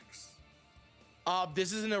attacks.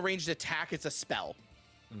 This isn't a ranged attack; it's a spell.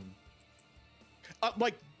 Hmm.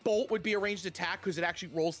 Like bolt would be a ranged attack because it actually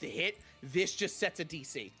rolls to hit. This just sets a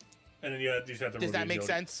DC. And then you just have to. Does roll that the make agility-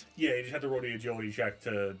 sense? Yeah, you just have to roll the agility check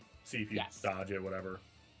to see if you Yes. dodge it, whatever.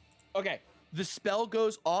 Okay, the spell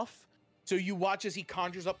goes off, so you watch as he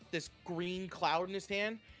conjures up this green cloud in his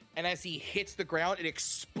hand, and as he hits the ground, it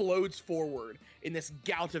explodes forward in this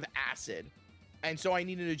gout of acid. And so I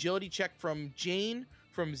need an agility check from Jane,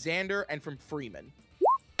 from Xander, and from Freeman.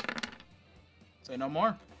 Say no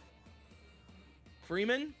more.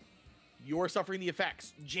 Freeman, you're suffering the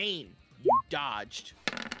effects. Jane, you dodged.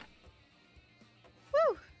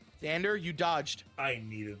 Woo! Xander, you dodged. I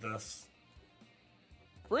needed this.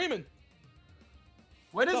 Freeman,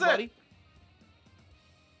 What is what's it? up, buddy?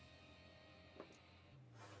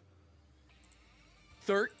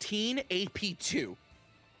 13 AP2.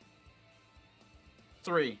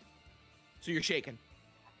 3. So you're shaking.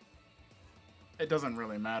 It doesn't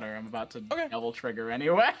really matter. I'm about to Okay. double trigger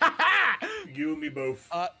anyway. You and me both.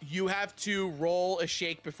 You have to roll a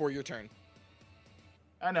shake before your turn.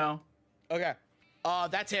 I know. Okay.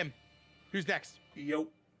 That's him. Who's next? Yo,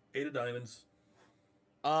 8 of diamonds.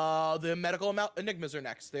 The medical enigmas are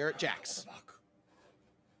next. They're at Jax. Fuck.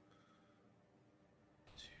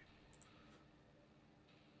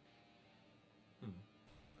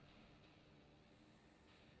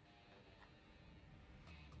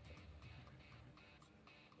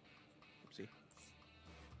 Oopsie.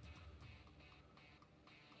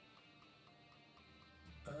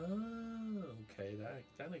 Oh, okay,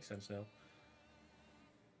 that makes sense now.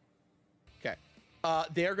 Okay.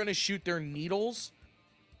 They're gonna shoot their needles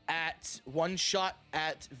at one shot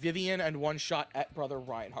at Vivian and one shot at Brother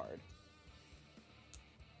Reinhard.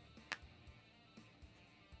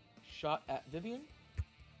 Shot at Vivian.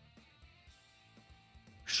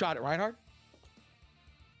 Shot at Reinhard.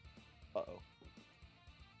 Uh-oh.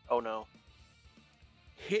 Oh no.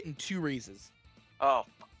 Hitting 2 raises. Oh.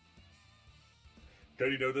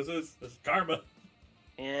 Don't you know what this is? This is karma.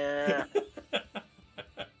 Yeah.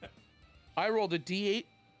 I rolled a D8,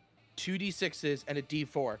 2 D6s, and a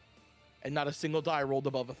D4. And not a single die rolled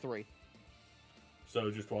above a 3. So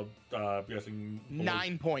just while guessing.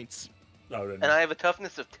 9 points. No, then And I have a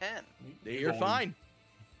toughness of 10. You're fine.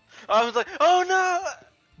 I was like, oh no!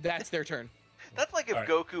 That's their turn. That's like if Alright.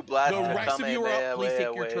 Goku blasted The rest of you are up. Please take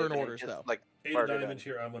your Kamehameha turn wave and orders, just, though. Like, 8 Part of of it. diamonds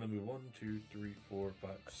here. I'm gonna move 1, 2, 3, 4, 5,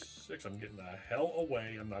 6. I'm getting the hell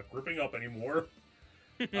away. I'm not gripping up anymore.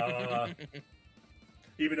 Even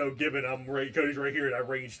though given Cody's right here, that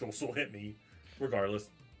range still hit me. Regardless,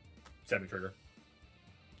 semi trigger.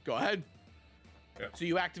 Go ahead. Yeah. So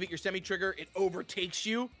you activate your semi-trigger. It overtakes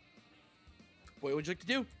you. What would you like to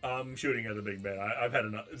do? I'm shooting at the big man. I've had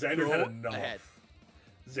enough. Xander's Go had enough. ahead.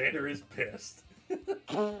 Xander is pissed.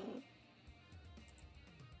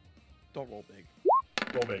 Don't roll big.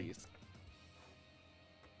 Roll big. Please.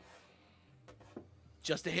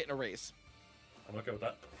 Just a hit and a raise. I'm okay with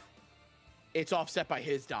that. It's offset by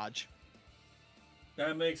his dodge.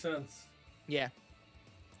 That makes sense. Yeah.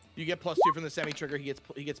 You get +2 from the semi-trigger. He gets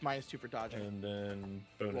 -2 for dodging. And then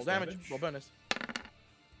bonus Roll damage. Roll bonus.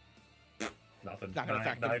 Nothing. Not gonna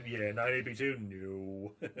affect him. 9 AP2.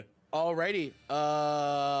 No. Alrighty.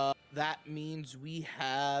 That means we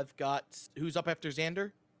have got who's up after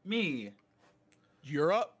Xander? Me.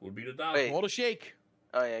 You're up. Would be the dog. Wait. Roll to shake.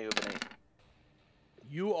 Oh yeah, you have an 8.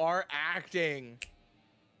 You are acting.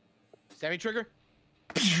 Semi-trigger.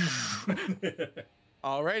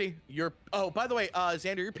 Alrighty. You're. Oh, by the way,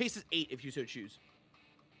 Xander, your pace is 8 if you so choose.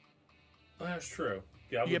 That's true.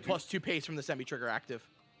 Yeah, You get +2 pace from the semi-trigger active.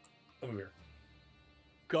 Over here.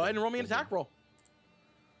 Go ahead and roll me an attack roll.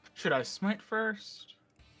 Should I smite first?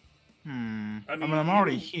 I mean, I mean, I'm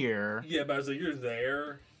already you- here. Yeah, but I was like, you're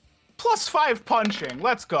there. +5 punching.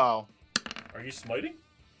 Let's go. Are you smiting?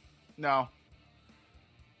 No.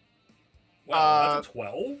 Wow, that's a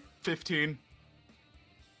 12? 15.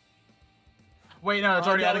 Wait, no, it's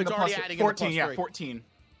Oh, already no, adding it's the already plus adding in the 14. plus Yeah, 3. 14.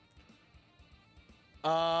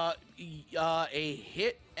 A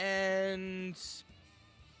hit and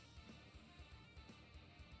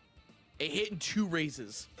a hit and 2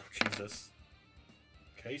 raises. Oh, Jesus.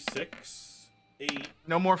 Okay, 6, 8,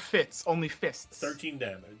 No more fits, only fists. 13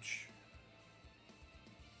 damage.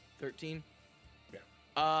 13.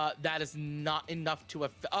 Yeah. That is not enough to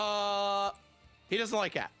he doesn't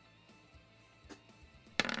like that.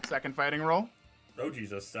 Second fighting roll. Oh,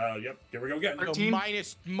 Jesus. Yep, here we go again. So 13?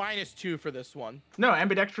 -2 for this one. No,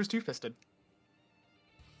 ambidextrous two-fisted.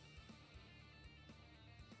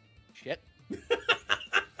 Shit.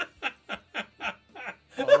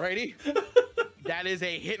 Alrighty. That is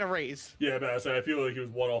a hit and a raise. Yeah, but I feel like he was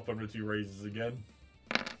one off from the 2 raises again.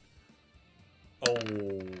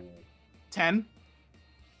 Oh, 10.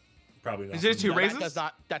 probably not. Is it 2 No, raises?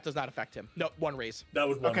 that does not affect him. No, 1 raise. That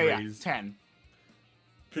was one Okay, yeah, raise. 10.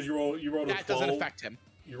 Because you rolled a 12. That doesn't affect him.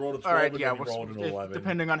 You rolled a 12 All right, and yeah. then you rolled an 11.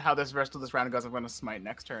 Depending on how this rest of this round goes, I'm going to smite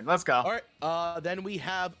next turn. Let's go. All right. Then we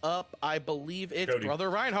have up, I believe it's Cody. Brother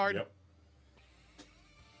Reinhard. Yep.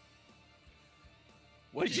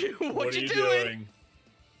 What you What are you you doing?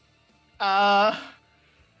 Uh,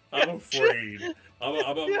 I'm afraid. I'm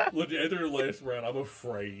legit. After the last round, I'm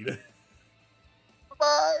afraid.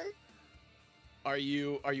 Are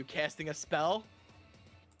you casting a spell?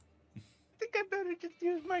 I think I better just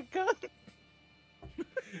use my gun.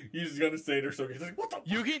 He's gonna stay there, so he's like, "What the?"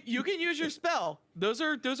 You can use your spell. Those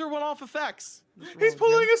are one-off effects. Just He's roll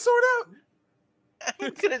pulling again. a sword out.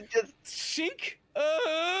 I'm gonna just. Shink.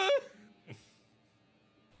 I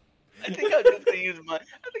think I'm just gonna use my.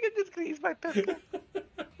 I think I'm just gonna use my pistol.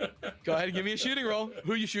 Go ahead and give me a shooting roll.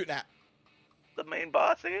 Who you shooting at? The main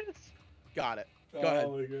boss is. Got it. Go Oh ahead.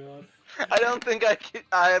 my god. I don't think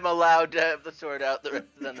I am allowed to have the sword out the rest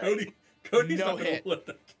of the night. Cody's No not gonna hit. let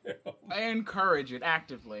that count. I encourage it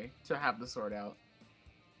actively to have the sword out.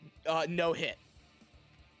 No hit.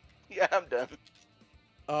 Yeah, I'm done.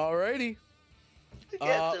 Alrighty.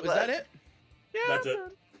 Yeah, Was that it? Yeah, That's I'm it.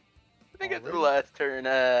 done. I think it's the Alrighty. last turn.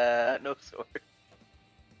 No sword.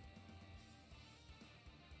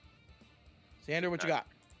 Xander, what you got?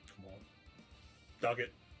 Come on. Duck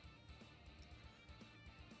it.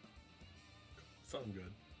 Something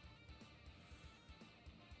good.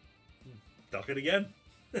 Duck it again.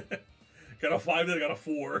 Got a 5, then I got a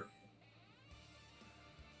 4.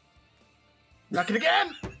 Duck it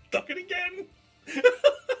again. Duck it again.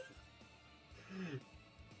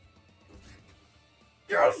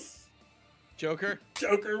 Yes! Joker.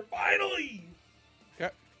 Joker, finally!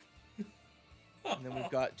 Okay. And then we've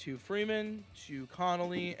got 2 Freeman, 2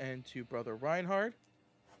 Connolly, and 2 Brother Reinhard.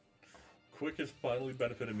 Quick has finally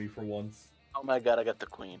benefited me for once. Oh my god, I got the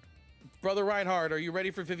queen. Brother Reinhard, are you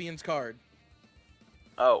ready for Vivian's card?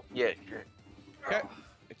 Oh yeah, sure. Okay.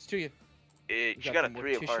 It's to you. She We got a the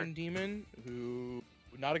 3 of hearts. Mortician Demon, who...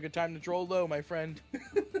 Not a good time to troll low, my friend.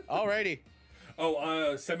 Alrighty.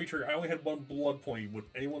 Oh, semi-trigger. I only had 1 blood point. Would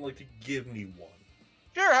anyone like to give me one?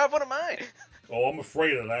 Sure, have one of mine. Oh, I'm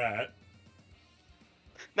afraid of that.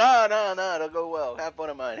 No, it'll go well. Have one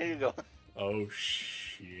of mine. Here you go. Oh,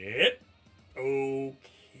 shit.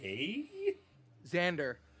 Okay.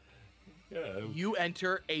 Xander, Yeah. you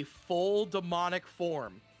enter a full demonic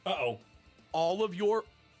form. Uh-oh. All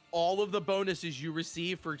of the bonuses you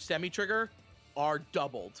receive for semi-trigger are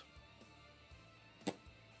doubled.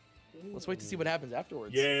 Let's wait to see what happens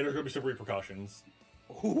afterwards. Yeah, there's gonna be some repercussions.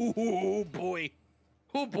 Oh boy.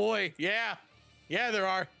 Oh boy. Yeah. Yeah, there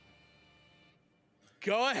are.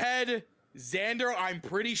 Go ahead, Xander. I'm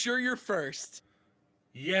pretty sure you're first.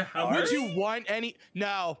 Yeah, how Would much? you want any?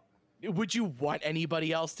 No. Would you want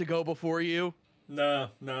anybody else to go before you? Nah,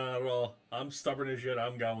 not at all. I'm stubborn as shit.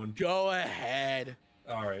 I'm going. Go ahead.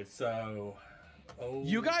 All right, so. Oh.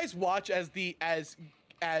 You guys watch as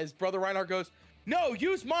Brother Reinhardt goes, "No,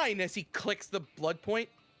 use mine," as he clicks the blood point.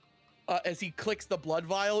 As he clicks the blood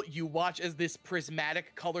vial, you watch as this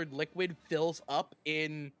prismatic colored liquid fills up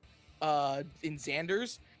in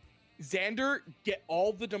Xander's. Xander, get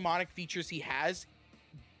all the demonic features he has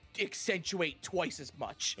accentuate twice as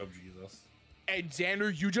much. Oh Jesus. And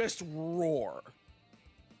Xander, you just roar.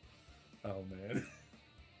 Oh man.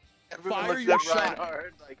 Everyone Fire looks your at shot.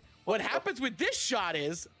 Reinhard like, What happens with this shot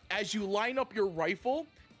is, as you line up your rifle,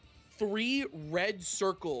 3 red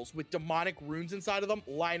circles with demonic runes inside of them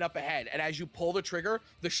line up ahead. And as you pull the trigger,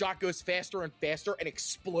 the shot goes faster and faster and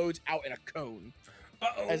explodes out in a cone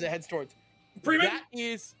Uh-oh. as it heads towards. Freeman?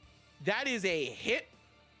 That is a hit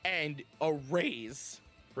and a raise.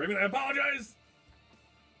 Freeman, I apologize.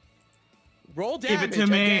 Roll Give it damage to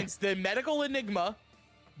me. against the medical enigma,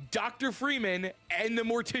 Dr. Freeman, and the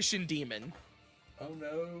mortician demon. Oh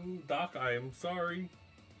no, Doc, I am sorry.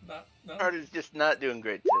 Not. Reinhard is just not doing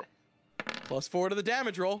great today. +4 to the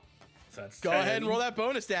damage roll. That's Go 10. ahead and roll that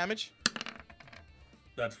bonus damage.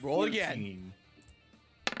 That's roll 14. again.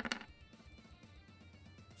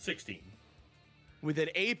 16. With an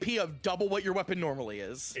AP of double what your weapon normally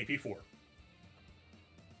is. AP 4.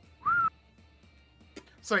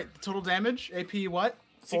 Sorry, the total damage? AP what?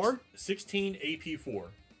 4? 16 AP 4.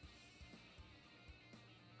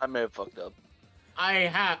 I may have fucked up.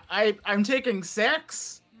 I'm taking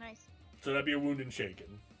 6. Nice. So that'd be a wound and shaken.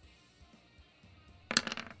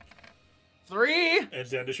 3. And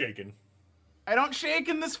Xander shaken. I don't shake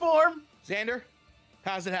in this form. Xander,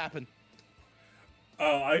 how's it happen?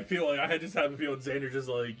 Oh, I feel like I just have a feeling Xander just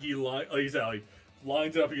like like you said, like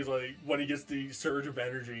lines up. He's like when he gets the surge of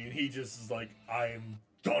energy, and he just is like, I am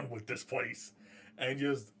done with this place, and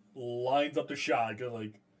just lines up the shot, goes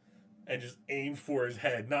like, and just aims for his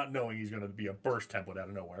head, not knowing he's gonna be a burst template out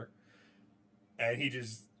of nowhere, and he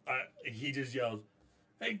just yells,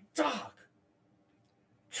 "Hey Doc,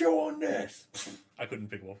 chew on this!" I couldn't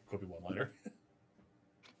pick one liner.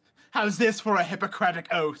 How's this for a Hippocratic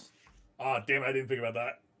oath? Ah, damn! I didn't think about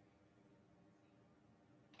that.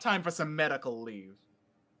 Time for some medical leave.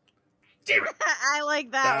 Damn it! I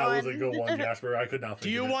like that, That one. was a good one, Jasper. I could not think Do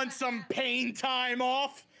you of it. want some pain time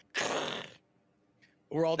off?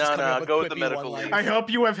 We're all just No, coming no, up with go with the quippy medical one-liners. leave. I hope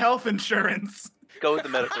you have health insurance. Go with the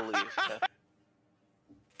medical leave. Yeah.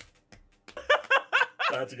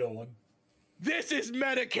 That's a good one. This is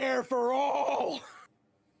Medicare for all.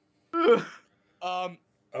 Ugh.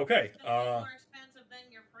 Okay. It's gonna be more expensive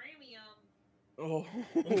than your premium. Oh.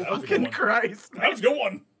 That was a good Fucking one. Christ. That was a good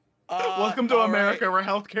one. Welcome to all America, right. where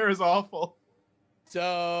healthcare is awful.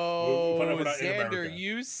 So, We're not in Xander, America.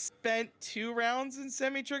 you spent 2 rounds in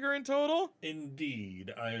semi-trigger in total?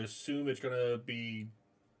 Indeed. I assume it's gonna be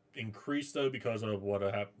increased though because of what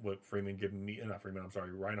Freeman giving me. Not Freeman. I'm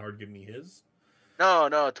sorry. Reinhardt giving me his. No,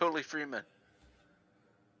 totally Freeman.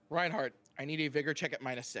 Reinhardt, I need a vigor check at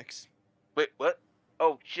 -6. Wait, what?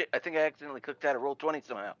 Oh shit! I think I accidentally clicked out of roll 20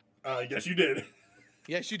 somehow. Yes, you did.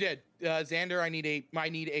 Yes, you did. Xander, I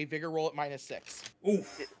need a vigor roll at -6.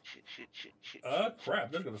 Oof. Shit.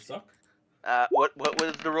 Crap. That's gonna suck. What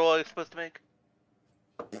was the roll I was supposed to make?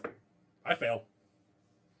 I fail.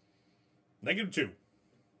 -2.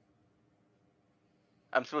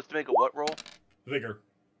 I'm supposed to make a what roll? Vigor.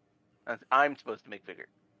 I'm supposed to make vigor.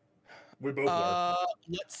 We both were.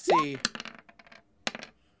 Let's see.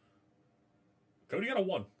 Cody got a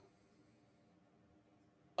 1.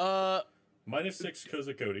 -6 because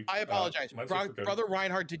of Cody. I apologize. -6 for Cody. Brother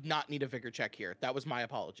Reinhardt did not need a vigor check here. That was my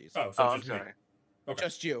apologies. Oh, so Oh, I'm just me. sorry. Okay.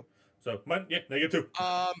 Just you. So mine, yeah, -2.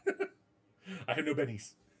 Um, I have no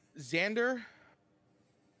bennies. Xander,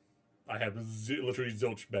 I have literally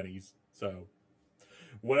zilch bennies. So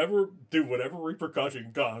whatever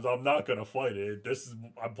repercussion comes, I'm not gonna fight it.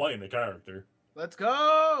 I'm playing the character. Let's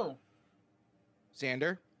go.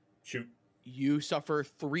 Xander, Shoot. you suffer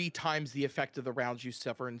 3 times the effect of the rounds you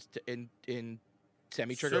suffer in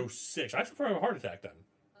semi-trigger. So 6. I should probably have a heart attack then.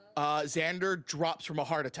 Xander drops from a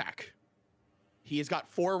heart attack. He has got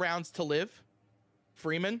 4 rounds to live.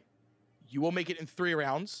 Freeman, you will make it in 3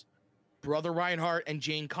 rounds. Brother Reinhardt and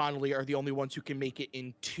Jane Connolly are the only ones who can make it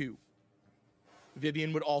in 2.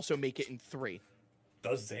 Vivian would also make it in 3.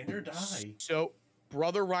 Does Xander die? So,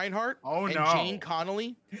 Brother Reinhardt Oh, and no. Jane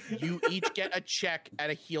Connolly, you each get a check at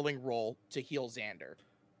a healing roll to heal Xander.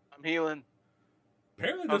 I'm healing.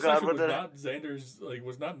 Apparently Oh, this God, session what was the- not Xander's,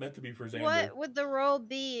 was not meant to be for Xander. What would the roll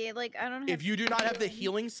be? Like, I don't have. If you do not have the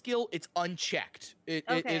healing skill, it's unchecked. It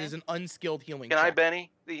Okay. is an unskilled healing Can check. I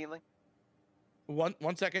Benny the healing?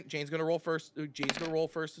 One second. Jane's gonna roll first. Jane's gonna roll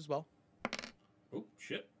first as well. Oh,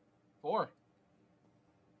 shit. 4.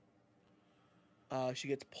 She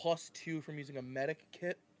gets +2 from using a medic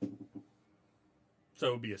kit. So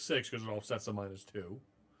it would be a 6 because it offsets the -2.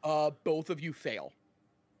 Both of you fail.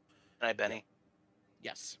 Can I Benny?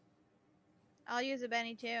 Yes. I'll use a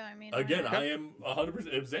Benny too. I mean. Again, whatever. I am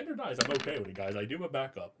 100%. If Xander dies, I'm okay with it, guys. I do have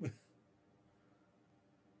backup.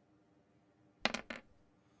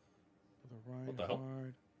 What the hell?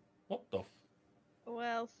 What the?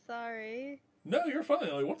 Well, sorry. No, you're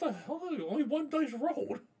fine. What the hell? Only 1 dice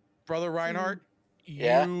rolled. Brother Reinhardt,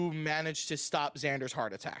 Yeah? you managed to stop Xander's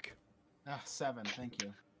heart attack. 7. Thank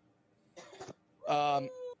you.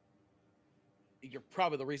 You're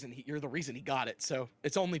probably the reason you're the reason he got it, so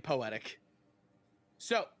it's only poetic.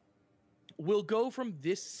 So we'll go from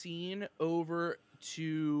this scene over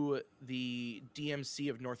to the DMC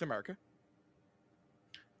of North America.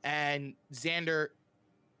 And Xander,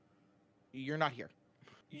 you're not here.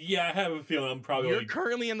 Yeah, I have a feeling I'm probably. You're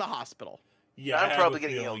currently in the hospital. Yeah, I I'm have probably a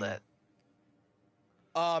getting yelled feeling-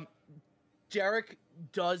 at. Derek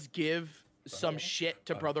does give some shit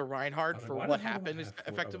to I Brother was Reinhardt like, for why what does he happened have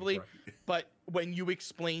to- effectively. oh, right. But when you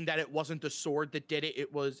explain that it wasn't the sword that did it,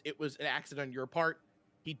 it was an accident on your part,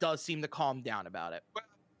 he does seem to calm down about it.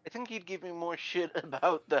 I think he'd give me more shit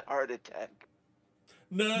about the heart attack.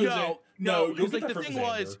 No, No, you'll because get like that the from thing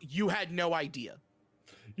was, Xander. you had no idea.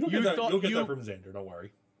 You'll you get, that, thought you'll get you- that from Xander. Don't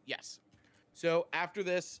worry. Yes. So after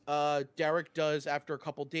this, Derek does, after a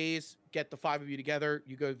couple days, get the 5 of you together.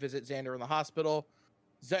 You go visit Xander in the hospital.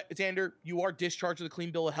 Xander, you are discharged with a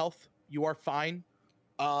clean bill of health. You are fine.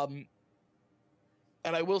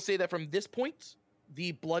 And I will say that from this point,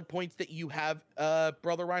 the blood points that you have,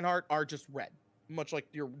 Brother Reinhardt, are just red, much like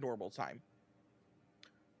your normal time.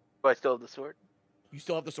 Do I still have the sword? You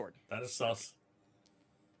still have the sword. That is sus.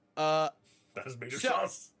 Uh, That is major So-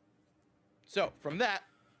 sus. so from that,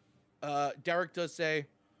 Derek does say,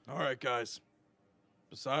 "All right, guys.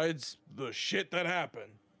 Besides the shit that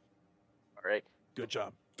happened, All right. good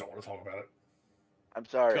job. Don't want to talk about it. I'm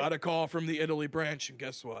sorry. Got a call from the Italy branch, and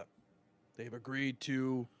guess what? They've agreed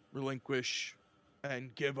to relinquish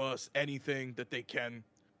and give us anything that they can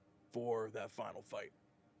for that final fight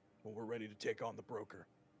when we're ready to take on the broker.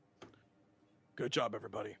 Good job,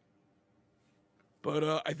 everybody.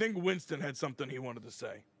 But I think Winston had something he wanted to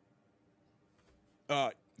say.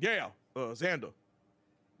 Xander,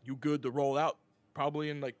 you good to roll out probably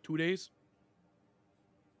in like 2 days?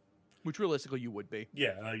 Which realistically you would be.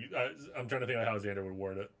 Yeah, I'm trying to think of how Xander would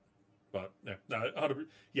word it. But,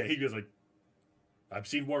 yeah, he goes like, I've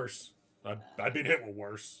seen worse. I've been hit with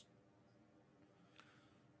worse.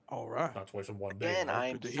 All right. Not twice in one day. Again, though.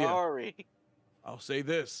 I'm Good to hear. sorry. I'll say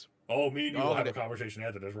this. Oh, me and you will Y'all have a gonna- conversation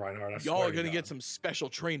after this, Reinhardt. I Y'all swear are to going to get God. some special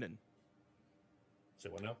training. Say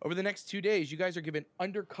what now? Over the next 2 days, you guys are given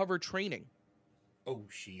undercover training Oh,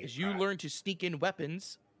 shit. as you learn to sneak in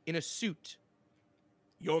weapons in a suit.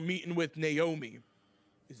 Your meeting with Naomi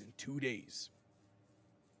is in 2 days.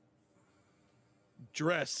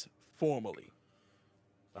 Dress formally.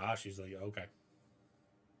 Ah, she's like, okay.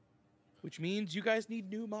 Which means you guys need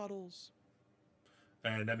new models.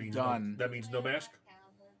 And that means Done. that means no mask?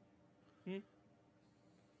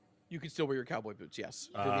 You can still wear your cowboy boots, yes.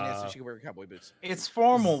 Vivian asked if she can wear her cowboy boots. It's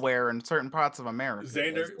formal wear in certain parts of America.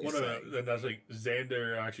 Xander, as they one say. of the, that's like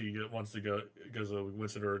Xander actually wants to go goes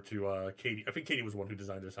Winston or to Katie. I think Katie was the one who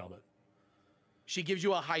designed this helmet. She gives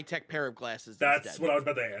you a high-tech pair of glasses. That's instead. what I was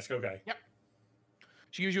about to ask. Okay.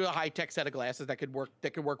 She gives you a high-tech set of glasses that could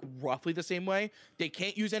work roughly the same way. They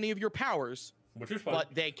can't use any of your powers, Which is fine.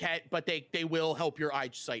 but they will help your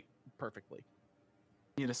eyesight perfectly.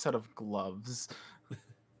 Need a set of gloves.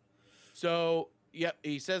 So, yep,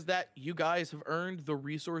 he says that you guys have earned the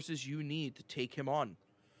resources you need to take him on.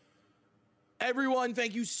 Everyone,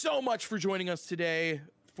 thank you so much for joining us today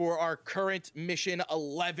for our current Mission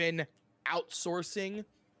 11 outsourcing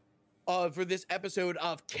for this episode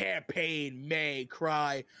of Campaign May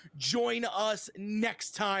Cry. Join us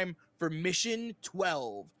next time for Mission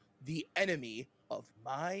 12, The Enemy of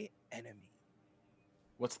My Enemy.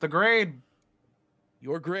 What's the grade?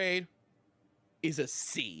 Your grade is a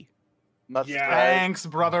C. Must Yeah. strive. Thanks,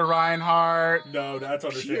 brother Reinhardt. No, that's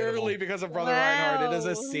understandable. Purely because of Brother Reinhardt, it is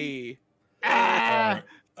a Wow. C. Ah!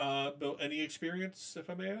 Bill, any experience, if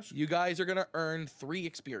I may ask? You guys are gonna earn 3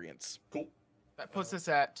 experience. Cool. That puts us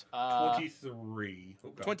at 23.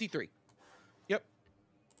 Okay. 23.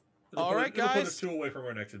 It'll All put- right, it'll put guys. us 2 away from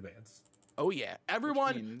our next advance. Oh yeah.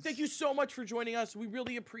 Everyone, means- thank you so much for joining us. We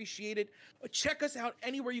really appreciate it. Check us out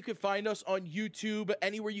anywhere you can find us on YouTube,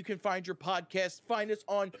 anywhere you can find your podcast. Find us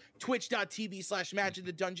on twitch.tv/Magic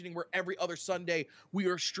the Dungeoning, where every other Sunday we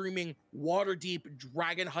are streaming Waterdeep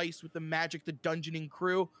Dragon Heist with the Magic the Dungeoning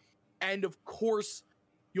crew. And of course,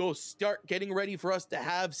 you'll start getting ready for us to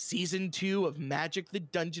have season 2 of Magic the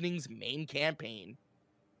Dungeoning's main campaign.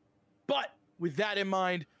 But with that in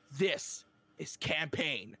mind, this is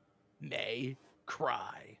Campaign May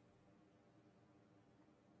Cry.